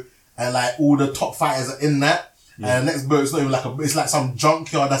boat, and like all the top fighters are in that. And the next boat is not even it's like some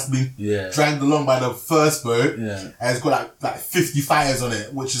junkyard that's been dragged along by the first boat. Yeah. And it's got like 50 fighters on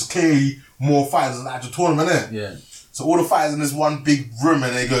it, which is clearly more fighters than the actual tournament, innit? Yeah. So all the fighters in this one big room,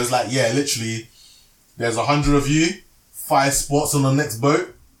 and it goes like, yeah, literally, there's 100 of you, 5 spots on the next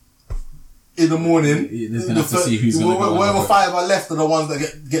boat. In the morning, whoever 5 are left are the ones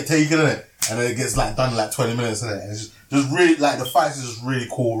that get taken, innit? And then it gets like done in like 20 minutes, innit? And it's just really like the fights is just really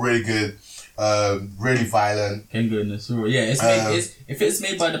cool, really good, really violent. Can go in the story. Yeah, if it's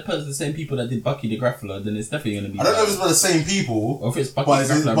made by the same people that did Bucky the Grappler, then it's definitely gonna be. I don't know if it's by the same people, or if it's Bucky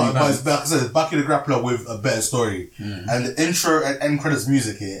the Grappler, but it's like I said, it's Bucky the Grappler with a better story. And the intro and end credits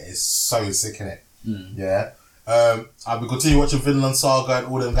music here is so sick, innit? Yeah. I'll be continue watching Vinland Saga and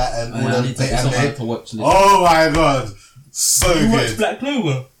all them guys and all them anime. To watch oh my god, so you good. Watch Black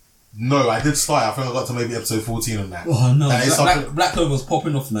Clover. No, I did start. I think I got to maybe episode 14 on that. Oh no, Black Clover was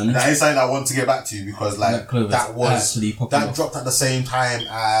popping off, man. That is something I want to get back to because like that dropped at the same time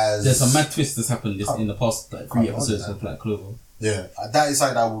as. There's some mad twist that's happened in the past like 3 episodes of Black Clover. Yeah, that is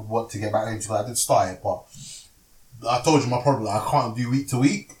something I would want to get back into. I did start it, but I told you my problem. I can't do week to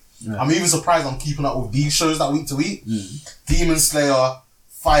week. Yeah. I'm even surprised I'm keeping up with these shows that week to week. Demon Slayer,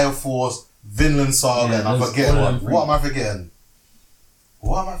 Fire Force, Vinland Saga, and I'm forgetting one. What am I forgetting?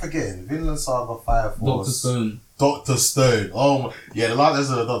 Vinland Saga, Fire Force, Dr. Stone. Oh my, yeah, the last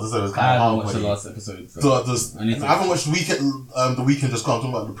episode of Dr. Stone was kind of hard. I haven't watched the last episode. So I haven't watched the weekend just gone. I'm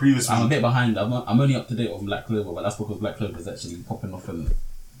talking about the previous week. I'm a bit behind. I'm only up to date on Black Clover, but that's because Black Clover is actually popping off.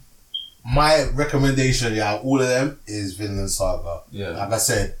 My recommendation, all of them is Vinland Saga. Yeah. Like I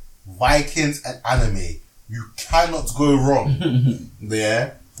said, Vikings and anime. You cannot go wrong.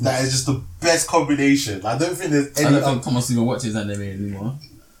 Yeah. That is just the best combination. I don't think there's any. I don't think Thomas even watches anime anymore.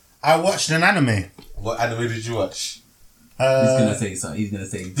 I watched an anime. What anime did you watch? He's gonna say something. He's gonna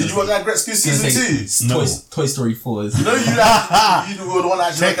say. Did you watch that Gretzky season 2? No. Toy Story 4. You were the one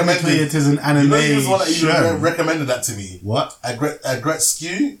that actually recommended it. It is an anime. You was the one that recommended that to me. What? A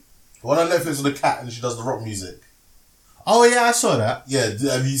Gretzky? The one on Netflix with the cat and she does the rock music. Oh yeah, I saw that. Yeah,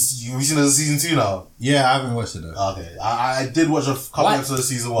 have you seen it as season 2 now? Yeah, I haven't watched it though. Okay, I did watch a couple episodes of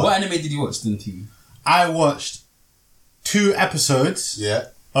season 1. What anime did you watch, didn't you? I watched 2 episodes. Yeah.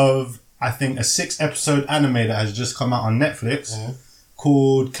 Of I think a 6-episode anime that has just come out on Netflix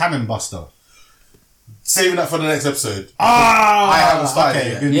called Cannon Buster. Saving that for the next episode. I haven't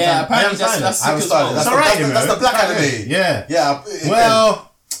started yet. Yeah, apparently that's I haven't started. That's the black anime. Yeah. Yeah. Well.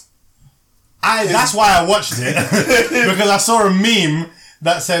 That's why I watched it because I saw a meme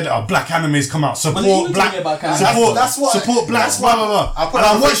that said, "Black animes come out, support black, support blacks, blah blah blah." And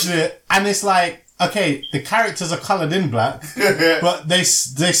I watched it, and it's like, okay, the characters are coloured in black, but they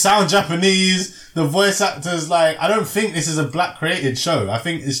sound Japanese. The voice actors, like, I don't think this is a black created show. I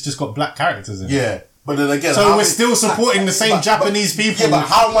think it's just got black characters in it. Yeah. But then again, so we're still supporting the same Japanese people. Yeah, but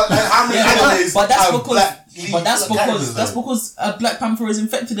how many animes? But that's because Black Panther has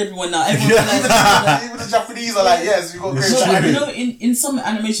infected everyone now. Everyone even the Japanese are like, yes, we've got great. You know, in some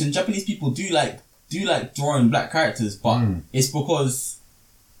animation, Japanese people do like drawing black characters, but it's because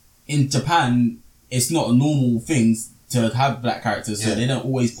in Japan it's not a normal thing to have black characters, so they don't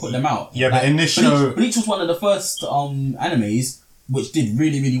always put them out. Yeah, but in this show, Bleach was one of the first animes which did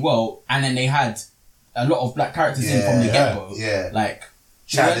really, really well, and then they had a lot of black characters in from the get-go. Yeah. Like,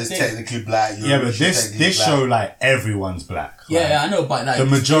 Chad is technically black. But this show, like, everyone's black. Yeah, I know, but like the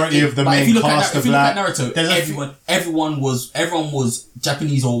majority of the main cast are black. If you look at Naruto, everyone was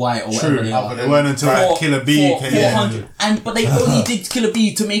Japanese or white or whatever they are. It wasn't until Killer Bee came in. But they only did Killer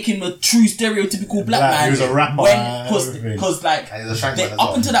Bee to make him a true stereotypical black man. He was a rapper. Because like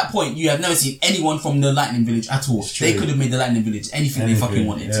up until that point, you have never seen anyone from the Lightning Village at all. They could have made the Lightning Village anything they fucking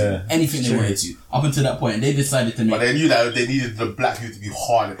wanted to. Anything they wanted to. Up until that point, they decided to make. But they knew that they needed the black people to be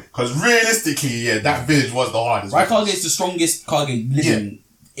hard. Because realistically, that village was the hardest. Raikage is the strongest Kage living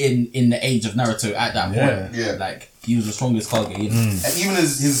in the age of Naruto at that point. Yeah. Like, he was the strongest Kage. And even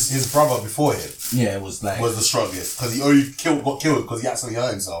his brother before him was the strongest. Because he only got killed because he actually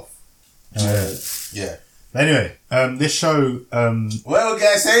hurt himself. Yeah. Anyway, this show... well,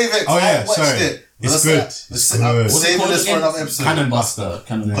 guys, save it. Oh, yeah, sorry. It's good. It's good. Saving this for another episode. Cannon Buster.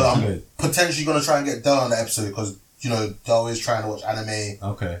 I'm potentially going to try and get done on the episode because, you know, they're always trying to watch anime,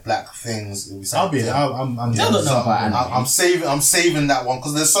 black things. I'm saving that one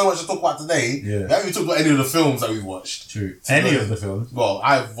because there's so much to talk about today. Yeah. We haven't even talked about any of the films that we've watched. True. Any of the films? Well,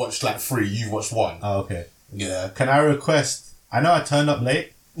 I've watched like 3. You've watched 1. Oh, okay. Yeah. Can I request? I know I turned up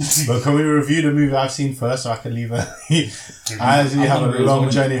late, but can we review the movie I've seen first so I can leave? I actually have a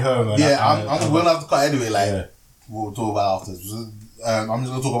long journey home. I'm gonna have to cut anyway. Like we'll talk about afterwards. I'm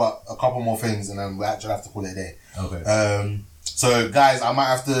just gonna talk about a couple more things and then we actually have to call it a day. Okay. So guys, I might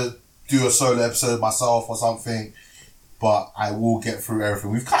have to do a solo episode myself or something, but I will get through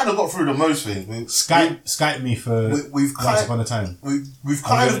everything. We've kind of got through the most things. Skype me for Once Upon a Time. We've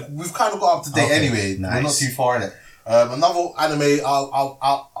kind of got up to date anyway. Nice. We're not too far in it. Another anime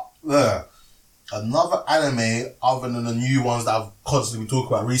another anime other than the new ones that I've constantly been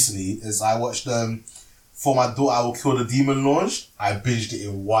talking about recently is I watched For My Daughter I Will Kill the Demon launched. I binged it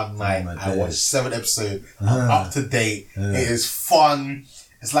in one night. I watched 7 episodes. I'm up to date. It is fun.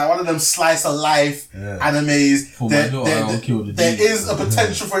 It's like one of them slice of life animes. There is a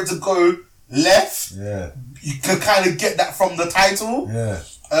potential for it to go left. You can kind of get that from the title.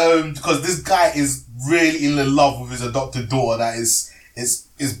 Because this guy is really in love with his adopted daughter that is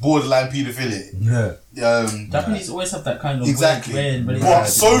it's borderline paedophilia. Yeah. Japanese always have that kind of Exactly. weird But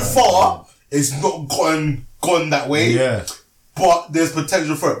so far, it's not gone that way. Yeah. But there's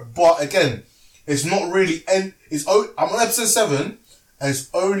potential for it. But again, it's not really. I'm on episode 7, and it's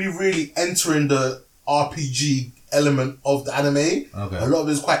only really entering the RPG element of the anime. Okay. A lot of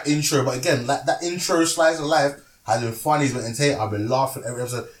it is quite intro, but again, like that intro slice of life has been funny, it's been entertaining. I've been laughing every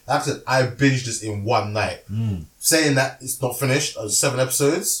episode. Like I said, I binged this in one night. Saying that it's not finished, 7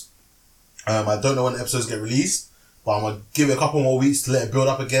 episodes. I don't know when the episodes get released, but I'm gonna give it a couple more weeks to let it build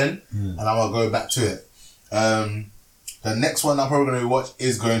up again, and I'm gonna go back to it. The next one I'm probably gonna watch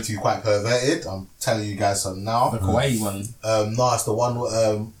is going to be quite perverted. I'm telling you guys something now. The kawaii one. No, it's the one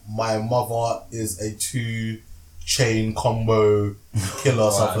where my mother is a 2-chain combo killer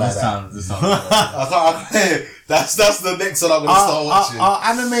or something like that. This sounds I can't. That's the next one I'm gonna start watching. Are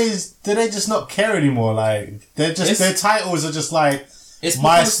animes? Do they just not care anymore? Like their titles are just like.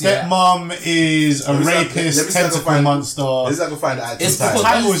 My stepmom is a rapist, tentacle monster. Let's go find the actual It's title.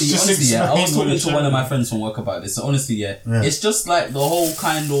 honestly, I was talking to one of my friends from work about this. So honestly, it's just like the whole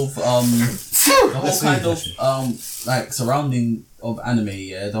kind of like surrounding of anime.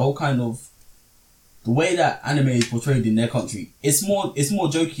 Yeah, the whole kind of the way that anime is portrayed in their country. It's more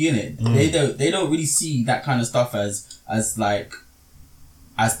jokey, innit? They don't really see that kind of stuff as like.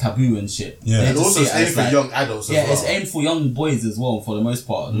 As taboo and shit. Yeah, and also it's aimed for young adults as well. Yeah, it's aimed for young boys as well, for the most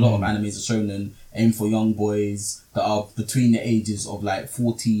part. A lot of animes are shown and aimed for young boys that are between the ages of like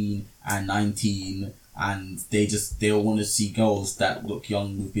 14 and 19, and they all want to see girls that look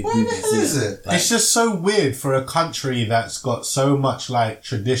young with big boobies. What is it? Like, it's just so weird for a country that's got so much like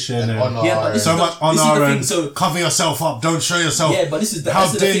tradition and honor, so much honor and cover yourself up, don't show yourself. Yeah, but this is how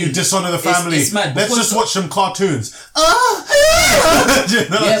dare you dishonor the family? It's mad. Let's just watch some cartoons.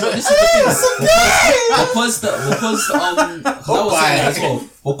 Yeah, but this is the thing.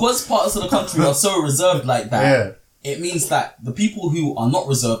 Because parts of the country are so reserved like that, it means that the people who are not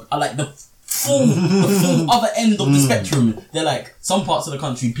reserved are like the full other end of the spectrum. They're like, some parts of the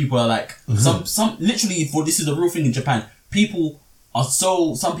country, people are like, some literally, this is a real thing in Japan,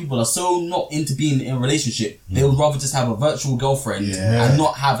 some people are so not into being in a relationship, they would rather just have a virtual girlfriend and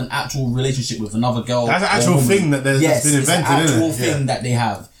not have an actual relationship with another girl. That's an actual thing that's been invented, it's an actual thing that they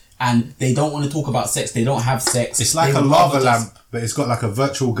have. And they don't want to talk about sex, they don't have sex. It's like a lava lamp, but it's got like a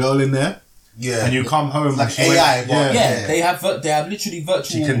virtual girl in there. Yeah. And you come home like AI. They have literally virtual.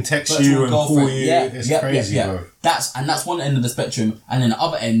 She can text you and call you. It's crazy, bro. That's one end of the spectrum, and then the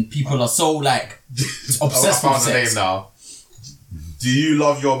other end, people are so like obsessed with sex. The name now. Do you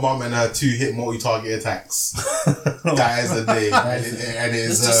love your mum and her 2-hit multi-target attacks? That is the name, and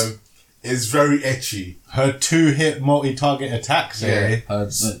it's very ecchi. Her 2-hit multi-target attacks. Yeah,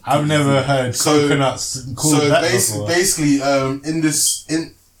 I've never heard coconuts called that before. Basically,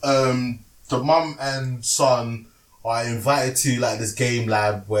 the mum and son are invited to like this game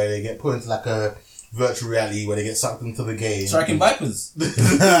lab where they get put into like a virtual reality where they get sucked into the game. Striking Vipers.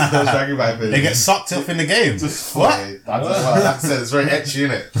 Striking Vipers. They get sucked up in the game. What? I don't know. Like I said, it's very ecchi,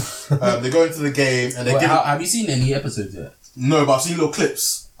 innit? They go into the game and they have you seen any episodes yet? No, but I've seen little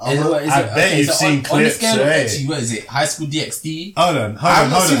clips. I bet you've seen clips. On the scale of ecchi, what is it? High School DxD? Hold on.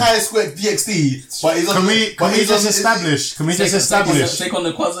 I've not seen High School DxD, but it's on. Can we just establish? Seikon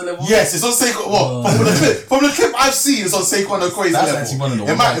no Kwaza level? Yes, it's on Seikon. From the clip I've seen, it's on Seikon no Kwaza level. That's actually one of the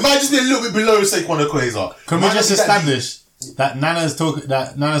ones. It might just be a little bit below Seikon no Kwaza. Can we just establish that Nana's talking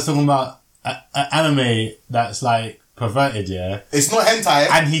about an anime that's like perverted, yeah? It's not hentai.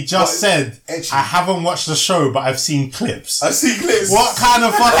 And he just said, ecchi. I haven't watched the show, but I've seen clips. I've seen clips. What kind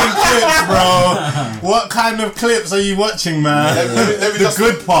of fucking clips, bro? What kind of clips are you watching, man? Let me the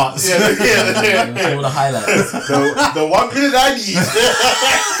good parts. Yeah. All the highlights. The 1 minute I need.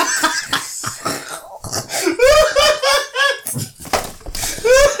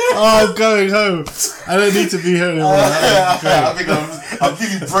 Oh, I'm going home. I don't need to be here anymore. I think I'm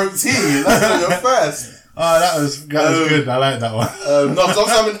giving broke tea. That's not your first. Oh, that was good. I like that one. No, because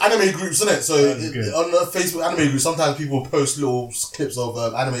I'm in anime groups, innit? So on the Facebook anime group, sometimes people post little clips of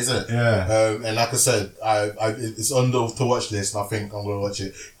animes, innit? Yeah. And like I said, it's on the to watch list, and I think I'm gonna watch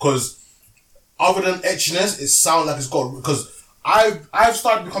it because other than etchiness, it sounds like it's got because. I've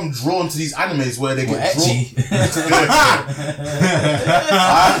started to become drawn to these animes where they get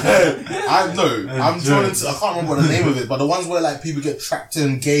I'm drawn into, I can't remember the name of it, but the ones where like people get trapped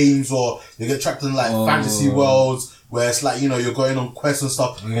in games or they get trapped in like fantasy worlds where it's like, you know, you're going on quests and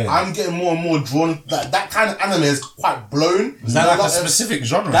stuff. Yeah. I'm getting more and more drawn. That kind of anime is quite blown. Is that like a specific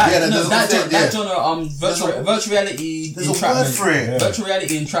genre? That genre, virtual reality there's a word for it. Virtual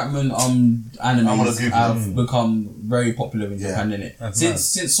reality entrapment animes have become very popular in Japan, innit?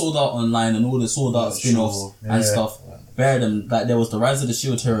 Since Sword Art Online and all the Sword Art spin-offs and stuff. Bear them, like there was the Rise of the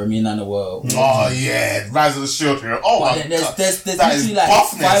Shield Hero, me and Nana were. Oh yeah, Rise of the Shield Hero. Oh my god. There's literally like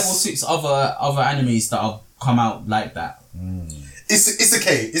buffness. 5 or 6 other animes that have come out like that. It's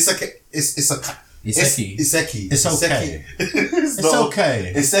okay. It's okay. It's okay. Ecchi. It's okay. It's okay.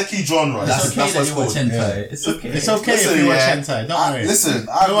 It's ecchi genre. It's okay that's what that you watch hentai. It's okay. It's okay if you watch hentai. Don't worry. Listen,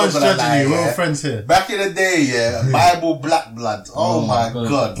 no one's judging you. We're all friends here. Back in the day, Bible Black Blood. Oh my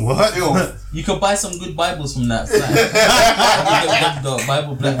god. What? You could buy some good Bibles from that. The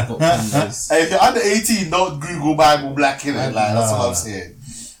Bible Black book. If you're under 18, don't Google Bible Black in it. Like that's what I'm saying.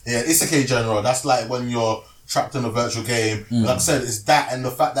 Yeah, it's okay genre. That's like when you're trapped in a virtual game. Like I said, it's that and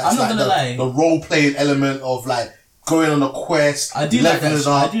the fact that it's the role playing element of like going on a quest. I do like that shit.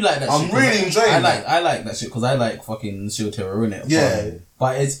 I'm really enjoying it. I like that shit because I like fucking Shield Hero, innit? Yeah.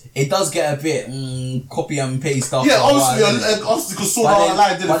 But it does get a bit copy and paste stuff. Yeah, obviously because Sword Art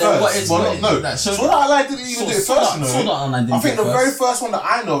Online did it first. Sword Art Online didn't even do it first. Sword Art Online didn't. I think the very first one that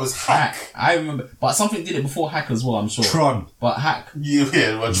I know is Hack. I remember, but something did it before Hack as well. I'm sure. Tron. But Hack.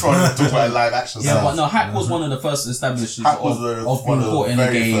 Yeah, well, Tron talk about live action. Yeah, but no, Hack was one of the first establishers of being caught in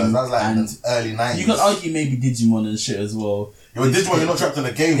a game. That was like in the early 90s. You could argue maybe Digimon and shit as well. Yeah, but Digimon, you're not trapped in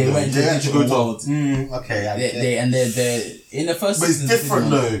a game. They went into the digital world. Okay, they're in the first. But it's different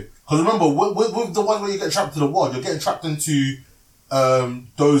though. Because remember, with the one where you get trapped in the world, you're getting trapped into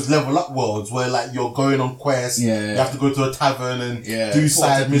those level up worlds where like you're going on quests. You have to go to a tavern and do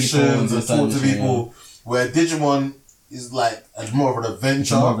side missions and talk to people. Where Digimon is like more of an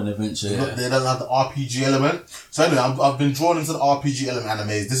adventure. They don't have the RPG element. So anyway, I've been drawn into the RPG element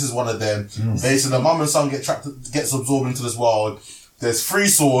animes. This is one of them. Basically, the mum and son gets absorbed into this world. There's 3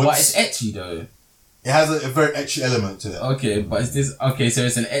 swords. But it's ecchi though. It has a very ecchi element to it. Okay, but is this okay? So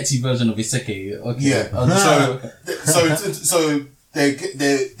it's an ecchi version of isekai. Okay. Yeah. So they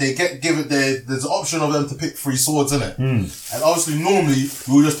get given there's an option of them to pick 3 swords in it, and obviously normally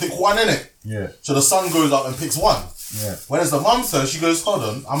we'll just pick one in it. Yeah. So the son goes up and picks one. Yeah. Whereas the mum says, she goes, hold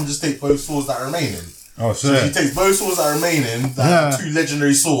on, I'm gonna just take both swords that are remaining. Oh, so she takes both swords that are remaining, that 2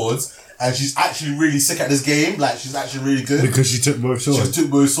 legendary swords. And she's actually really sick at this game. Like, she's actually really good. Because she took both swords.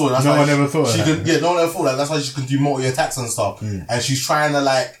 That's no one ever thought that. Yeah, no one ever thought that. That's why she can do multi attacks and stuff. And she's trying to,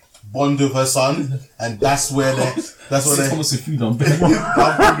 like, bond with her son. And that's where that's where Thomas if you don't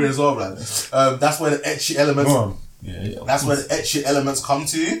I'm hungry as well, man. That's where the ecchi elements that's where the ecchi elements come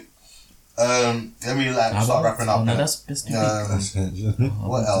to. Let me start wrapping up. No, that's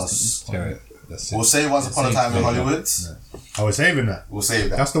what else? We'll say Once Upon a Time in Hollywood. I was saving that. We'll save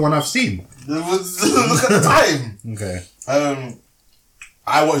that. That's the one I've seen. Look at the time. Okay.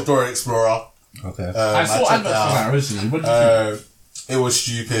 I watched Dora the Explorer. Okay. I saw adverts for that originally. What did you think? It was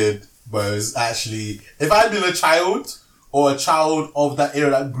stupid, but it was actually, if I'd been a child or a child of that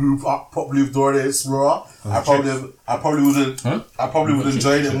era that grew up properly with Dora the Explorer, I probably would have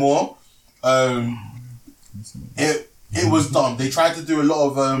enjoyed it more. It was dumb. They tried to do a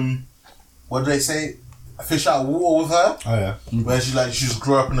lot of what do they say? Fish out of water with her. Oh yeah. Where she just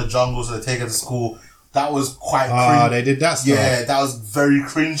grew up in the jungle, so they take her to school. That was quite cringy. They did that stuff. Yeah, that was very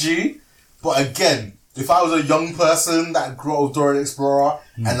cringy. But again, if I was a young person that grew up with Dora the Explorer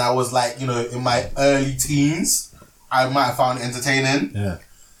and I was like, in my early teens, I might have found it entertaining. Yeah.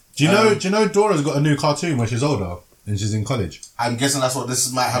 Do you know Dora's got a new cartoon when she's older and she's in college? I'm guessing that's what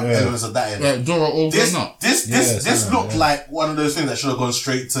this might have elements of that in. Yeah, Dora all grown up. This looked like one of those things that should have gone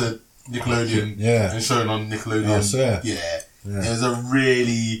straight to Nickelodeon and shown on Nickelodeon. Yeah. It was a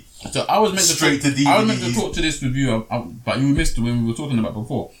really I was meant straight to DVD. I was meant to talk to this with you, but you missed it when we were talking about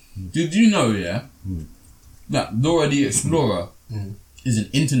before. Did you know, that Dora the Explorer is an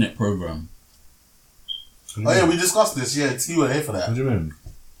internet program? Oh yeah, we discussed this. Yeah, T were here for that. What do you mean?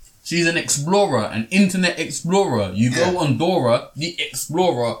 She's an explorer, an internet explorer. You go on Dora the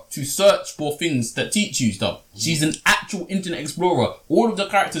Explorer to search for things that teach you stuff. She's an actual internet explorer. All of the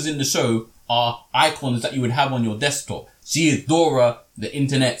characters in the show are icons that you would have on your desktop. She is Dora the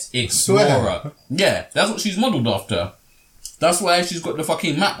Internet Explorer. Yeah, that's what she's modelled after. That's why she's got the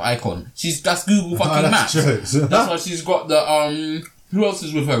fucking map icon. That's Google fucking Maps. That's why she's got the who else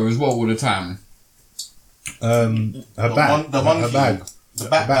is with her as well all the time? Her bag. Her bag. The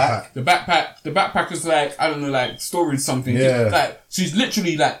backpack. The backpack is like, I don't know, like storage something. Yeah. Like she's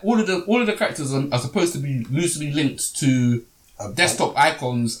literally like all of the characters are supposed to be loosely linked to desktop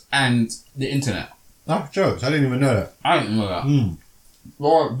icons and the internet. Oh, jokes. I didn't even know that. I didn't know that.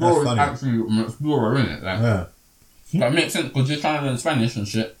 Dora is actually an explorer, innit? Like, Yeah. that makes sense because you're trying to learn Spanish and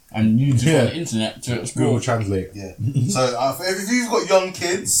shit and use it on the internet to explore. Google Translate. Yeah. So if you've got young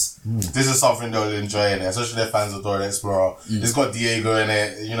kids, this is something they'll enjoy in it, especially they're fans of Dora the Explorer. It's got Diego in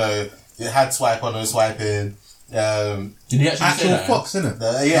it. You know, it had swipe on, no swiping. Did he actually say Actual that? fox, innit?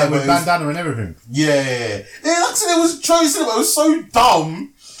 Yeah, Like with bandana and everything. Yeah. Like I said, it was choice cinema. It was so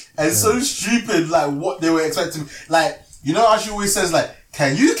dumb and so stupid. Like what they were expecting. Like, you know how she always says, like,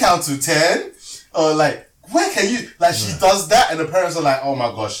 "Can you count to 10?" Or like, "Where can you?" Like she does that, and the parents are like, "Oh my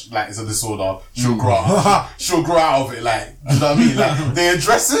gosh, like it's a disorder. She'll grow out. She'll grow out of it." Like, you know what I mean? Like they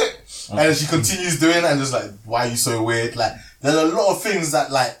address it, and she continues doing it, and just like, "Why are you so weird?" Like there's a lot of things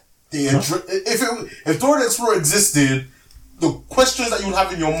that like they address. If Dora the Explorer existed, the questions that you would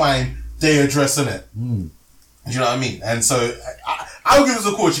have in your mind, they address in it. Do you know what I mean? And so I would give this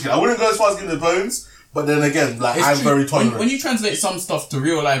a cool chicken. I wouldn't go as far as giving it bones. But then again, like It's I'm true. very tolerant. When you translate some stuff to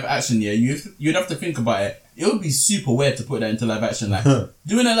real live action, yeah, you'd have to think about it. It would be super weird to put that into live action. Like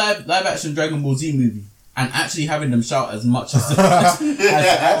doing a live action Dragon Ball Z movie and actually having them shout as much as the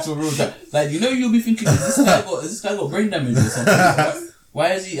actual real time. Like, you know, you'll be thinking, has this guy got brain damage or something?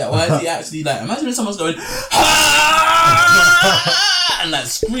 Why is he actually like? Imagine if someone's going and like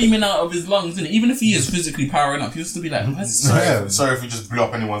screaming out of his lungs, and even if he is physically powering up, he'll still be like, why is this? Sorry if we just blew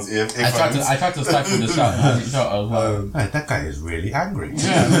up anyone's ear. I tried to stifle the shout. I didn't shout as well. Hey, that guy is really angry.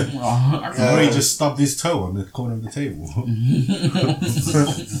 Yeah. Or he just stubbed his toe on the corner of the table.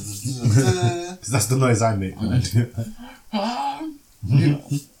 That's the noise I make when I do it.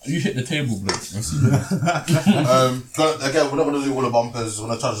 You hit the table, bro. Again, we're not going to do all the bumpers. We're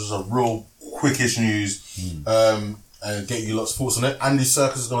going to touch on some real quickish news and get you lots of thoughts on it. Andy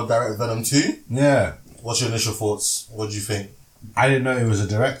Serkis is going to direct Venom 2. Yeah. What's your initial thoughts? What do you think? I didn't know he was a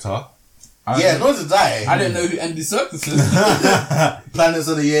director. Nor did I. I didn't know who Andy Serkis is. Planets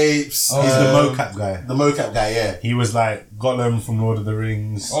of the Apes. He's the mocap guy. The mocap guy, yeah. He was like Gollum from Lord of the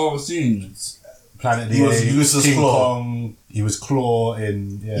Rings. Oh, scenes. Planet of the He was Apes, Ulysses King Claw. Kong. He was Claw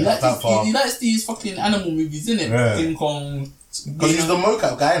in He likes these fucking animal movies, innit? Yeah. King Kong. Because he's the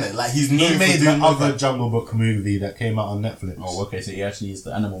mocap guy, innit? Like he's known He made for the doing other mocap. Jungle Book movie that came out on Netflix. Oh, okay, so he actually is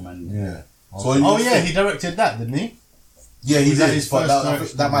the animal man. Yeah. So He directed that, didn't he? Yeah, he Was that did. his But first that, I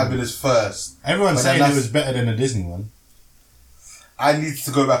think that might have been his first. Everyone's But then saying it that's- was better than the Disney one. I need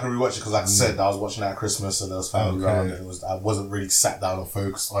to go back and rewatch it because, like I said, I was watching that at Christmas and there was family Okay. around. And I wasn't really sat down and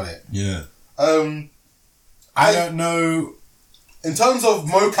focused on it. Yeah. I don't know. In terms of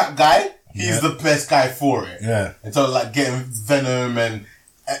mocap guy, he's the best guy for it. Yeah. In terms of like getting Venom and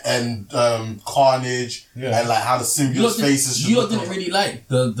Carnage and like how the symbiote faces. You lot didn't really like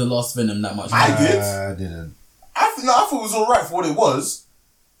the last Venom that much. I did. I didn't. I thought it was alright for what it was.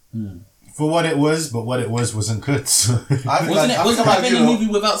 For what it was, but what it was wasn't good. So. Wasn't it a Venom movie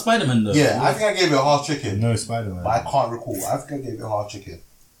without Spider-Man though? Yeah, I think I gave it a half chicken. No Spider-Man. But I can't recall. I think I gave it a half chicken.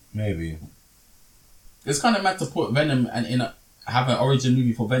 Maybe. It's kind of mad to put Venom and have an origin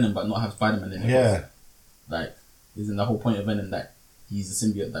movie for Venom but not have Spider-Man in it. Yeah. Like, isn't the whole point of Venom that he's a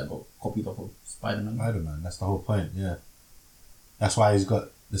symbiote that got copied off of Spider-Man? Spider-Man, that's the whole point, yeah. That's why he's got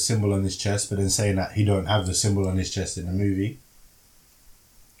the symbol on his chest, but then saying that he don't have the symbol on his chest in the movie.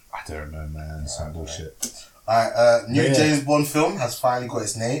 I don't know, man. It's some bullshit. Alright, new James Bond film has finally got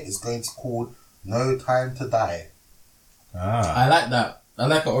its name. It's going to be called No Time to Die. Ah. I like that. I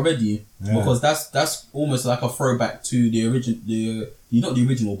like it already because that's almost like a throwback to the original, not the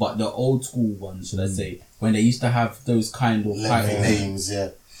original, but the old school one, should I say, when they used to have those kind of lengthy names. Yeah,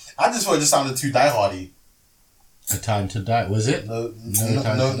 I just thought it just sounded too diehardy. A Time to Die, was it? No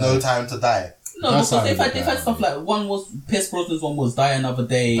time to die. No, because they've had stuff like one was Pierce Brosnan's one was Die Another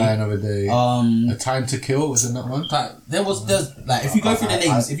Day. Die Another Day. A Time to Kill, was in that one? There's like if you go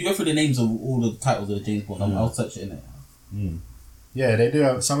through the names of all the titles of the James Bond, I'll search it in it. Yeah, they do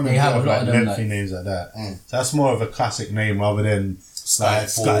have some of them. They have like lengthy names like that. So that's more of a classic name rather than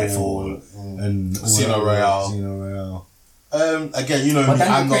Skyfall and Casino Royale. Again, you know, but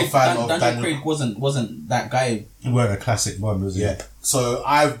I'm not a fan of Daniel Craig wasn't that guy. He weren't a classic Bond, was he? Yeah. So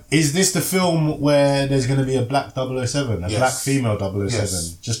is this the film where there's going to be a black 007, black female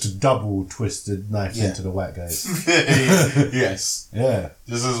 007, just to double twist the knife into the white guys? Yes. Yeah.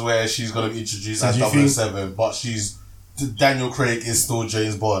 This is where she's going to be introduced as 007, but Daniel Craig is still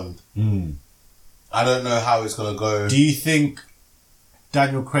James Bond. I don't know how it's going to go. Do you think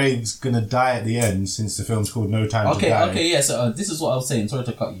Daniel Craig's going to die at the end since the film's called No Time to Die? Okay, yeah, so this is what I was saying. Sorry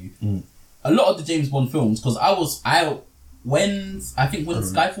to cut you. A lot of the James Bond films, because when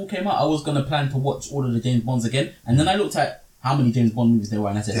Skyfall came out, I was going to plan to watch all of the James Bonds again, and then I looked at how many James Bond movies there were,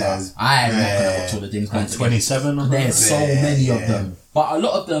 and I said, I'm not going to watch all the James Bond. 27 or there's so many of them. But a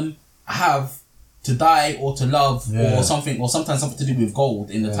lot of them have to die or to love or something, or sometimes something to do with gold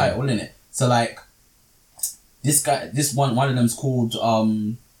in the title, innit? So like, this one of them's called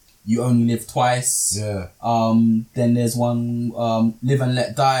You Only Live Twice. Yeah. Then there's one Live and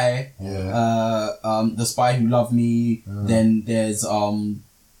Let Die. Yeah. The Spy Who Loved Me. Then there's From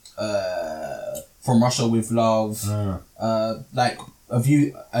Russia with Love. Like A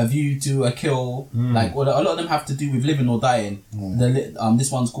View to a Kill. Like, well, a lot of them have to do with living or dying.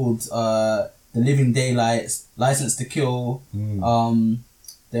 This one's called The Living Daylights, License to Kill.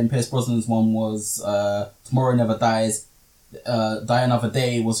 Then Pierce Brosnan's one was Tomorrow Never Dies. Die Another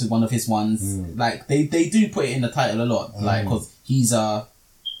Day was one of his ones. Like they do put it in the title a lot, like, because he's a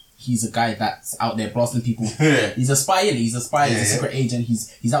guy that's out there blasting people. He's a spy, innit? He's a spy. He's a secret agent.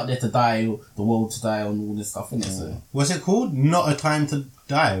 He's out there to die, the world to die, and all this stuff, innit? So what's it called? Not a Time to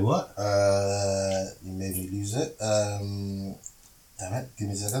Die. What? You made me lose it. Damn it! Give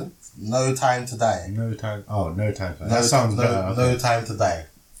me a second. No Time to Die. No Time. Oh, No Time to Die. That sounds better. No Time to Die.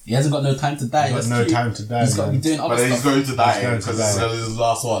 he hasn't got no time to die. He's got no time to die. He's got to be doing other But then stuff. he's going to die He's going to because die. this is his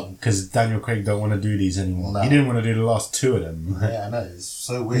last one. Because Daniel Craig don't want to do these anymore. No. He didn't want to do the last two of them. Yeah, I know. It's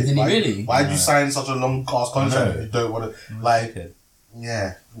so weird. Didn't he really? Why'd you sign such a long cast contract if you don't want to, like, Okay.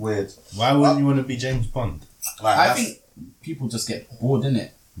 yeah, weird. Why wouldn't you want to be James Bond? Like, I think people just get bored, innit?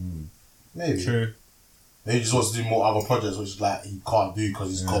 maybe. True. Maybe he just wants to do more other projects, which like he can't do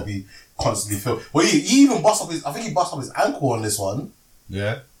because he's got to be constantly filmed. Well, he even bust up his. I think he bust up his ankle on this one.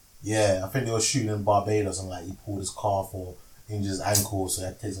 Yeah. Yeah, I think they were shooting in Barbados and like he pulled his car for injured his ankle, so he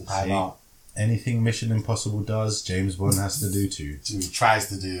had to take some time out. Anything Mission Impossible does, James Bond has to do too. He tries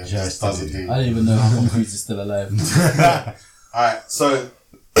to do and just doesn't do. I don't even know how Tom Cruise is still alive. Alright, so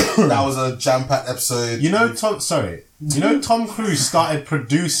that was a jam-packed episode. You know, Tom Cruise started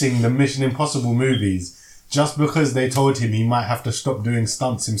producing the Mission Impossible movies just because they told him he might have to stop doing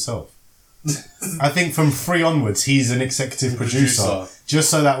stunts himself. I think from 3 onwards, he's an executive producer.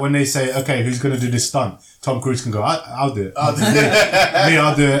 Just so that when they say, okay, who's going to do this stunt? Tom Cruise can go, I'll do it. I'll do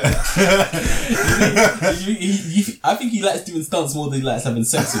it. I think he likes doing stunts more than he likes having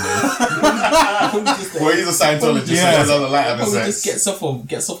sex, you know. Well, he's a Scientologist, so he doesn't like having sex. Just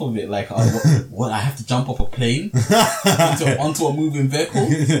gets off of it, like, what, I have to jump off a plane onto a moving vehicle?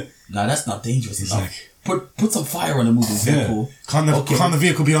 No, that's not dangerous enough. Put some fire on a moving vehicle. Can't the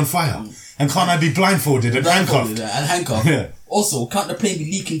vehicle be on fire? And can't I be blindfolded and handcuffed? Yeah. Also, can't the plane be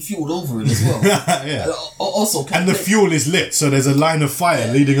leaking fuel over it as well? Also, and the fuel is lit, so there's a line of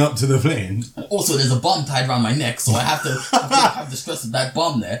fire leading up to the plane. Also, there's a bomb tied around my neck, so I have to have the stress of that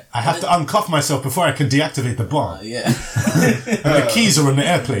bomb there. I have to uncuff myself before I can deactivate the bomb. Yeah. And the keys are on the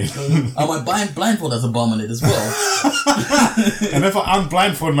airplane. My blindfold has a bomb on it as well. And if I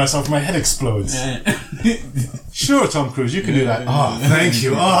unblindfold myself, my head explodes. Sure, Tom Cruise, you can do that. Oh, thank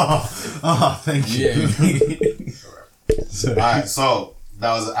you. Thank you. Alright, so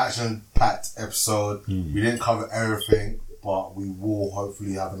that was an action-packed episode. We didn't cover everything, but we will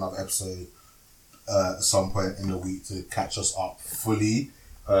hopefully have another episode at some point in the week to catch us up fully.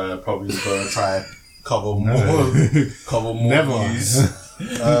 Probably gonna try cover more news.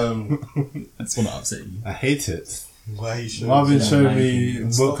 That's gonna upset you. I hate it. Why are you showing Marvin showed me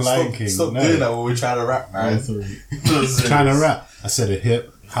book Lion King. Stop doing that when we're trying to rap, man. Trying to rap. I said a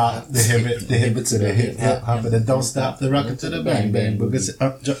hip. Hop, the hip to the hip, hop, but don't stop the rocket to the bang bang, boogie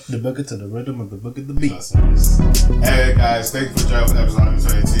up, jump the boogie to the rhythm of the boogie the beat. Hey guys, thank you for joining episode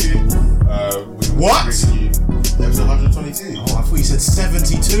 122. What? Episode 122. Oh, I thought you said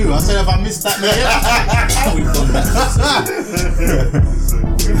 72. I said, have I missed that many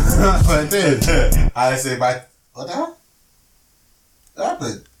episodes? I did. I say bye. What the hell? What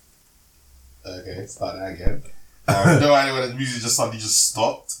happened? Okay, start that again. No idea when the music suddenly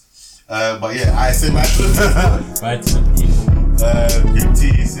stopped. But yeah, I say bye to the people. Big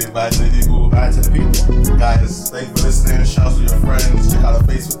T, say bye to the people. Bye to the people. Guys, thank you for listening. Shout out to your friends. Check out our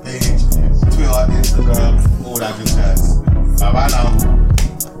Facebook page, Twitter, Instagram, all that good jazz. Bye bye now.